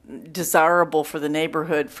desirable for the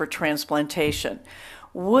neighborhood for transplantation,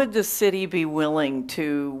 would the city be willing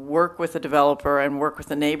to work with the developer and work with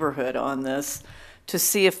the neighborhood on this to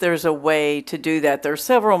see if there's a way to do that? There are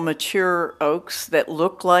several mature oaks that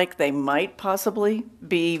look like they might possibly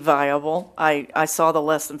be viable. I saw the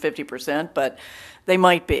less than 50%, but they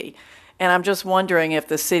might be. And I'm just wondering if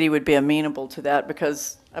the city would be amenable to that,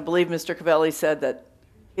 because I believe Mr. Cavelli said that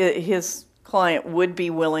his client would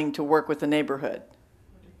be willing to work with the neighborhood.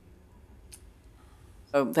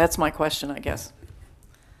 So that's my question, I guess.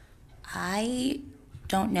 I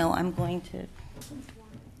don't know. I'm going to.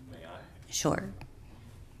 Sure.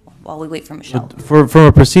 While we wait for Michelle. From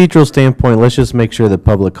a procedural standpoint, let's just make sure that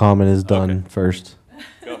public comment is done first.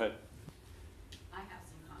 Go ahead. I have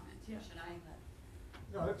some comments. Should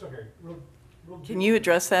I? No, that's okay. Can you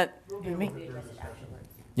address that, Amy?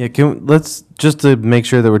 Yeah, let's, just to make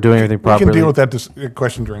sure that we're doing everything We properly. can deal with that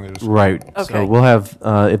question during the discussion. Right. Okay. So we'll have,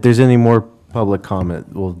 if there's any more public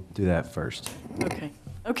comment, we'll do that first. Okay.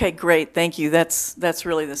 Okay, great. Thank you. That's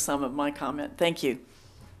really the sum of my comment. Thank you.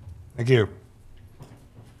 Thank you.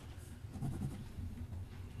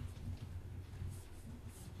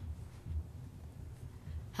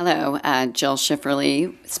 Hello, Jill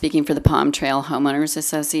Schifferly, speaking for the Palm Trail Homeowners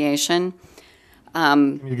Association.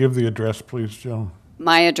 Can you give the address, please, Jill?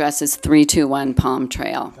 My address is 321 Palm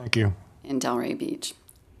Trail Thank you. in Delray Beach.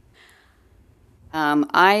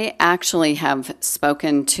 I actually have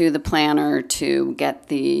spoken to the planner to get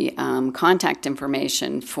the contact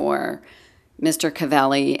information for Mr.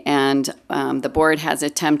 Cavelli, and the board has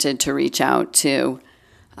attempted to reach out to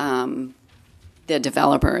the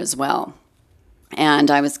developer as well.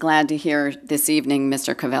 And I was glad to hear this evening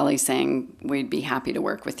Mr. Cavelli saying we'd be happy to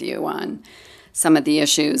work with you on some of the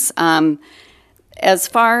issues. As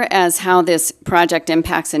far as how this project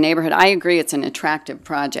impacts the neighborhood, I agree it's an attractive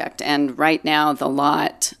project. And right now, the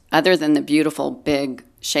lot, other than the beautiful big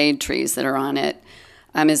shade trees that are on it,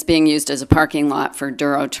 is being used as a parking lot for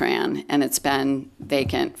Durotran, and it's been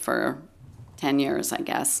vacant for 10 years, I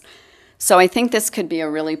guess. So I think this could be a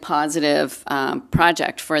really positive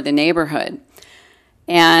project for the neighborhood.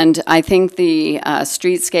 And I think the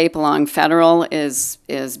streetscape along Federal is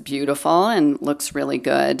beautiful and looks really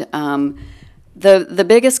good. The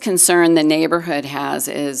biggest concern the neighborhood has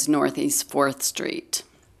is Northeast 4th Street.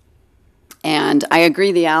 And I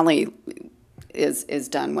agree the alley is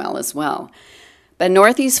done well as well. But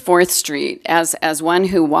Northeast 4th Street, as one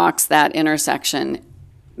who walks that intersection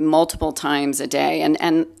multiple times a day,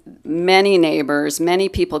 and many neighbors, many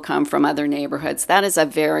people come from other neighborhoods, that is a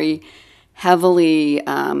very heavily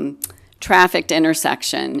trafficked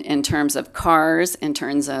intersection in terms of cars, in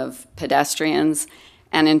terms of pedestrians,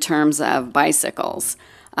 and in terms of bicycles.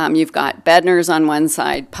 You've got Bednar's on one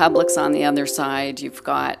side, Publix on the other side. You've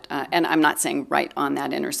got, and I'm not saying right on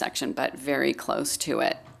that intersection, but very close to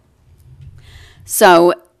it.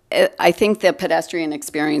 So I think the pedestrian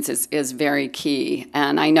experience is very key.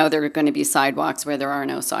 And I know there are going to be sidewalks where there are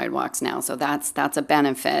no sidewalks now, so that's a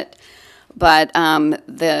benefit. But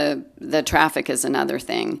the traffic is another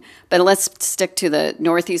thing. But let's stick to the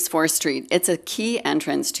Northeast 4th Street. It's a key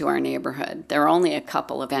entrance to our neighborhood. There are only a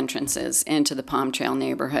couple of entrances into the Palm Trail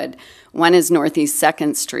neighborhood. One is Northeast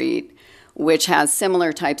 2nd Street, which has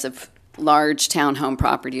similar types of large townhome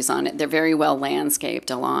properties on it. They're very well landscaped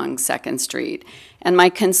along 2nd Street. And my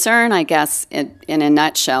concern, I guess, in a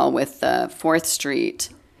nutshell with the 4th Street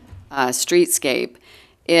streetscape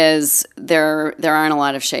is there aren't a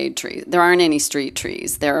lot of shade trees. There aren't any street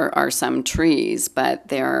trees. There are some trees, but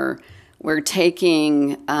we're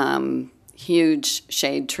taking huge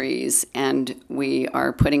shade trees, and we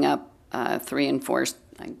are putting up 3 and 4,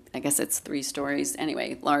 I guess it's 3 stories,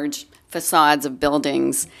 anyway, large facades of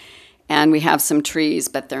buildings, and we have some trees,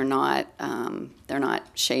 but they're not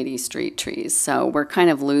shady street trees. So we're kind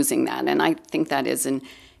of losing that, and I think that is an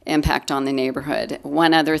impact on the neighborhood.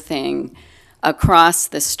 One other thing. Across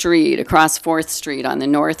the street, across 4th Street on the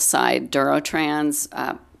north side, Durotrans,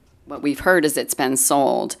 what we've heard is it's been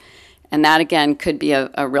sold. And that, again, could be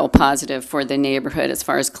a real positive for the neighborhood as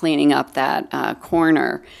far as cleaning up that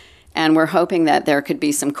corner. And we're hoping that there could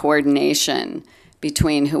be some coordination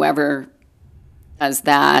between whoever does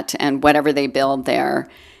that and whatever they build there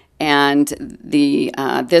and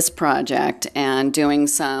this project, and doing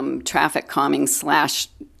some traffic calming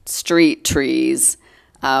 / street trees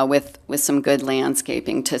with some good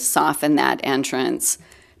landscaping to soften that entrance,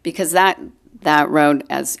 because that road,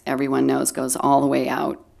 as everyone knows, goes all the way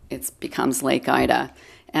out. It becomes Lake Ida,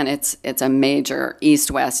 and it's a major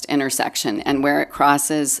east-west intersection, and where it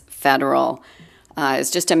crosses Federal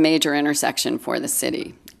is just a major intersection for the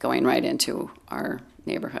city, going right into our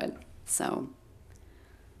neighborhood. So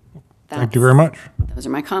Thank you very much. Those are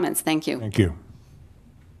my comments. Thank you. Thank you.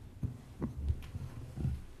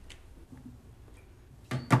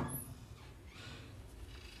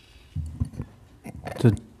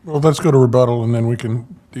 Well, let's go to rebuttal, and then we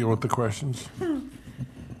can deal with the questions.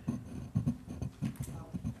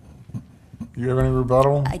 You have any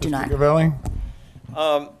rebuttal? I do Mr. not. Cavelli?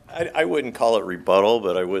 I wouldn't call it rebuttal,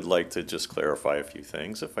 but I would like to just clarify a few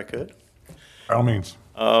things, if I could. By all means.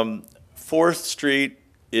 4th Street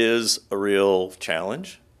is a real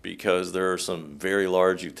challenge. because there are some very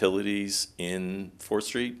large utilities in 4th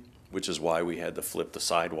Street, which is why we had to flip the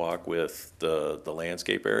sidewalk with the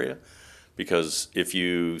landscape area. Because if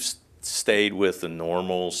you stayed with the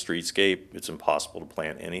normal streetscape, it's impossible to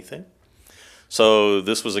plant anything. So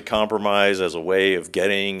this was a compromise as a way of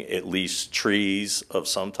getting at least trees of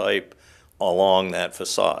some type along that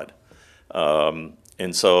facade.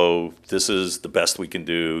 And so this is the best we can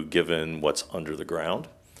do given what's under the ground.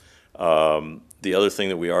 The other thing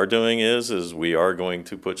that we are doing is we are going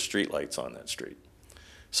to put streetlights on that street.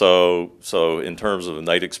 So in terms of the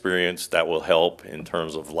night experience, that will help in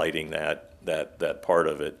terms of lighting that part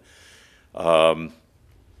of it.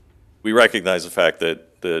 We recognize the fact that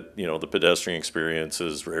you know, the pedestrian experience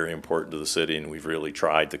is very important to the city, and we've really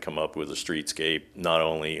tried to come up with a streetscape not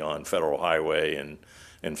only on Federal Highway and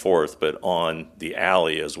 4th, but on the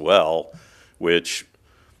alley as well, which,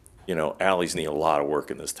 you know, alleys need a lot of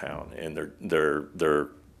work in this town, and they're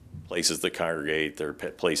places to congregate, they're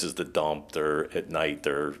places to dump, they're at night,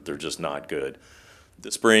 they're just not good.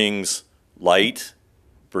 This brings light,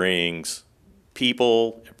 brings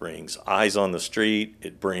people, it brings eyes on the street,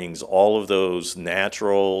 it brings all of those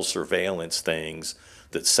natural surveillance things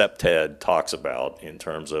that SEPTED talks about in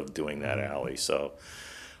terms of doing that alley. So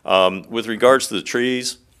with regards to the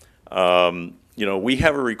trees, you know, we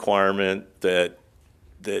have a requirement that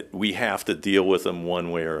we have to deal with them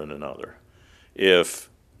one way or another. If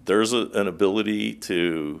there's an ability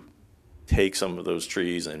to take some of those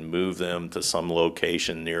trees and move them to some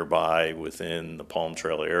location nearby within the Palm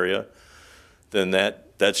Trail area, then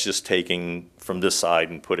that's just taking from this side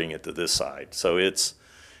and putting it to this side. So it's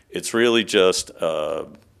really just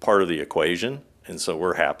part of the equation, and so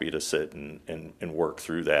we're happy to sit and work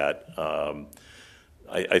through that.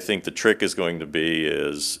 I think the trick is going to be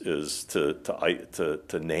is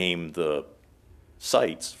to name the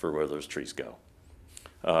sites for where those trees go.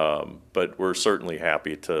 But we're certainly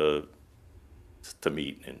happy to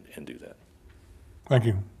meet and do that. Thank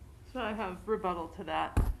you. So I have rebuttal to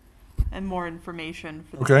that and more information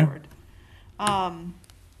for the Okay. board.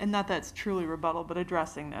 And not that's truly rebuttal, but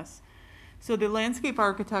addressing this. So the landscape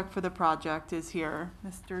architect for the project is here,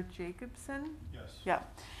 Mr. Jacobson? Yes.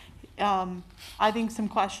 Yeah. I think some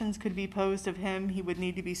questions could be posed of him. He would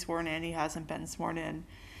need to be sworn in. He hasn't been sworn in.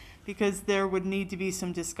 Because there would need to be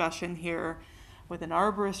some discussion here with an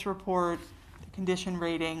arborist report, the condition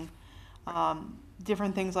rating,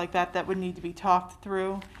 different things like that would need to be talked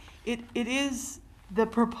through. The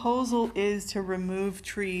proposal is to remove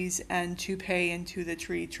trees and to pay into the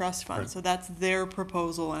tree trust fund. Right. So that's their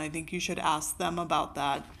proposal, and I think you should ask them about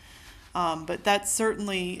that. But that's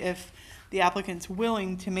certainly, if the applicant's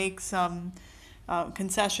willing to make some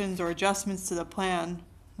concessions or adjustments to the plan,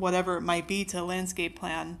 whatever it might be to the landscape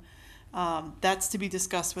plan, that's to be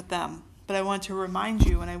discussed with them. But I want to remind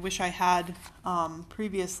you, and I wish I had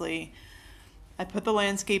previously, I put the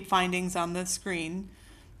landscape findings on the screen.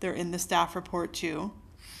 They're in the staff report too.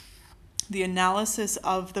 The analysis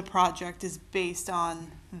of the project is based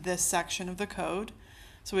on this section of the code.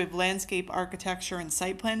 So we have landscape, architecture, and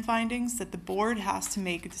site plan findings that the board has to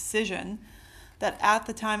make a decision that at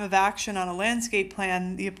the time of action on a landscape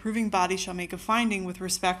plan, the approving body shall make a finding with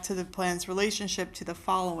respect to the plan's relationship to the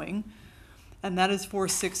following. And that is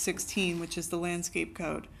 4616, which is the landscape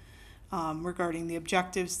code, regarding the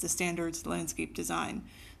objectives, the standards, the landscape design.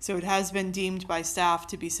 So it has been deemed by staff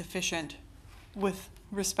to be sufficient with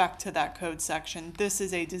respect to that code section. This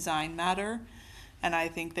is a design matter, and I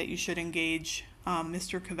think that you should engage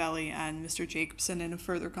Mr. Cavelli and Mr. Jacobson in a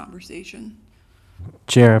further conversation.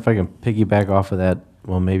 Chair, if I can piggyback off of that,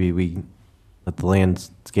 well, maybe we let the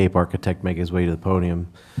landscape architect make his way to the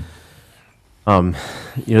podium. You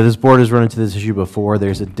know, this board has run into this issue before.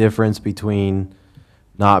 There's a difference between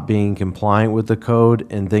not being compliant with the code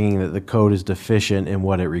and thinking that the code is deficient in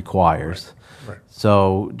what it requires. Right.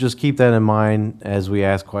 So just keep that in mind as we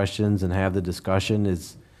ask questions and have the discussion.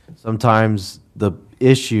 Is sometimes the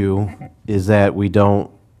issue is that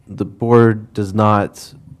the board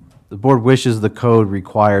wishes the code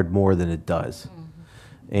required more than it does.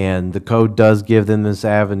 And the code does give them this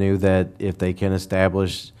avenue that if they can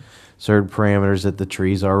establish certain parameters, that the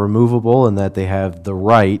trees are removable and that they have the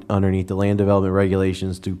right underneath the land development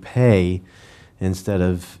regulations to pay instead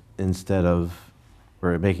of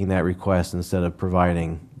or making that request instead of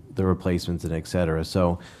providing the replacements and et cetera.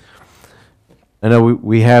 So I know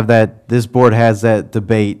we have that, this board has that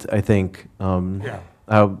debate, I think.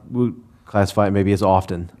 We classify it maybe as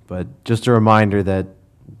often, but just a reminder that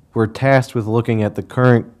we're tasked with looking at the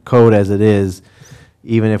current code as it is,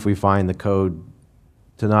 even if we find the code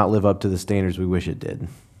to not live up to the standards we wish it did.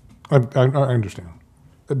 I understand.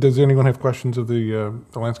 Does anyone have questions of the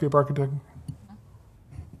landscape architect?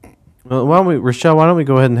 Well, Rochelle, why don't we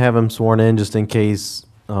go ahead and have him sworn in just in case,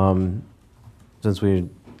 since we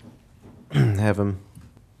have him.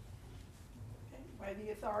 By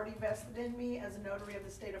the authority vested in me as a notary of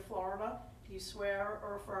the state of Florida, do you swear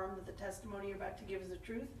or affirm that the testimony you're about to give is the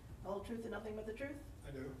truth, the whole truth, and nothing but the truth?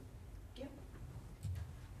 I do. Thank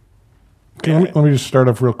you. Okay, let me just start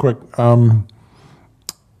off real quick.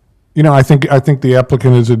 You know, I think the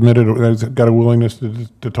applicant has admitted, has got a willingness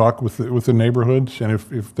to talk with the neighborhoods, and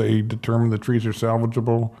if they determine the trees are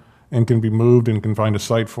salvageable and can be moved and can find a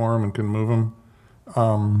site for them and can move them,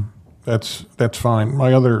 that's fine.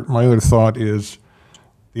 My other thought is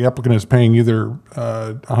the applicant is paying either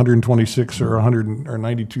 $126,000 or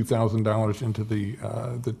 $92,000 into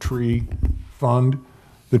the tree fund.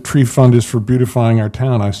 The tree fund is for beautifying our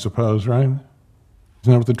town, I suppose, right? Isn't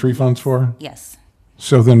that what the tree fund's for? Yes.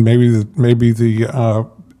 So then maybe the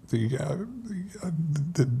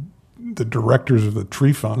directors of the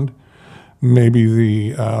tree fund,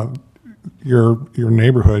 maybe your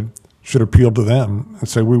neighborhood should appeal to them and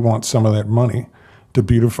say, we want some of that money to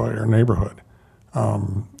beautify our neighborhood.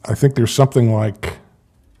 I think there's something like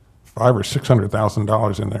 $500,000 or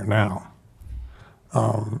 $600,000 in there now.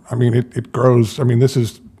 I mean, it grows. I mean, this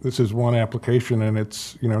is one application, and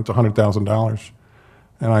it's $100,000,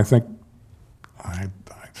 and I think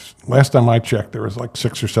last time I checked, there was like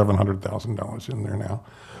 $600,000 or $700,000 in there now.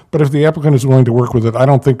 But if the applicant is willing to work with it, I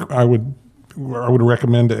don't think I would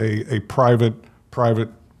recommend a private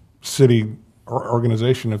city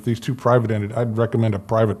organization. If these two private entities, I'd recommend a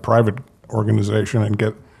private organization and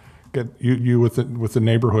get you with the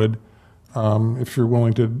neighborhood, if you're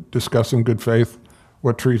willing to discuss in good faith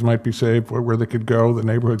what trees might be saved, where they could go. The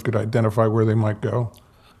neighborhood could identify where they might go.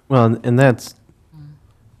 Well, and that's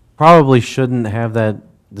probably shouldn't have that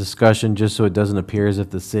discussion just so it doesn't appear as if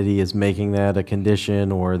the city is making that a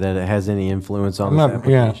condition or that it has any influence on this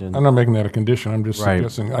application. Yeah, I'm not making that a condition. I'm just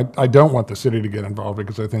suggesting, I don't want the city to get involved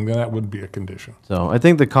because I think that would be a condition. So I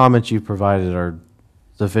think the comments you've provided are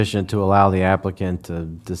sufficient to allow the applicant to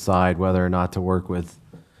decide whether or not to work with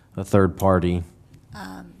a third party.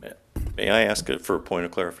 May I ask for a point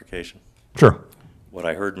of clarification? Sure. What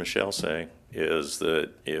I heard Michelle say is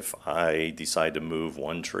that if I decide to move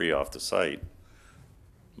one tree off the site,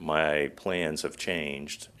 my plans have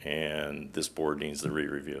changed and this board needs to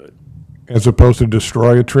re-review it. As opposed to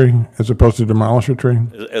destroy a tree, as opposed to demolish a tree?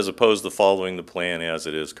 As opposed to following the plan as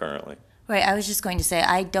it is currently. Right, I was just going to say,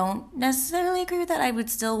 I don't necessarily agree with that. I would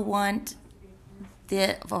still want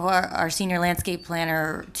for our senior landscape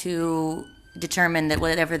planner to determine that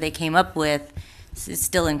whatever they came up with is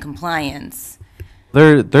still in compliance.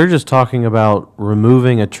 They're just talking about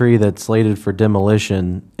removing a tree that's slated for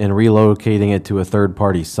demolition and relocating it to a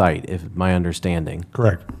third-party site, if my understanding.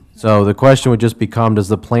 Correct. So the question would just become, does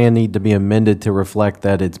the plan need to be amended to reflect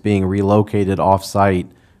that it's being relocated off-site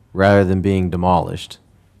rather than being demolished?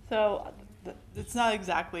 So it's not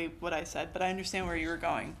exactly what I said, but I understand where you were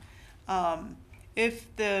going.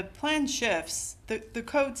 If the plan shifts, the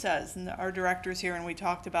code says, and our director's here and we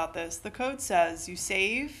talked about this, the code says you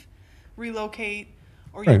save, relocate,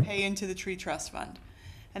 or you pay into the tree trust fund.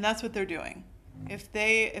 And that's what they're doing. If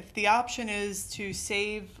the option is to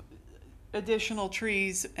save additional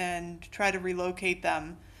trees and try to relocate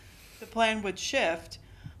them, the plan would shift,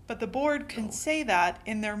 but the board can say that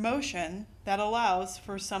in their motion that allows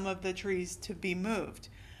for some of the trees to be moved.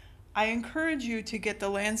 I encourage you to get the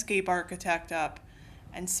landscape architect up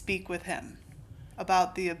and speak with him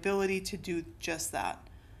about the ability to do just that.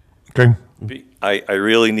 Okay. I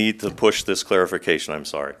really need to push this clarification, I'm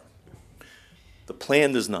sorry. The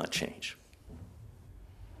plan does not change.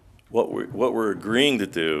 What we're agreeing to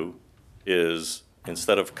do is,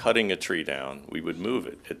 instead of cutting a tree down, we would move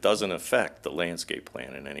it. It doesn't affect the landscape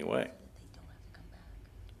plan in any way.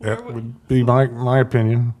 That would be my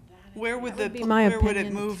opinion. Where would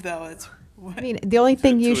it move though? I mean, the only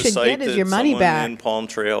thing you should get is your money back. In Palm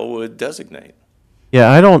Trail would designate. Yeah,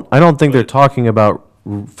 I don't think they're talking about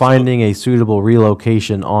finding a suitable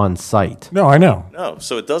relocation on site. No, I know. No,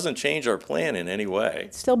 so it doesn't change our plan in any way.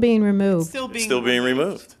 It's still being removed. It's still being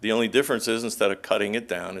removed. The only difference is instead of cutting it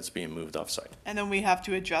down, it's being moved off-site. And then we have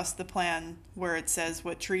to adjust the plan where it says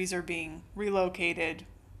what trees are being relocated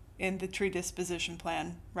in the tree disposition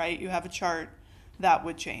plan, right? You have a chart that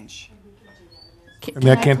would change. And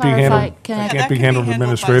that can't be handled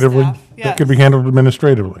administratively? Yes. That could be handled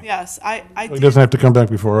administratively. Yes, He doesn't have to come back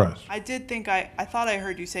before us. I did think I thought I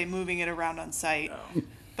heard you say moving it around on site.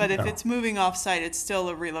 But if it's moving off site, it's still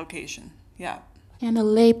a relocation. Yeah. And a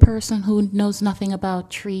lay person who knows nothing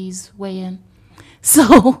about trees weigh in.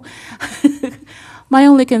 So My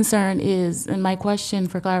only concern is, and my question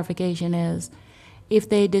for clarification is, if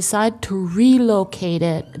they decide to relocate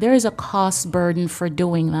it, there is a cost burden for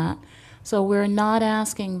doing that. So we're not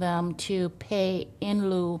asking them to pay in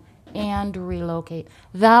lieu and relocate.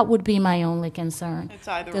 That would be my only concern. It's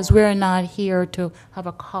either Because or. we're not here to have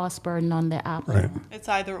a cost burden on the applicant. It's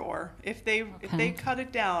either or. If they Okay. cut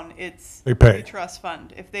it down, it's They pay. a trust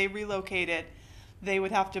fund. If they relocate it, they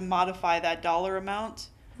would have to modify that dollar amount.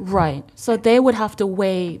 Right, so they would have to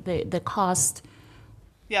weigh the cost,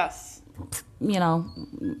 Yes. you know,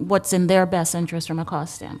 what's in their best interest from a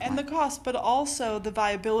cost standpoint. And the cost, but also the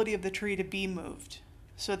viability of the tree to be moved.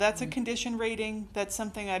 So that's a condition rating. That's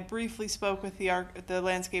something I briefly spoke with the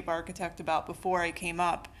landscape architect about before I came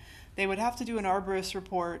up. They would have to do an arborist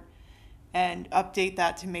report and update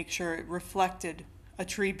that to make sure it reflected a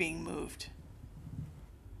tree being moved.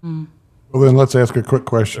 Well, then let's ask a quick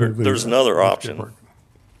question. of the, There's another landscape option. architect.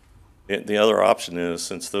 The other option is,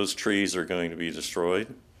 since those trees are going to be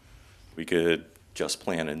destroyed, we could just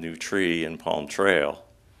plant a new tree in Palm Trail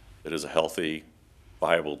that is a healthy,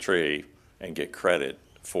 viable tree and get credit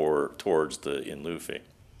towards the in lieu fee.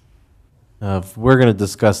 If we're going to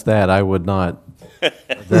discuss that, I would not.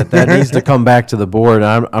 That needs to come back to the board.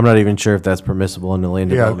 I'm not even sure if that's permissible in the land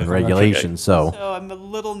Yeah, development okay. regulations, so. So I'm a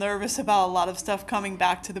little nervous about a lot of stuff coming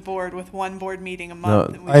back to the board with one board meeting a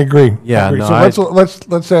month. and we- I agree. Yeah, I agree. no, So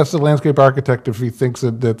let's ask the landscape architect if he thinks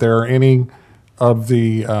that there are any of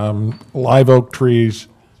the live oak trees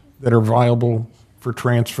that are viable for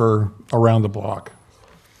transfer around the block.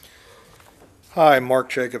 Hi, Mark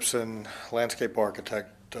Jacobson, landscape architect,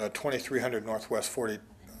 2300 Northwest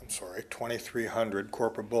 2300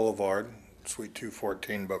 Corporate Boulevard, Suite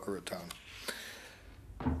 214, Boca Raton.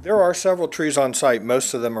 There are several trees on site.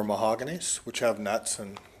 Most of them are mahoganies, which have nuts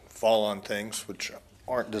and fall on things, which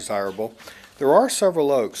aren't desirable. There are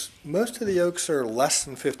several oaks. Most of the oaks are less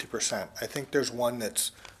than 50%. I think there's one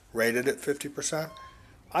that's rated at 50%.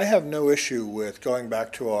 I have no issue with going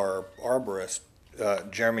back to our arborist,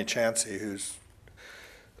 Jeremy Chansey, who's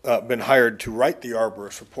been hired to write the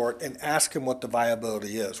arborist report, and ask him what the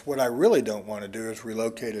viability is. What I really don't want to do is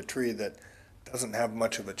relocate a tree that doesn't have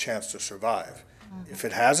much of a chance to survive. If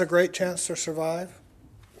it has a great chance to survive,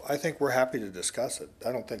 I think we're happy to discuss it.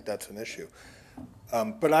 I don't think that's an issue.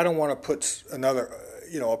 But I don't want to put another,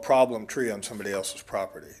 a problem tree on somebody else's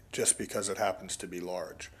property just because it happens to be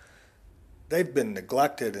large. They've been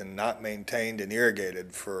neglected and not maintained and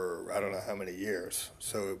irrigated for I don't know how many years.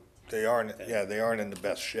 So they aren't in the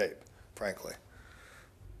best shape, frankly.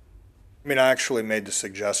 I mean, I actually made the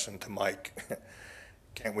suggestion to Mike,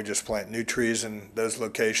 can't we just plant new trees in those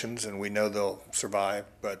locations and we know they'll survive?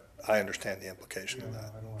 But I understand the implication of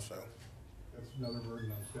that, so. That's another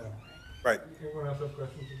burden on staff. Right. Anyone else have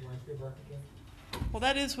questions of the landscape architect? Well,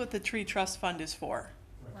 that is what the tree trust fund is for.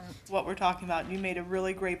 What we're talking about. You made a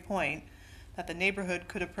really great point that the neighborhood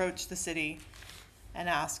could approach the city and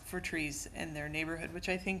ask for trees in their neighborhood, which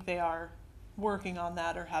I think they are working on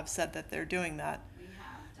that or have said that they're doing that.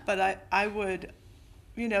 But I would,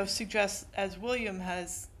 suggest, as William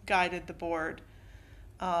has guided the board,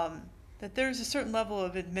 that there's a certain level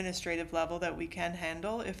of administrative level that we can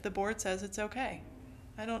handle if the board says it's okay.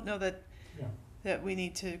 I don't know that we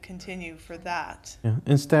need to continue for that. Yeah,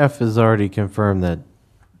 and staff has already confirmed that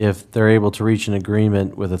if they're able to reach an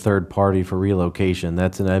agreement with a third party for relocation,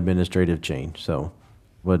 that's an administrative change, so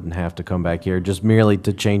wouldn't have to come back here, just merely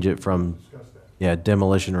to change it from,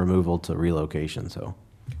 demolition removal to relocation, so.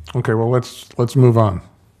 Okay, well, let's move on.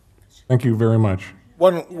 Thank you very much.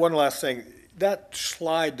 One last thing. That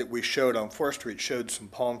slide that we showed on 4th Street showed some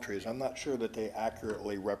palm trees. I'm not sure that they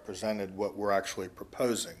accurately represented what we're actually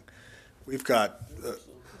proposing. We've got,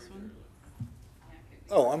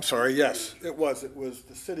 oh, I'm sorry, yes, it was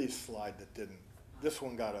the city's slide that didn't. This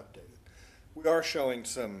one got updated. We are showing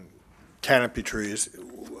some canopy trees,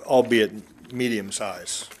 albeit medium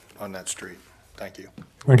size, on that street. Thank you.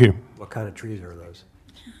 Thank you. What kind of trees are those?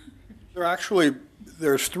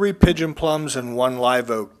 There's 3 pigeon plums and 1 live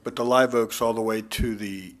oak, but the live oak's all the way to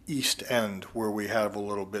the east end where we have a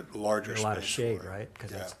little bit larger space. A lot of shade, for it. right?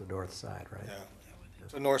 Because that's the north side, right? Yeah.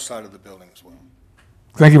 It's the north side of the building as well.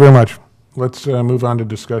 Thank you very much. Let's move on to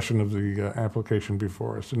discussion of the application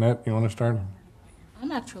before us. Annette, you want to start?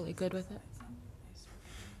 I'm actually good with it.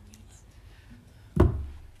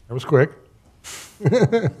 That was quick.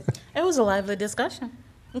 It was a lively discussion.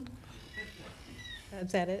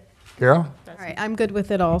 Is that it? Carol? All right, I'm good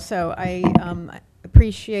with it also. I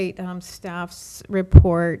appreciate staff's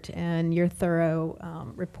report and your thorough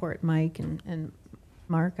report, Mike and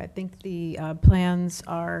Mark. I think the plans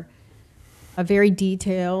are very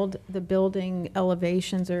detailed. The building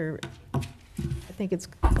elevations are, I think it's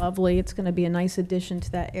lovely. It's going to be a nice addition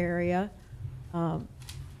to that area.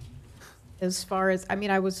 As far as, I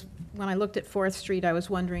mean, when I looked at 4th Street, I was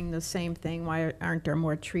wondering the same thing. Why aren't there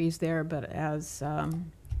more trees there? But as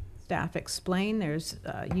staff explained, there's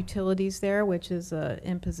utilities there, which is an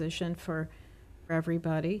imposition for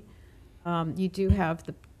everybody. You do have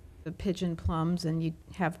the pigeon plums, and you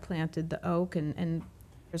have planted the oak, and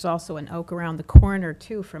there's also an oak around the corner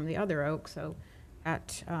too from the other oak, so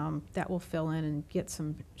that will fill in and get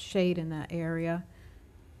some shade in that area.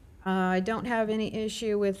 I don't have any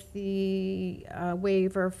issue with the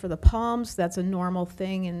waiver for the palms. That's a normal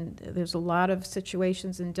thing, and there's a lot of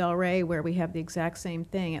situations in Delray where we have the exact same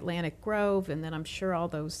thing. Atlantic Grove, and then I'm sure all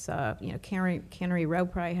those, Cannery Row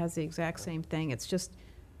probably has the exact same thing. It's just,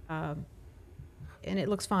 and it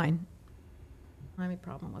looks fine. I don't have any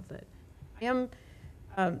problem with it. I am,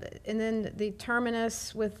 and then the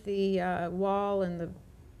terminus with the wall and the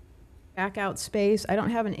back out space, I don't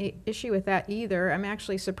have an issue with that either. I'm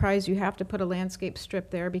actually surprised you have to put a landscape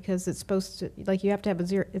strip there because it's supposed to, like, you have to have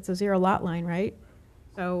it's a 0 lot line, right?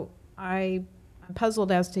 So I'm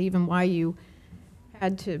puzzled as to even why you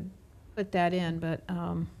had to put that in, but,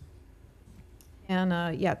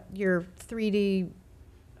 yeah, your 3D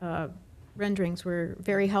renderings were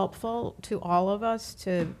very helpful to all of us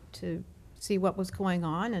to see what was going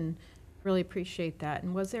on, and really appreciate that.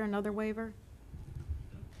 And was there another waiver?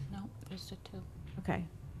 No, just the 2. Okay,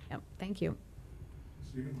 yep, thank you.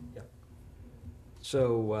 Yep.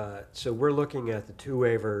 So, so we're looking at the 2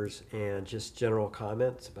 waivers and just general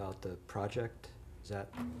comments about the project. Is that?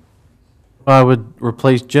 I would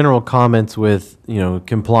replace general comments with,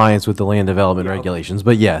 compliance with the land development Yeah, okay. regulations,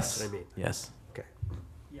 but yes, That's what I mean. yes. Okay.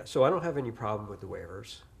 Yeah, so I don't have any problem with the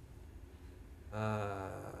waivers.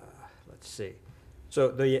 Let's see. So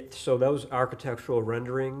those architectural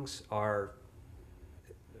renderings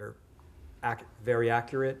they're very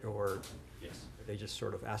accurate, or Yes. are they just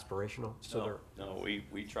sort of aspirational? So No,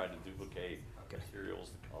 we tried to duplicate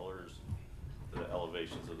materials, the colors, the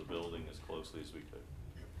elevations of the building as closely as we could.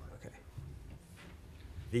 okay.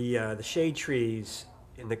 The shade trees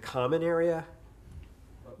in the common area,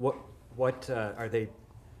 what are they?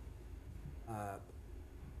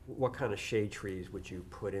 What kind of shade trees would you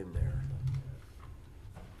put in there?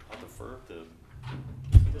 I prefer to.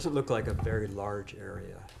 It doesn't look like a very large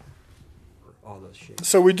area for all those shades.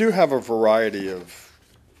 So we do have a variety of,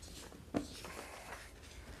 I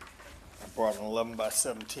brought an 11 by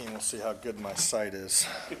 17, we'll see how good my sight is.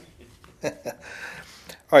 All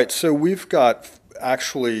right, so we've got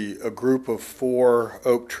actually a group of 4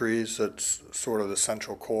 oak trees that's sort of the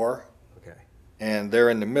central core. Okay. And they're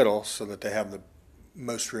in the middle so that they have the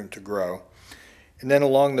most room to grow. And then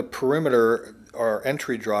along the perimeter, our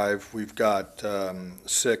entry drive, we've got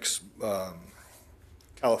 6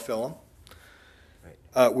 calophyllum.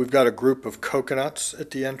 We've got a group of coconuts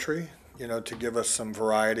at the entry, to give us some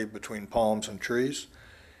variety between palms and trees.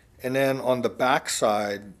 And then on the back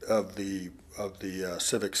side of the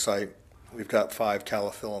civic site, we've got 5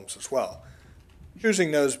 calophyllums as well.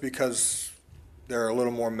 Choosing those because they're a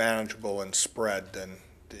little more manageable and spread than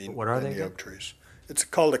the oak trees. It's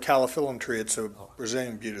called a calophyllum tree. It's a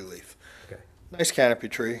Brazilian beauty leaf. Okay. Nice canopy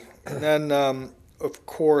tree. And then, of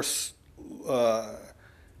course, out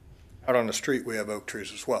on the street, we have oak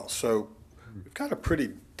trees as well. So we've got a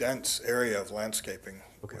pretty dense area of landscaping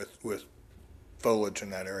with foliage in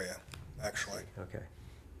that area, actually. Okay.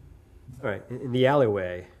 All right. In the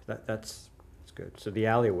alleyway, that's good. So the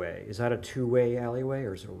alleyway, is that a 2-way alleyway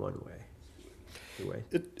or is it a 1-way? 2-way.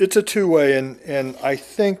 It's a 2-way, and I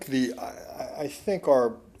think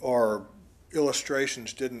our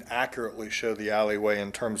illustrations didn't accurately show the alleyway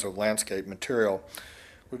in terms of landscape material.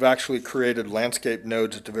 We've actually created landscape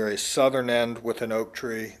nodes at the very southern end with an oak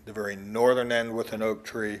tree, the very northern end with an oak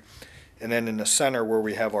tree, and then in the center where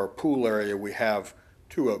we have our pool area, we have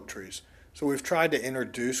 2 oak trees. So we've tried to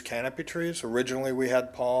introduce canopy trees. Originally we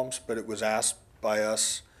had palms, but it was asked by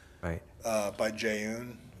us, right, by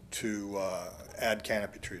Jayoon, to add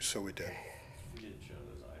canopy trees, so we did. We didn't show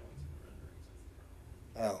those islands in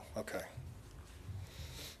the renderings. Oh, okay.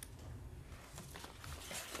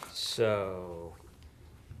 So,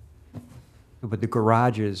 but the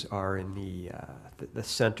garages are in the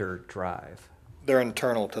center drive. They're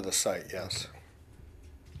internal to the site, yes. Okay.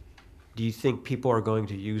 Do you think people are going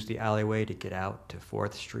to use the alleyway to get out to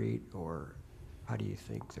 4th Street, or how do you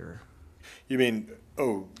think they're? You mean,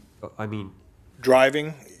 I mean,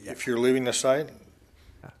 driving, if you're leaving the site?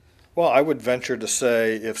 Well, I would venture to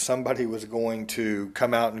say if somebody was going to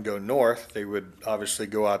come out and go north, they would obviously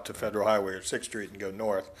go out to Federal Highway or 6th Street and go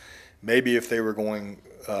north. Maybe if they were going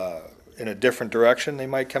in a different direction, they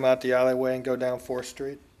might come out the alleyway and go down 4th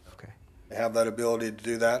Street. Okay. They have that ability to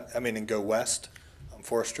do that, and go west on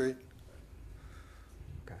 4th Street.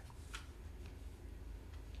 Okay.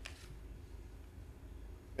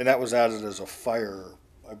 And that was added as a fire,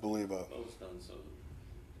 I believe, Both done so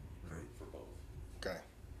for both. okay.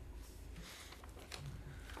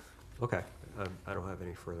 Okay, I don't have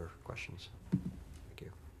any further questions. Thank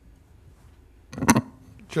you.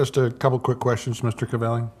 Just a couple quick questions, Mr.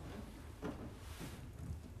 Cavalli.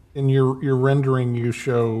 In your rendering, you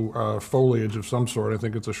show foliage of some sort, I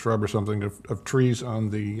think it's a shrub or something, of trees on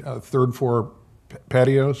the third floor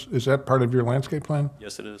patios. Is that part of your landscape plan?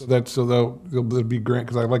 Yes, it is. So they'll be green,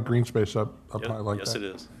 because I like green space up Yep, high like yes, that.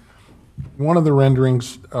 it is. One of the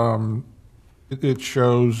renderings, it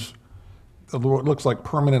shows what looks like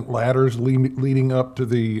permanent ladders leading up to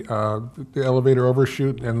the elevator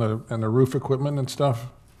overshoot and the roof equipment and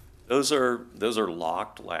stuff. Those are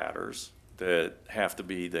locked ladders that have to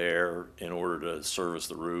be there in order to service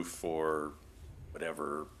the roof for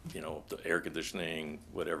whatever, the air conditioning,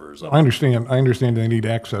 whatever is up. I understand they need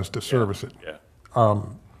access to service it. Yeah.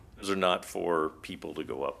 Those are not for people to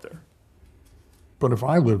go up there. But if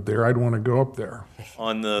I lived there, I'd want to go up there.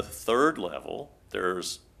 On the third level,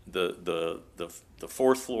 there's the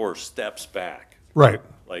fourth floor steps back. Right.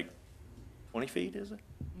 Like 20 feet, is it?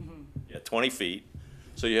 Mm-hmm. Yeah, 20 feet.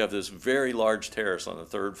 So you have this very large terrace on the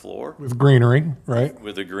third floor. With greenery, right?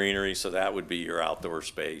 With the greenery, so that would be your outdoor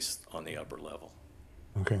space on the upper level.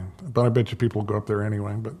 Okay, but I bet you people go up there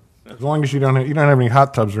anyway, but as long as you don't have any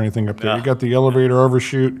hot tubs or anything up there. No. You got the elevator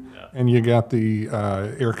overshoot, Yeah. and you got the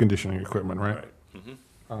air conditioning equipment, right? Right.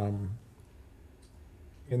 Mm-hmm.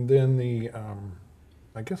 And then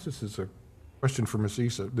I guess this is a question for Ms.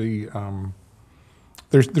 Issa.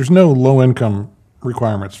 There's no low-income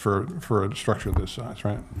requirements for a structure this size,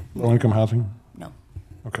 right? Low-income housing? No.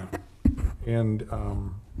 Okay. And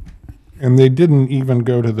they didn't even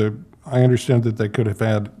go to I understand that they could have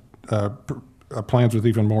had plans with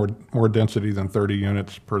even more density than 30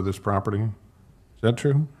 units per this property. Is that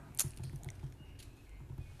true?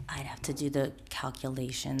 I'd have to do the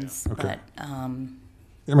calculations, Okay. but I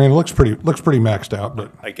mean, it looks pretty maxed out,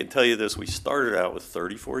 but I can tell you this, we started out with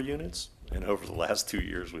 34 units, and over the last 2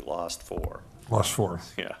 years, we lost 4. lost 4.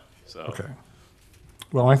 Yeah, so. Okay.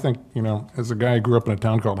 Well, I think, as a guy who grew up in a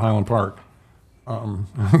town called Highland Park,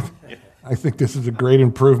 I think this is a great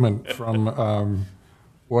improvement from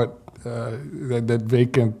what that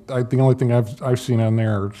vacant. The only thing I've seen on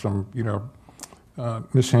there are some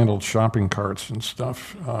mishandled shopping carts and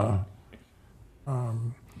stuff.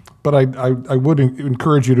 But I would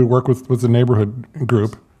encourage you to work with the neighborhood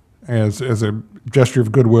group as a gesture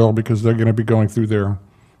of goodwill, because they're going to be going through there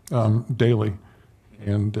daily,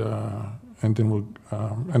 and then we'll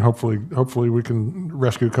and hopefully we can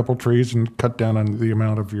rescue a couple trees and cut down on the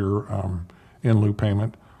amount of your in lieu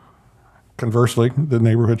payment. Conversely, the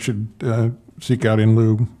neighborhood should seek out in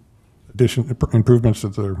lieu improvements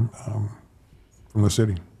that from the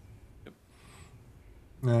city.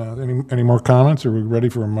 Any more comments? Are we ready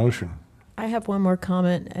for a motion? I have one more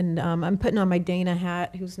comment, and I'm putting on my Dana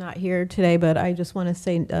hat, who's not here today, but I just want to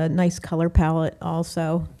say a nice color palette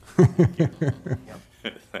also.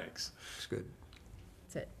 Thanks. That's good.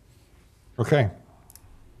 That's it. Okay.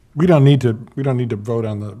 We don't need to vote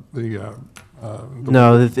on the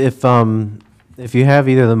No, if you have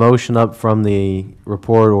either the motion up from the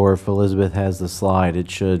report, or if Elizabeth has the slide,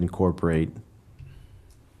 it should incorporate.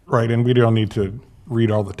 Right, and we don't need to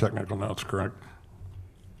read all the technical notes, correct?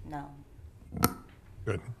 no.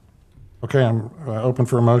 Good. Okay, I'm open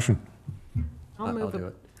for a motion. I'll move do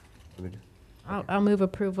it. Let me I'll move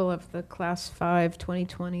approval of the Class 5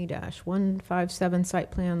 2020-157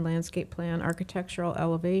 site plan, landscape plan, architectural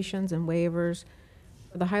elevations and waivers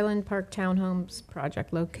for the Highland Park Townhomes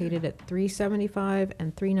project located at 375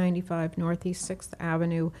 and 395 Northeast 6th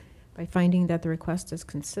Avenue by finding that the request is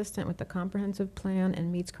consistent with the comprehensive plan and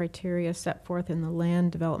meets criteria set forth in the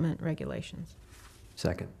land development regulations.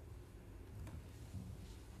 Second.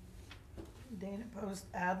 Dana Post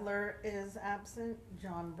Adler is absent,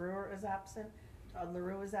 John Brewer is absent, Todd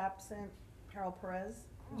LaRue is absent, Carol Perez,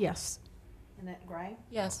 Yes. Annette Gray,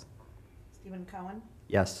 Yes. Stephen Cohen,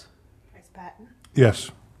 Yes. Bryce Patton.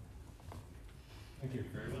 Yes. Thank you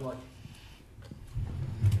very much.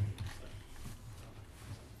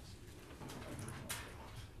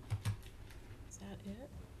 Is that it?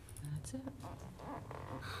 That's it.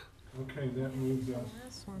 Okay, that moves us.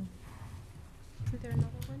 Last one. Isn't there another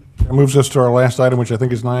one? That moves us to our last item, which I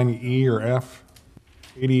think is 9E or F,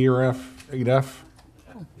 8E or F, 8F.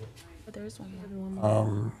 But there is one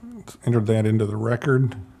more. Entered that into the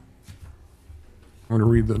record. I'm going to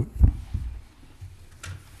read the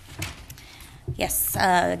Yes,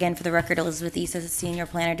 again, for the record, Elizabeth Issa, Senior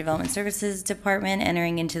Planner, Development Services Department,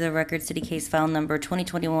 entering into the record city case file number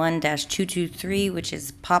 2021-223, which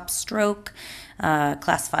is Pop Stroke,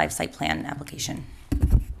 Class 5 site plan application.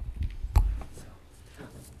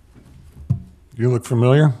 You look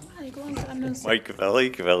familiar? Mike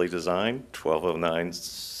Cavelli Design, 1209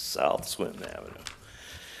 South Swinton Avenue.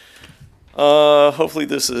 Hopefully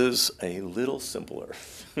this is a little simpler.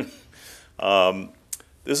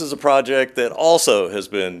 This is a project that also has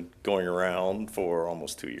been going around for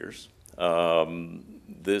almost 2 years.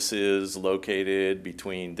 This is located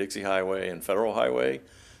between Dixie Highway and Federal Highway,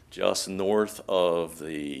 just north of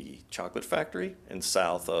the chocolate factory and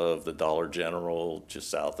south of the Dollar General,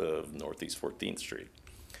 just south of Northeast 14th Street.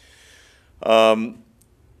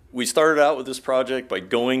 We started out with this project by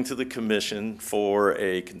going to the commission for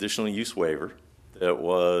a conditional use waiver that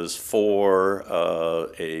was for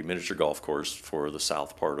a miniature golf course for the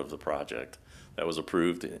south part of the project. That was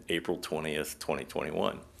approved in April 20th,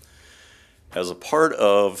 2021. As a part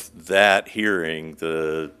of that hearing,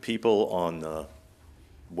 the people on the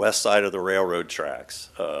west side of the railroad tracks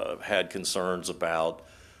had concerns about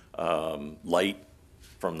light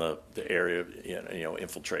from the area,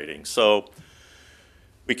 infiltrating. So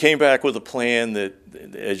we came back with a plan that,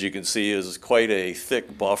 as you can see, is quite a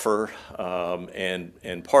thick buffer,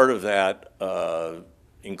 and part of that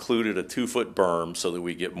included a 2-foot berm so that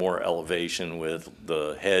we get more elevation with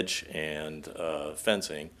the hedge and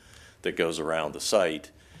fencing that goes around the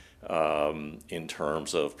site in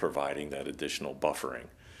terms of providing that additional buffering.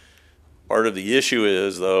 Part of the issue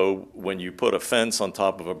is, though, when you put a fence on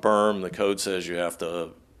top of a berm, the code says you have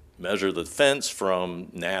to measure the fence from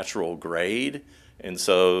natural grade. And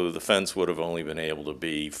so the fence would have only been able to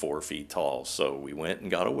be 4 feet tall. So we went and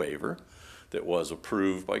got a waiver that was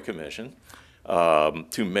approved by commission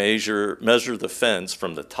to measure the fence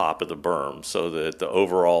from the top of the berm so that the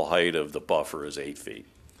overall height of the buffer is 8 feet.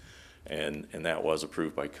 And that was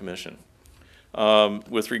approved by commission.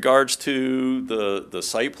 With regards to the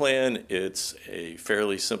site plan, it's a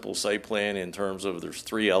fairly simple site plan in terms of there's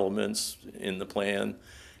 3 elements in the plan: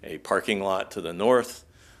 a parking lot to the north,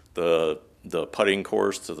 the putting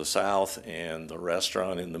course to the south, and the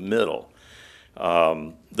restaurant in the middle.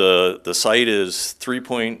 The site is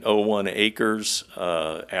 3.01 acres.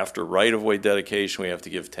 After right-of-way dedication, we have to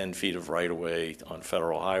give 10 feet of right-of-way on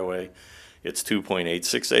Federal Highway. It's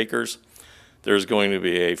 2.86 acres. There's going to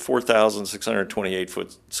be a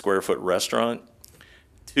 4,628 square foot restaurant,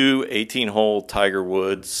 2 18-hole Tiger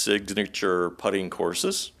Woods signature putting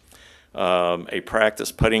courses, a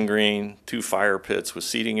practice putting green, 2 fire pits with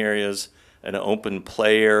seating areas, an open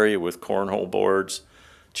play area with cornhole boards,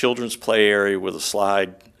 children's play area with a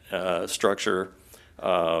slide structure,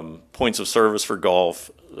 points of service for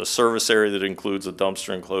golf, a service area that includes a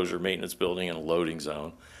dumpster enclosure, maintenance building, and a loading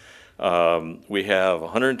zone. We have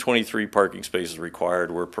 123 parking spaces required.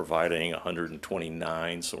 We're providing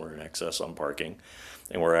 129, so we're in excess on parking.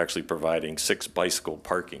 And we're actually providing 6 bicycle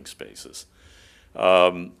parking spaces.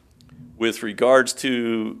 With regards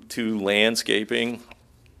to landscaping,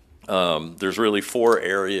 there's really 4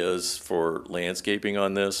 areas for landscaping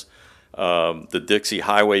on this. The Dixie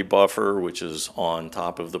Highway buffer, which is on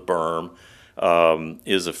top of the berm,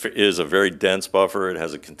 is a very dense buffer. It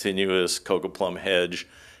has a continuous cocoa plum hedge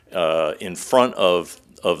in front of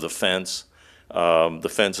the fence.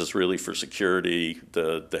 The fence is really for security.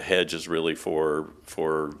 The hedge is really for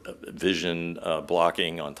vision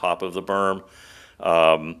blocking on top of the berm.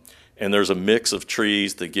 And there's a mix of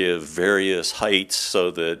trees that give various heights so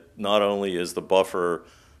that not only is the buffer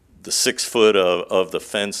the 6 foot of the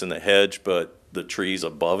fence and the hedge, but the trees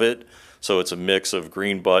above it. So it's a mix of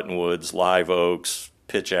green buttonwoods, live oaks,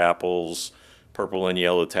 pitch apples, purple and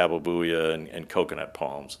yellow tabebuia, and coconut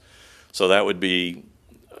palms. So that would be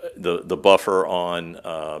the buffer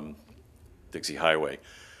on Dixie Highway.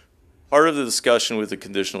 Part of the discussion with the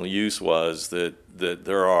conditional use was that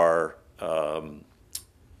there are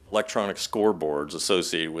electronic scoreboards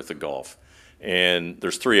associated with the golf, and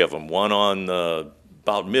there's 3 of them. One on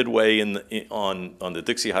about midway on the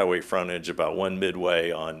Dixie Highway frontage, about 1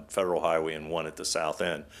 midway on Federal Highway, and 1 at the south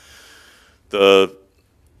end.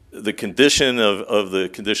 The condition of the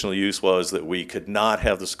conditional use was that we could not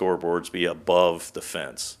have the scoreboards be above the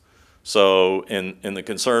fence. So, and the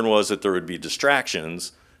concern was that there would be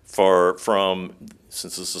distractions from,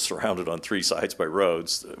 since this is surrounded on 3 sides by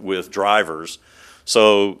roads, with drivers.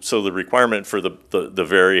 So the requirement for the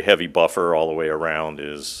very heavy buffer all the way around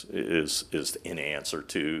is in answer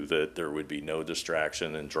to that there would be no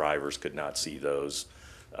distraction and drivers could not see those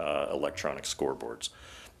electronic scoreboards.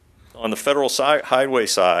 On the Federal Highway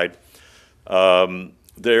side,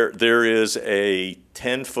 There is a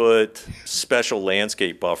 10-foot special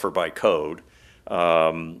landscape buffer by code,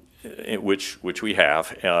 which we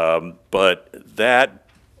have, but that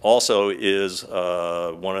also is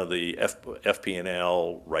one of the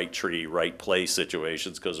FP&L right tree, right place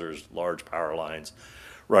situations because there's large power lines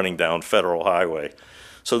running down Federal Highway.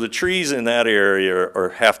 So the trees in that area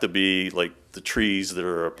have to be like the trees that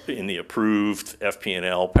are in the approved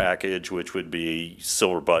FP&L package, which would be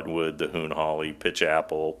silver buttonwood, Dahoon holly, pitch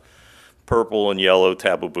apple, purple and yellow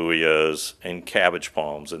tabebuias, and cabbage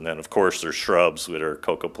palms. And then, of course, there's shrubs that are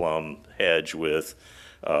cocoa plum hedge with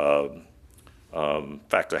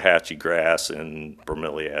Factahatchee grass and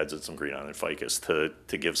bromeliads and some green island ficus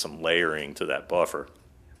to give some layering to that buffer.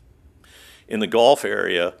 In the Gulf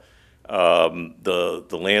area,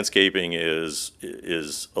 the landscaping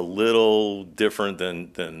is a little different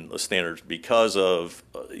than the standards because of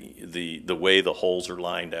the way the holes are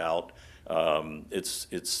lined out.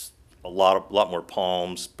 It's a lot more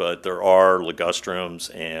palms, but there are ligustrums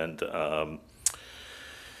and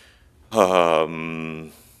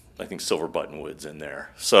I think silver buttonwoods in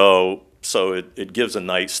there. So it gives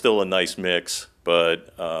still a nice mix,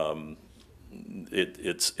 but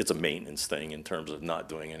it's a maintenance thing in terms of not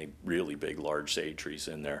doing any really big large shade trees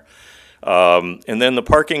in there. And then the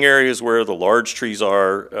parking areas where the large trees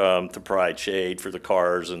are to provide shade for the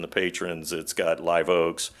cars and the patrons, it's got live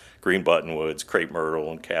oaks, green buttonwoods, crepe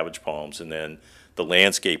myrtle, and cabbage palms. And then the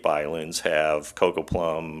landscape islands have cocoa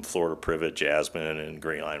plum, Florida privet, jasmine, and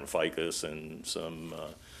green island ficus, and some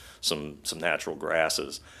natural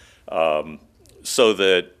grasses. So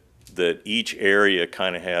that each area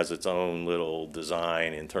kind of has its own little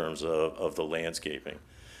design in terms of the landscaping.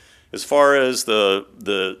 As far as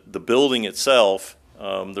the building itself,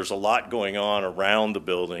 there's a lot going on around the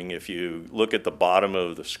building. If you look at the bottom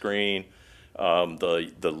of the screen,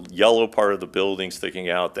 the yellow part of the building sticking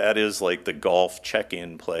out, that is like the golf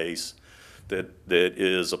check-in place that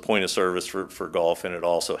is a point of service for golf, and it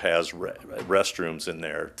also has restrooms in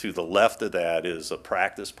there. To the left of that is a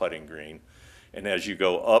practice putting green. And as you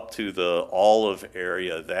go up to the olive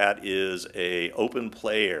area, that is a open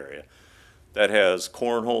play area that has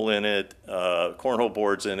cornhole in it, cornhole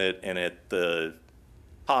boards in it, and at the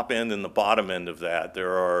top end and the bottom end of that,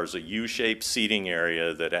 there is a U-shaped seating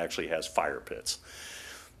area that actually has fire pits.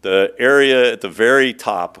 The area at the very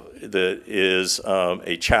top that is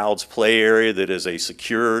a child's play area that is a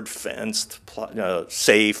secured, fenced,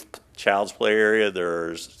 safe child's play area.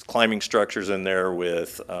 There's climbing structures in there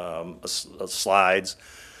with slides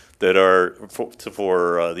that are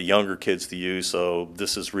for the younger kids to use. So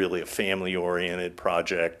this is really a family-oriented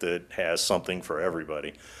project that has something for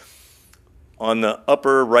everybody. On the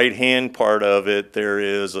upper right-hand part of it, there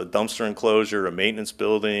is a dumpster enclosure, a maintenance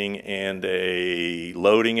building, and a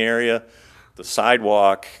loading area. The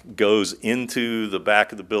sidewalk goes into the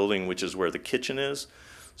back of the building, which is where the kitchen is.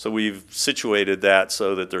 So we've situated that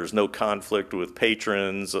so that there's no conflict with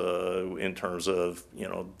patrons in terms of,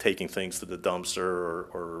 taking things to the dumpster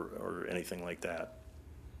or anything like that.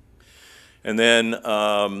 And then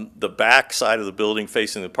the back side of the building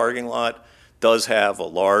facing the parking lot does have a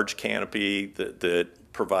large canopy that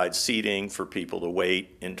provides seating for people to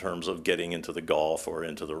wait in terms of getting into the golf or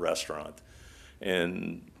into the restaurant.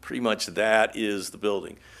 And pretty much that is the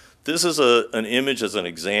building. This is an image as an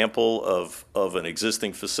example of an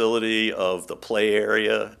existing facility of the play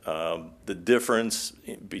area. The difference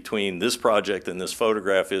between this project and this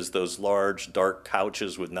photograph is those large dark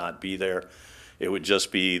couches would not be there. It would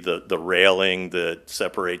just be the railing that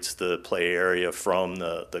separates the play area from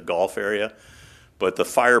the golf area. But the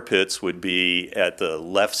fire pits would be at the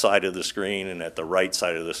left side of the screen and at the right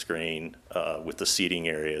side of the screen with the seating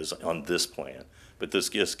areas on this plan. But this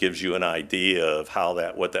just gives you an idea of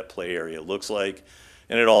what that play area looks like.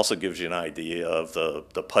 And it also gives you an idea of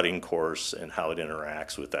the putting course and how it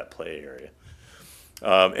interacts with that play area.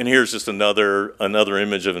 And here's just another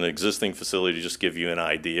image of an existing facility to just give you an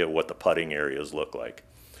idea of what the putting areas look like.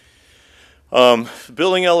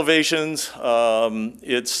 Building elevations,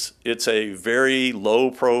 it's a very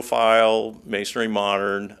low profile masonry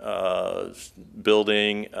modern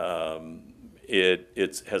building.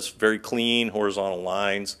 It has very clean horizontal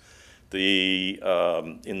lines.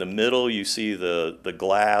 In the middle you see the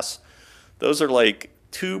glass. Those are like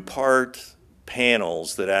two-part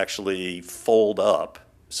panels that actually fold up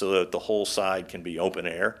so that the whole side can be open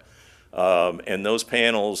air. And those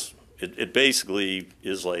panels, it basically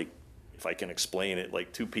is like, if I can explain it,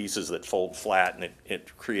 like two pieces that fold flat, and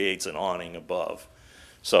it creates an awning above.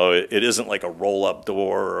 So it isn't like a roll-up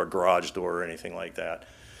door or a garage door or anything like that.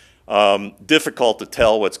 Difficult to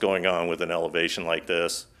tell what's going on with an elevation like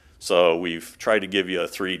this. So we've tried to give you a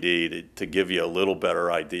 3D to give you a little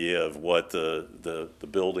better idea of what the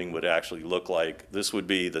building would actually look like. This would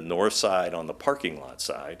be the north side on the parking lot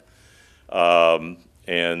side. The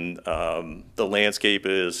landscape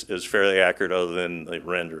is fairly accurate other than the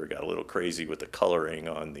render got a little crazy with the coloring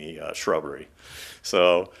on the shrubbery.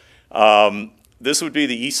 So this would be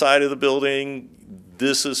the east side of the building.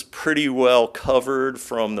 This is pretty well covered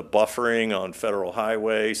from the buffering on Federal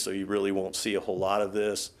Highway, so you really won't see a whole lot of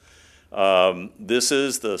this. This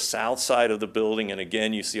is the south side of the building, and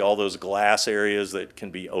again, you see all those glass areas that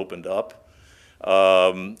can be opened up.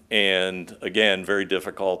 And again, very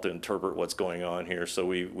difficult to interpret what's going on here. So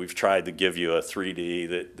we've tried to give you a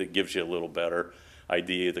 3D that gives you a little better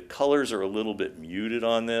idea. The colors are a little bit muted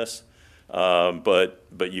on this, but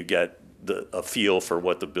you get a feel for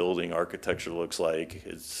what the building architecture looks like.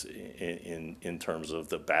 It's in terms of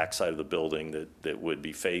the back side of the building that would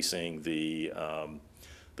be facing the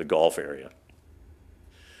golf area.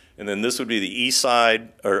 And then this would be the east side,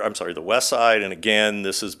 or I'm sorry, the west side. And again,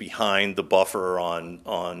 this is behind the buffer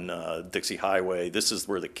on Dixie Highway. This is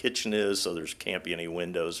where the kitchen is, so there can't be any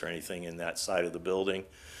windows or anything in that side of the building.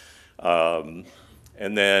 And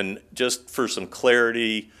then just for some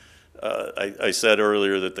clarity, I said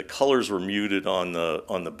earlier that the colors were muted on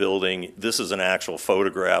the building. This is an actual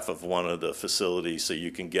photograph of one of the facilities, so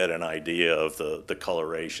you can get an idea of the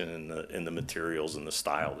coloration and the materials and the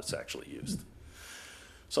style that's actually used.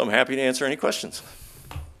 So I'm happy to answer any questions.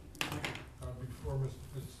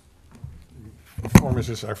 Before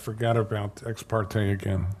Mrs. I forgot about ex parte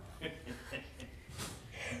again.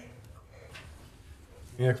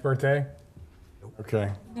 Any ex parte? Okay.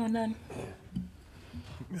 No, none.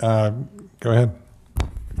 Go ahead.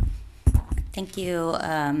 Thank you. Oh,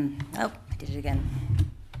 I did it again.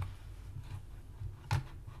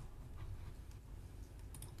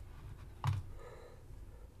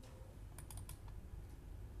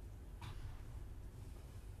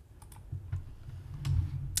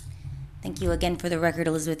 Thank you again. For the record,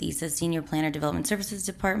 Elizabeth Issa, Senior Planner, Development Services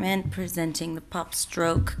Department, presenting the Pop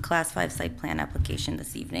Stroke Class 5 site plan application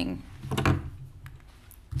this evening.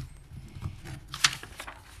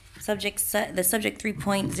 The subject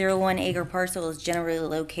 3.01 acre parcel is generally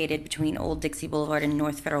located between Old Dixie Boulevard and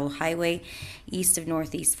North Federal Highway, east of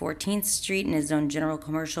Northeast 14th Street, and is zoned general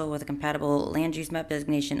commercial with a compatible land use map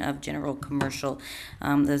designation of general commercial.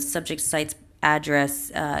 The subject site's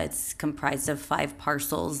address, it's comprised of 5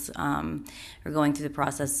 parcels. We're going through the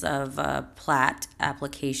process of plat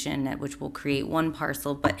application, which will create 1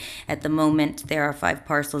 parcel, but at the moment there are 5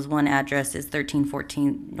 parcels. 1 address is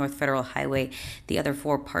 1314 North Federal Highway. The other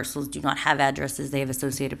 4 parcels do not have addresses. They have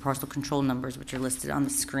associated parcel control numbers, which are listed on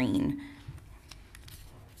the screen.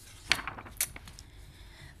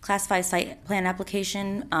 Class 5 site plan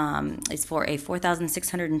application is for a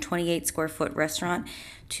 4,628 square foot restaurant,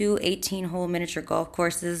 2 18-hole miniature golf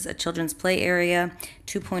courses, a children's play area,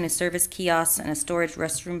 2 point-of-service kiosks, and a storage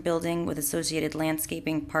restroom building with associated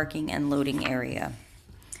landscaping, parking, and loading area.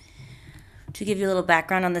 To give you a little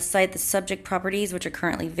background on the site, the subject properties, which are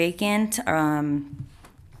currently vacant, were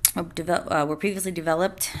previously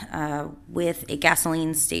developed with a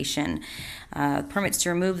gasoline station. Permits to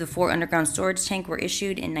remove the 4 underground storage tank were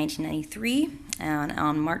issued in 1993. And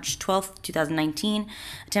on March 12th, 2019,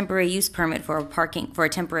 a temporary use permit for a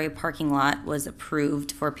temporary parking lot was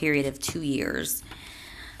approved for a period of 2 years.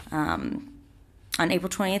 On April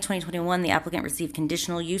 20th, 2021, the applicant received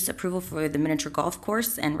conditional use approval for the miniature golf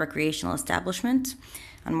course and recreational establishment.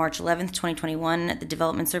 On March 11th, 2021, the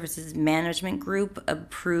Development Services Management Group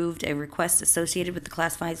approved a request associated with the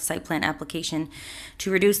Class 5 site plan application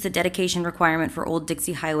to reduce the dedication requirement for Old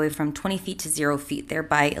Dixie Highway from 20 feet to 0 feet,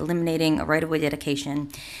 thereby eliminating a right-of-way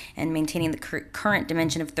dedication and maintaining the current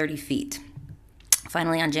dimension of 30 feet.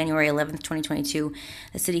 Finally, on January 11th, 2022,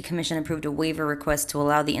 the City Commission approved a waiver request to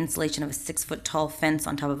allow the installation of a 6-foot-tall fence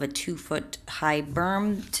on top of a 2-foot-high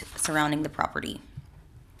berm surrounding the property.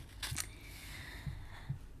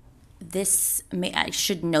 I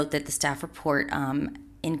should note that the staff report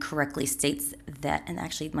incorrectly states that, and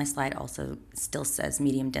actually my slide also still says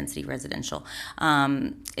medium density residential.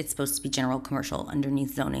 It's supposed to be general commercial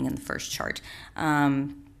underneath zoning in the first chart.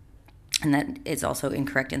 And that is also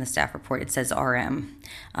incorrect in the staff report. It says RM.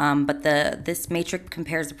 But this matrix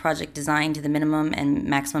compares the project design to the minimum and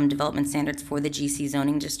maximum development standards for the GC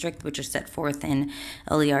zoning district, which are set forth in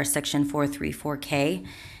LER section 434K.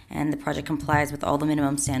 And the project complies with all the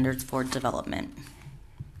minimum standards for development.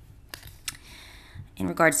 In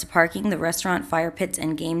regards to parking, the restaurant, fire pits,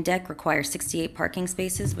 and game deck require 68 parking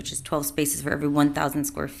spaces, which is 12 spaces for every 1,000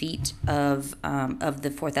 square feet of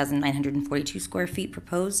the 4,942 square feet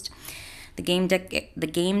proposed. The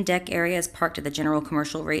game deck area is parked at the general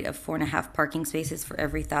commercial rate of 4.5 parking spaces for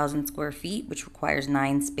every 1,000 square feet, which requires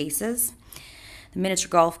 9 spaces. The miniature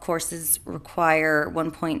golf courses require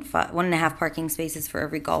 1.5 parking spaces for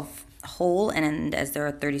every golf hole, and as there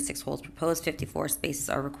are 36 holes proposed, 54 spaces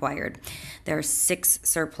are required. There are 6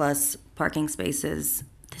 surplus parking spaces.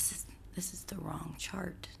 This is the wrong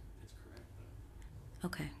chart.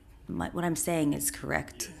 Okay, what I'm saying is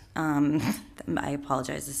correct. I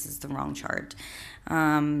apologize, this is the wrong chart.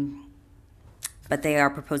 But they are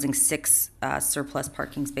proposing 6 surplus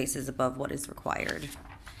parking spaces above what is required.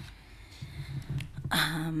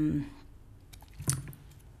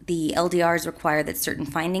 The LDRs require that certain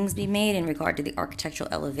findings be made in regard to the architectural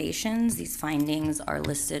elevations. These findings are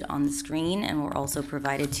listed on the screen and were also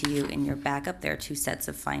provided to you in your backup. There are 2 sets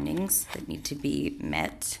of findings that need to be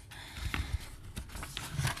met.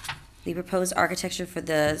 The proposed architecture for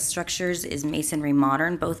the structures is masonry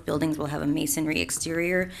modern. Both buildings will have a masonry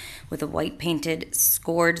exterior with a white painted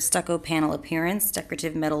scored stucco panel appearance,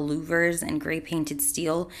 decorative metal louvers, and gray painted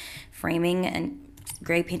steel framing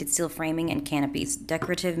and canopies.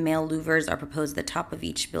 Decorative male louvers are proposed at the top of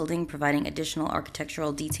each building, providing additional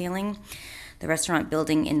architectural detailing. The restaurant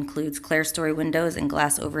building includes clerestory windows and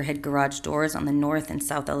glass overhead garage doors on the north and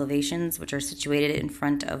south elevations, which are situated in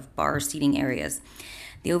front of bar seating areas.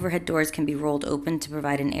 The overhead doors can be rolled open to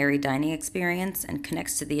provide an airy dining experience and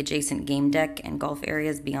connects to the adjacent game deck and golf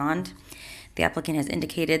areas beyond. The applicant has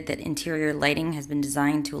indicated that interior lighting has been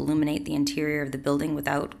designed to illuminate the interior of the building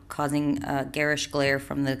without causing garish glare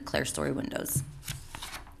from the clerestory windows.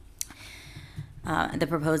 The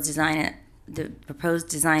proposed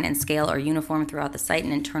design and scale are uniform throughout the site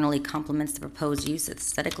and internally complements the proposed use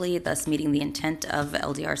aesthetically, thus meeting the intent of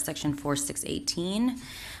LDR Section 4618.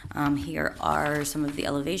 Here are some of the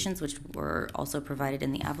elevations which were also provided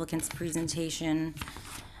in the applicant's presentation.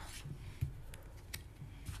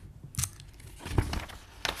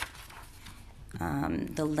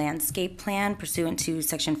 The landscape plan pursuant to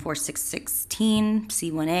Section 4616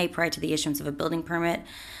 C1A prior to the issuance of a building permit.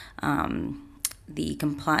 The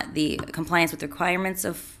compliance with requirements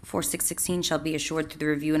of 4616 shall be assured through the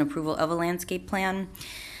review and approval of a landscape plan.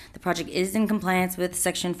 The project is in compliance with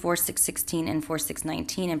Section 4616 and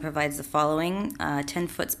 4619 and provides the following: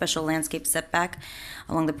 10-foot special landscape setback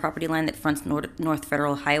along the property line that fronts North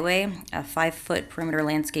Federal Highway, a 5-foot perimeter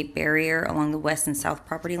landscape barrier along the west and south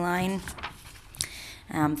property line,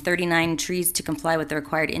 39 trees to comply with the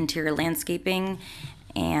required interior landscaping,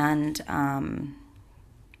 and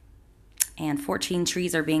 14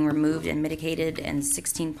 trees are being removed and mitigated, and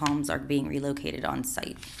 16 palms are being relocated on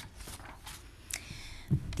site.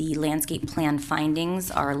 The landscape plan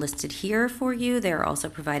findings are listed here for you. They're also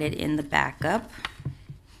provided in the backup.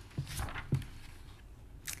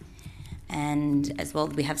 And as well,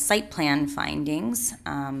 we have site plan findings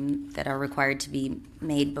that are required to be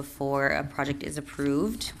made before a project is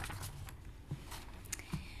approved.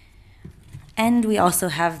 And we also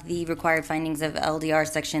have the required findings of LDR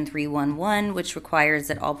Section 311, which requires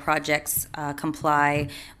that all projects comply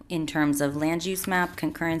in terms of land use map,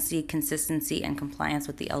 concurrency, consistency, and compliance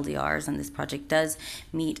with the LDRs. And this project does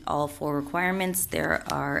meet all 4 requirements. There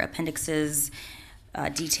are appendixes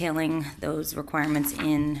detailing those requirements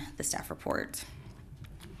in the staff report.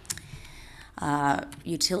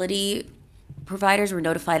 Utility providers were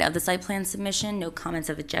notified of the site plan submission. No comments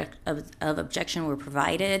of objection were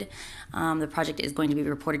provided. The project is going to be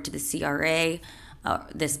reported to the CRA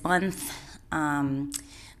this month.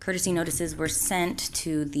 Courtesy notices were sent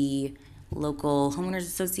to the local homeowners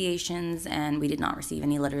associations, and we did not receive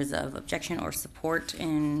any letters of objection or support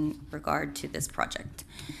in regard to this project.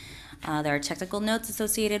 There are technical notes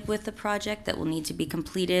associated with the project that will need to be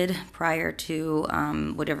completed prior to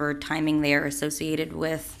whatever timing they are associated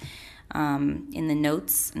with in the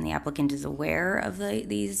notes, and the applicant is aware of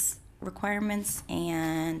these requirements.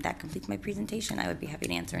 And that completes my presentation. I would be happy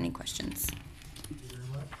to answer any questions.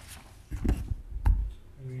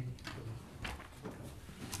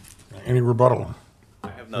 Any rebuttal? I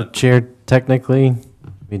have none. Chair, technically,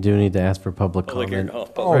 we do need to ask for public comment.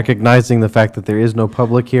 public. Recognizing the fact that there is no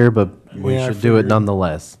public here, but we Yeah, I should do it figured.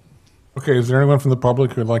 nonetheless. Okay, is there anyone from the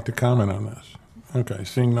public who'd like to comment on this? Okay,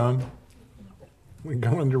 seeing none, we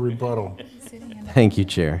go into rebuttal. Thank you,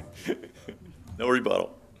 Chair. No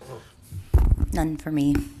rebuttal. None for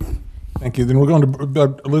me. Thank you. Then we're going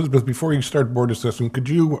to, Elizabeth, before you start board discussion, could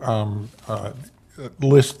you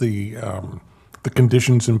list the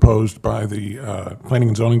conditions imposed by the Planning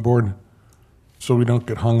and Zoning Board so we don't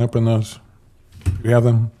get hung up in those? Do you have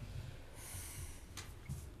them?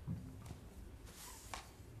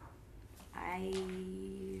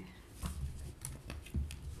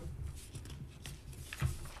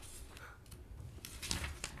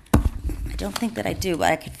 don't think that I do,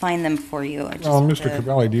 but I could find them for you. I just Well, have Mr. to-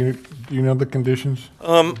 Cavalli, do you know the conditions?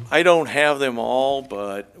 I don't have them all,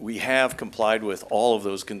 but we have complied with all of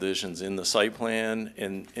those conditions in the site plan,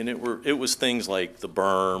 and it was things like the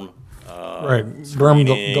berm. Right. Berm, the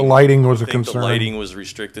screening. lighting was a I think concern. the lighting was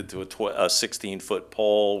restricted to a 16-foot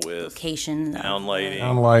pole with Location. down lighting.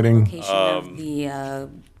 Down lighting. Location of the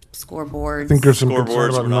scoreboards. I think there's some concern Scoreboards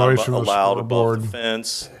about were not noise from the allowed above scoreboard. the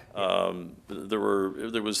fence.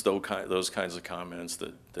 There was those kinds of comments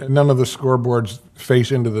that And none of the scoreboards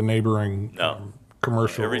face into the neighboring No.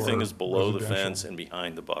 commercial Everything or is below the residential. fence and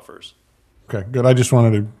behind the buffers. Okay, good. I just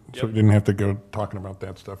wanted to, so we Yep. didn't have to go talking about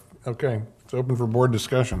that stuff. Okay, it's open for board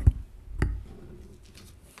discussion.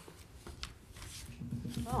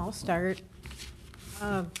 Well, I'll start.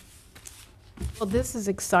 Well, this is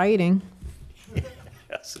exciting.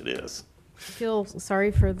 Yes, it is. I feel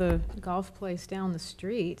sorry for the golf place down the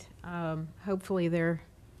street. Hopefully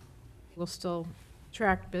will still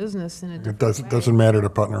attract business in a It different way. doesn't matter to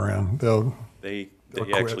putting around. They They'll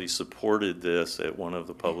quit. actually supported this at one of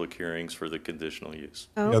the public hearings for the conditional use.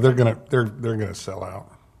 Oh, Yeah, they're gonna sell out.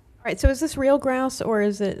 All right, so is this real grass or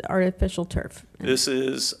is it artificial turf? This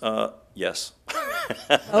is, yes.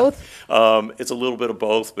 Both? It's a little bit of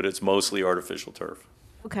both, but it's mostly artificial turf.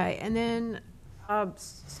 Okay, and then,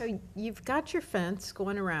 so you've got your fence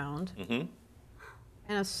going around Hmm.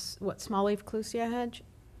 and small leaf clusia hedge,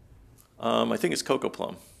 I think it's cocoa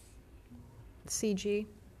plum. CG?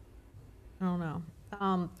 I don't know.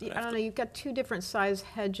 I don't know, you've got two different size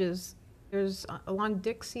hedges. There's, along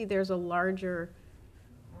Dixie, there's a larger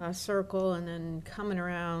circle, and then coming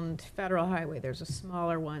around Federal Highway, there's a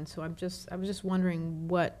smaller one. So I was just wondering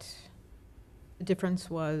what the difference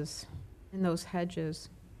was in those hedges.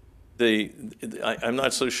 I'm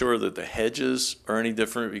not so sure that the hedges are any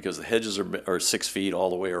different because the hedges are 6 feet all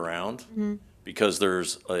the way around. Mm-hmm. Because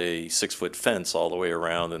there's a 6-foot fence all the way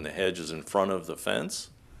around and the hedge is in front of the fence.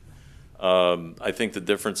 I think the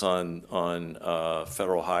difference on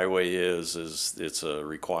Federal Highway is it's a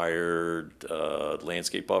required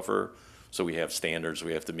landscape buffer. So we have standards,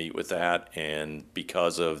 we have to meet with that. And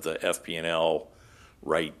because of the FP&L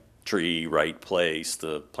right tree, right place,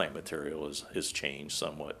 the plant material is changed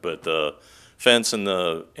somewhat. But the fence and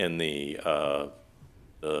the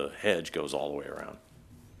hedge goes all the way around.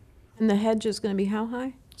 And the hedge is going to be how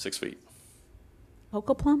high? 6 feet.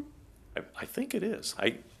 Cocoa plum? I think it is.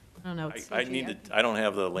 I don't know. It's I CG. need to, I don't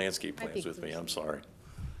have the landscape Might plans be with me, I'm sorry.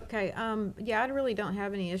 Okay, yeah, I really don't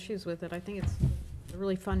have any issues with it. I think it's a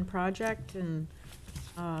really fun project, and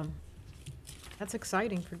that's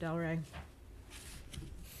exciting for Delray.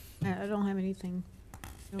 I don't have anything.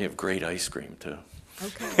 They have great ice cream, too.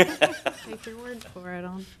 Okay, take your word for it.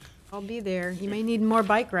 I'll be there. You may need more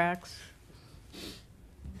bike racks.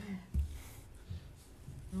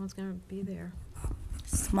 No one's gonna be there.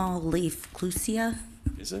 Small leaf clusia.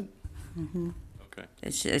 Is it? Mm-hmm. Okay,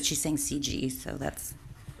 She's saying CG, so that's.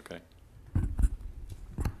 okay.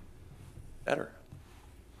 Better.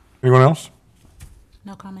 Anyone else?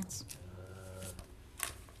 No comments.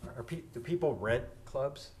 Do people rent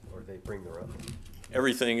clubs or they bring their own?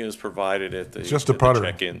 Everything is provided at the, It's just a at the putter.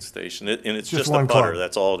 check-in station, and it's Just just a one putter, club.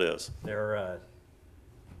 that's all it is. They're,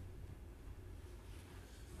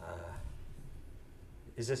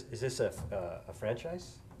 is this a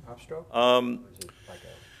franchise, Opstro? Or is it like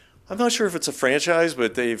I'm not sure if it's a franchise,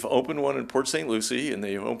 but they've opened one in Port St. Lucie, and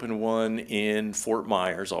they've opened one in Fort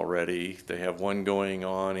Myers already. They have one going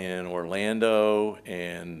on in Orlando,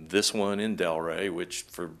 and this one in Delray, which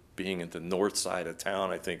for being at the north side of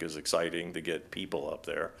town, I think is exciting to get people up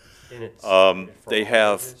there. And it's for They all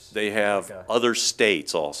have, ages? they have Like other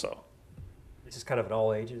states also. This is kind of an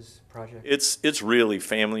all-ages project? It's really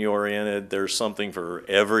family oriented. There's something for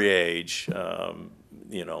every age,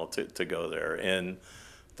 to go there. And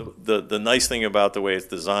the nice thing about the way it's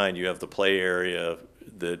designed, you have the play area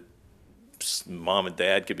that mom and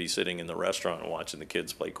dad could be sitting in the restaurant and watching the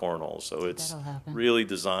kids play cornhole. So it's That'll happen. really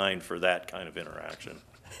designed for that kind of interaction.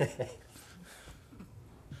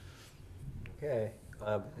 Okay.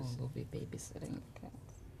 We'll be babysitting. Okay.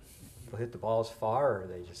 People hit the balls far, or are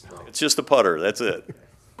they just like? It's just a putter. That's it.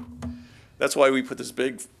 That's why we put this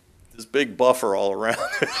big buffer all around.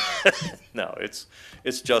 No, it's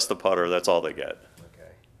just a putter. That's all they get.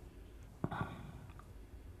 Okay. All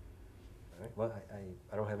right, well,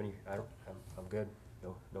 I don't have any, I'm good.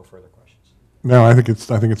 No further questions. No, I think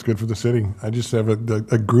it's good for the city. I just have a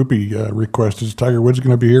groupie request. Is Tiger Woods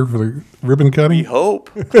going to be here for the ribbon We cutting?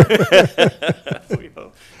 hope. We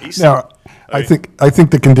hope. Now, I think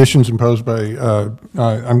the conditions imposed by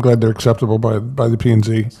I'm glad they're acceptable by the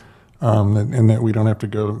P&Z, and that we don't have to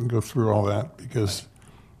go through all that because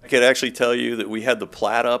could actually tell you that we had the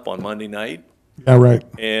plat up on Monday night, Yeah, right.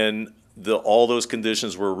 and all those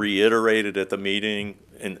conditions were reiterated at the meeting,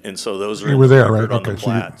 and so those are You in were the there, record right? on the Okay,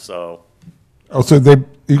 so you- plat, so. Oh, so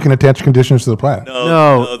you can attach conditions to the plat?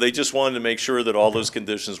 No, they just wanted to make sure that all those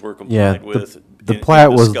conditions were Yeah, complied with the in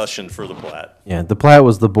plat was- discussion for the plat. Yeah, the plat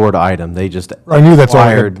was the board item. They just I knew that's all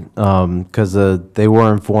I had. required, because they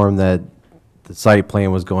were informed that the site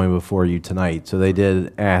plan was going before you tonight. So they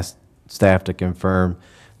did ask staff to confirm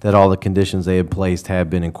that all the conditions they had placed had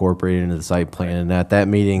been incorporated into the site plan. And at that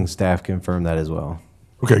meeting, staff confirmed that as well.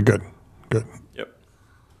 Okay, good, good. Yep.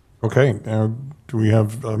 Okay, now, do we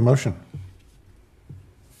have a motion?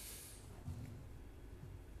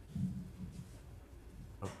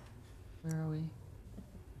 Where are we?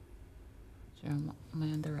 Sure, am I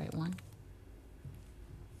on the right one?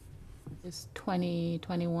 Is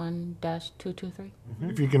 2021-223?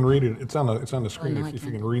 If you can read it, it's on the screen, no, I if you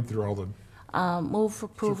can't. can read through all the, Move for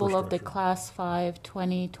approval of the Superstructure. Class 5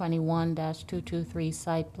 2021-223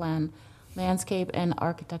 site plan, landscape and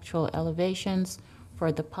architectural elevations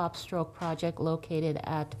for the Pop Stroke project located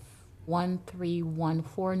at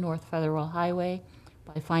 1314 North Federal Highway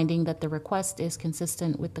by finding that the request is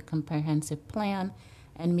consistent with the comprehensive plan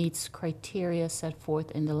and meets criteria set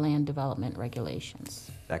forth in the land development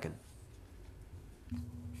regulations. Second.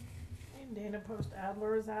 Dana Post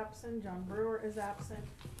Adler is absent, John Brewer is absent,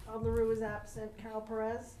 Todd LaRue is absent, Carol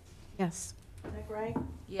Perez, Yes. Nick Wright,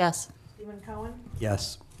 Yes. Stephen Cohen,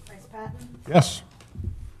 Yes. Bryce Patton. yes,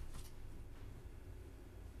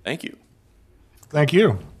 Thank you. thank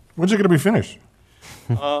you. When's it gonna be finished?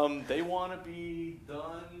 They want to be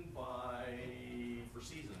done for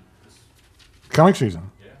season. Coming season?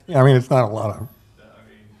 Yeah. Yeah, I mean, it's not a lot of, I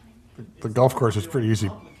mean, the golf course is pretty easy.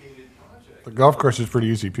 The golf course is pretty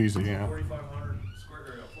easy peasy, yeah. 4,500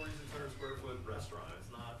 square, 4,600 square foot restaurant. It's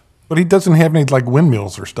not. But he doesn't have any like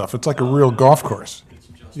windmills or stuff. It's like a real golf course.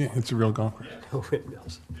 Yeah, it's a real golf course. No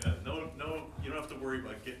windmills. Yeah, no, you don't have to worry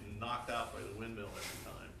about getting knocked out by the windmill every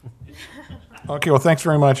time. Okay, well, thanks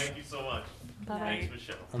very much. Thank you so much. Bye-bye. Thanks,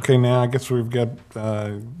 Michelle. Okay, now I guess we've got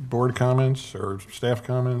board comments or staff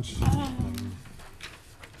comments.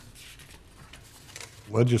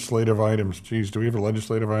 Legislative items. Geez, do we have a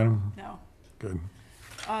legislative item? No. Good.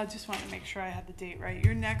 Just wanted to make sure I had the date right.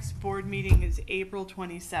 Your next board meeting is April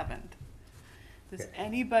 27th. Does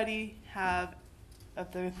anybody have,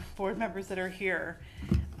 of the board members that are here,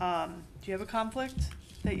 do you have a conflict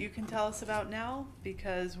that you can tell us about now?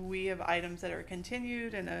 Because we have items that are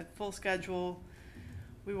continued and a full schedule.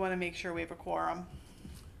 We want to make sure we have a quorum.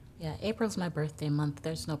 Yeah, April's my birthday month.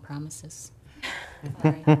 There's no promises.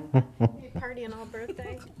 Sorry. You partying all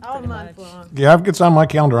birthday? All Pretty month much. long. Yeah, it's on my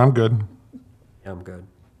calendar. I'm good. Yeah, I'm good.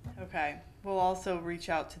 Okay, we'll also reach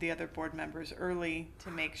out to the other board members early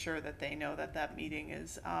to make sure that they know that that meeting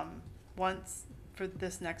is, once for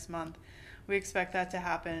this next month. We expect that to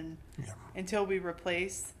happen until we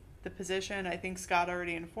replace the position. I think Scott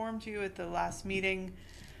already informed you at the last meeting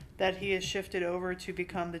that he has shifted over to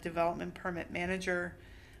become the development permit manager.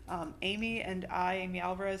 Amy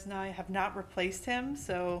Alvarez and I have not replaced him,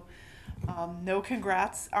 so no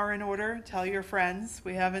congrats are in order. Tell your friends.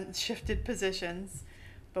 We haven't shifted positions,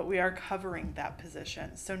 but we are covering that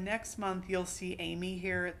position. So next month you'll see Amy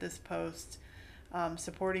here at this post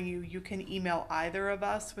supporting you. You can email either of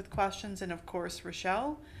us with questions, and of course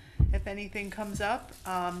Rochelle, if anything comes up.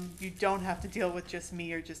 You don't have to deal with just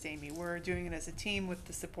me or just Amy. We're doing it as a team with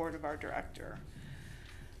the support of our director.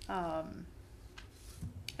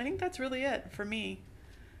 I think that's really it for me.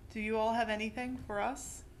 Do you all have anything for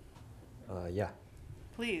us? Yeah.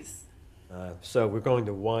 Please. So we're going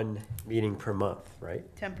to one meeting per month, right?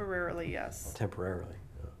 Temporarily, yes. Temporarily.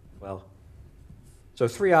 Well, so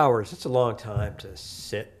 3 hours, it's a long time to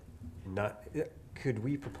sit and not, could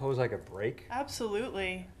we propose like a break?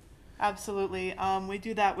 Absolutely. Absolutely. We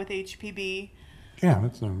do that with HPB. Yeah,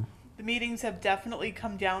 that's no. The meetings have definitely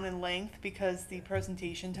come down in length because the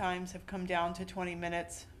presentation times have come down to 20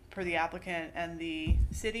 minutes for the applicant and the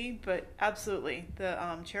city, but absolutely, the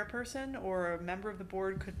chairperson or a member of the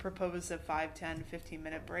board could propose a 5, 10,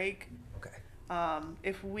 15-minute break.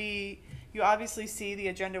 Okay. You obviously see the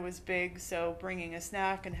agenda was big, so bringing a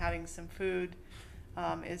snack and having some food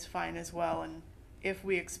is fine as well. And if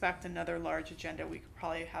we expect another large agenda, we could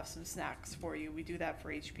probably have some snacks for you. We do that for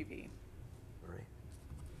HPB. All right.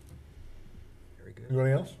 Very good.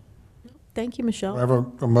 Anybody else? Thank you, Michelle. Do I have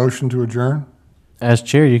a motion to adjourn? As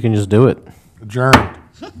chair, you can just do it. Adjourned.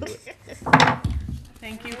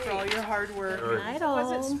 Thank you for all your hard work.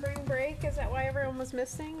 Was it spring break? Is that why everyone was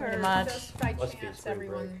missing? Or Pretty much. just by Must be chance spring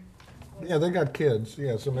everyone? Yeah, they got kids.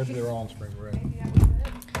 Yeah, so maybe they're all on spring break.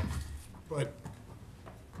 But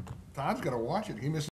Todd's gotta watch it. He misses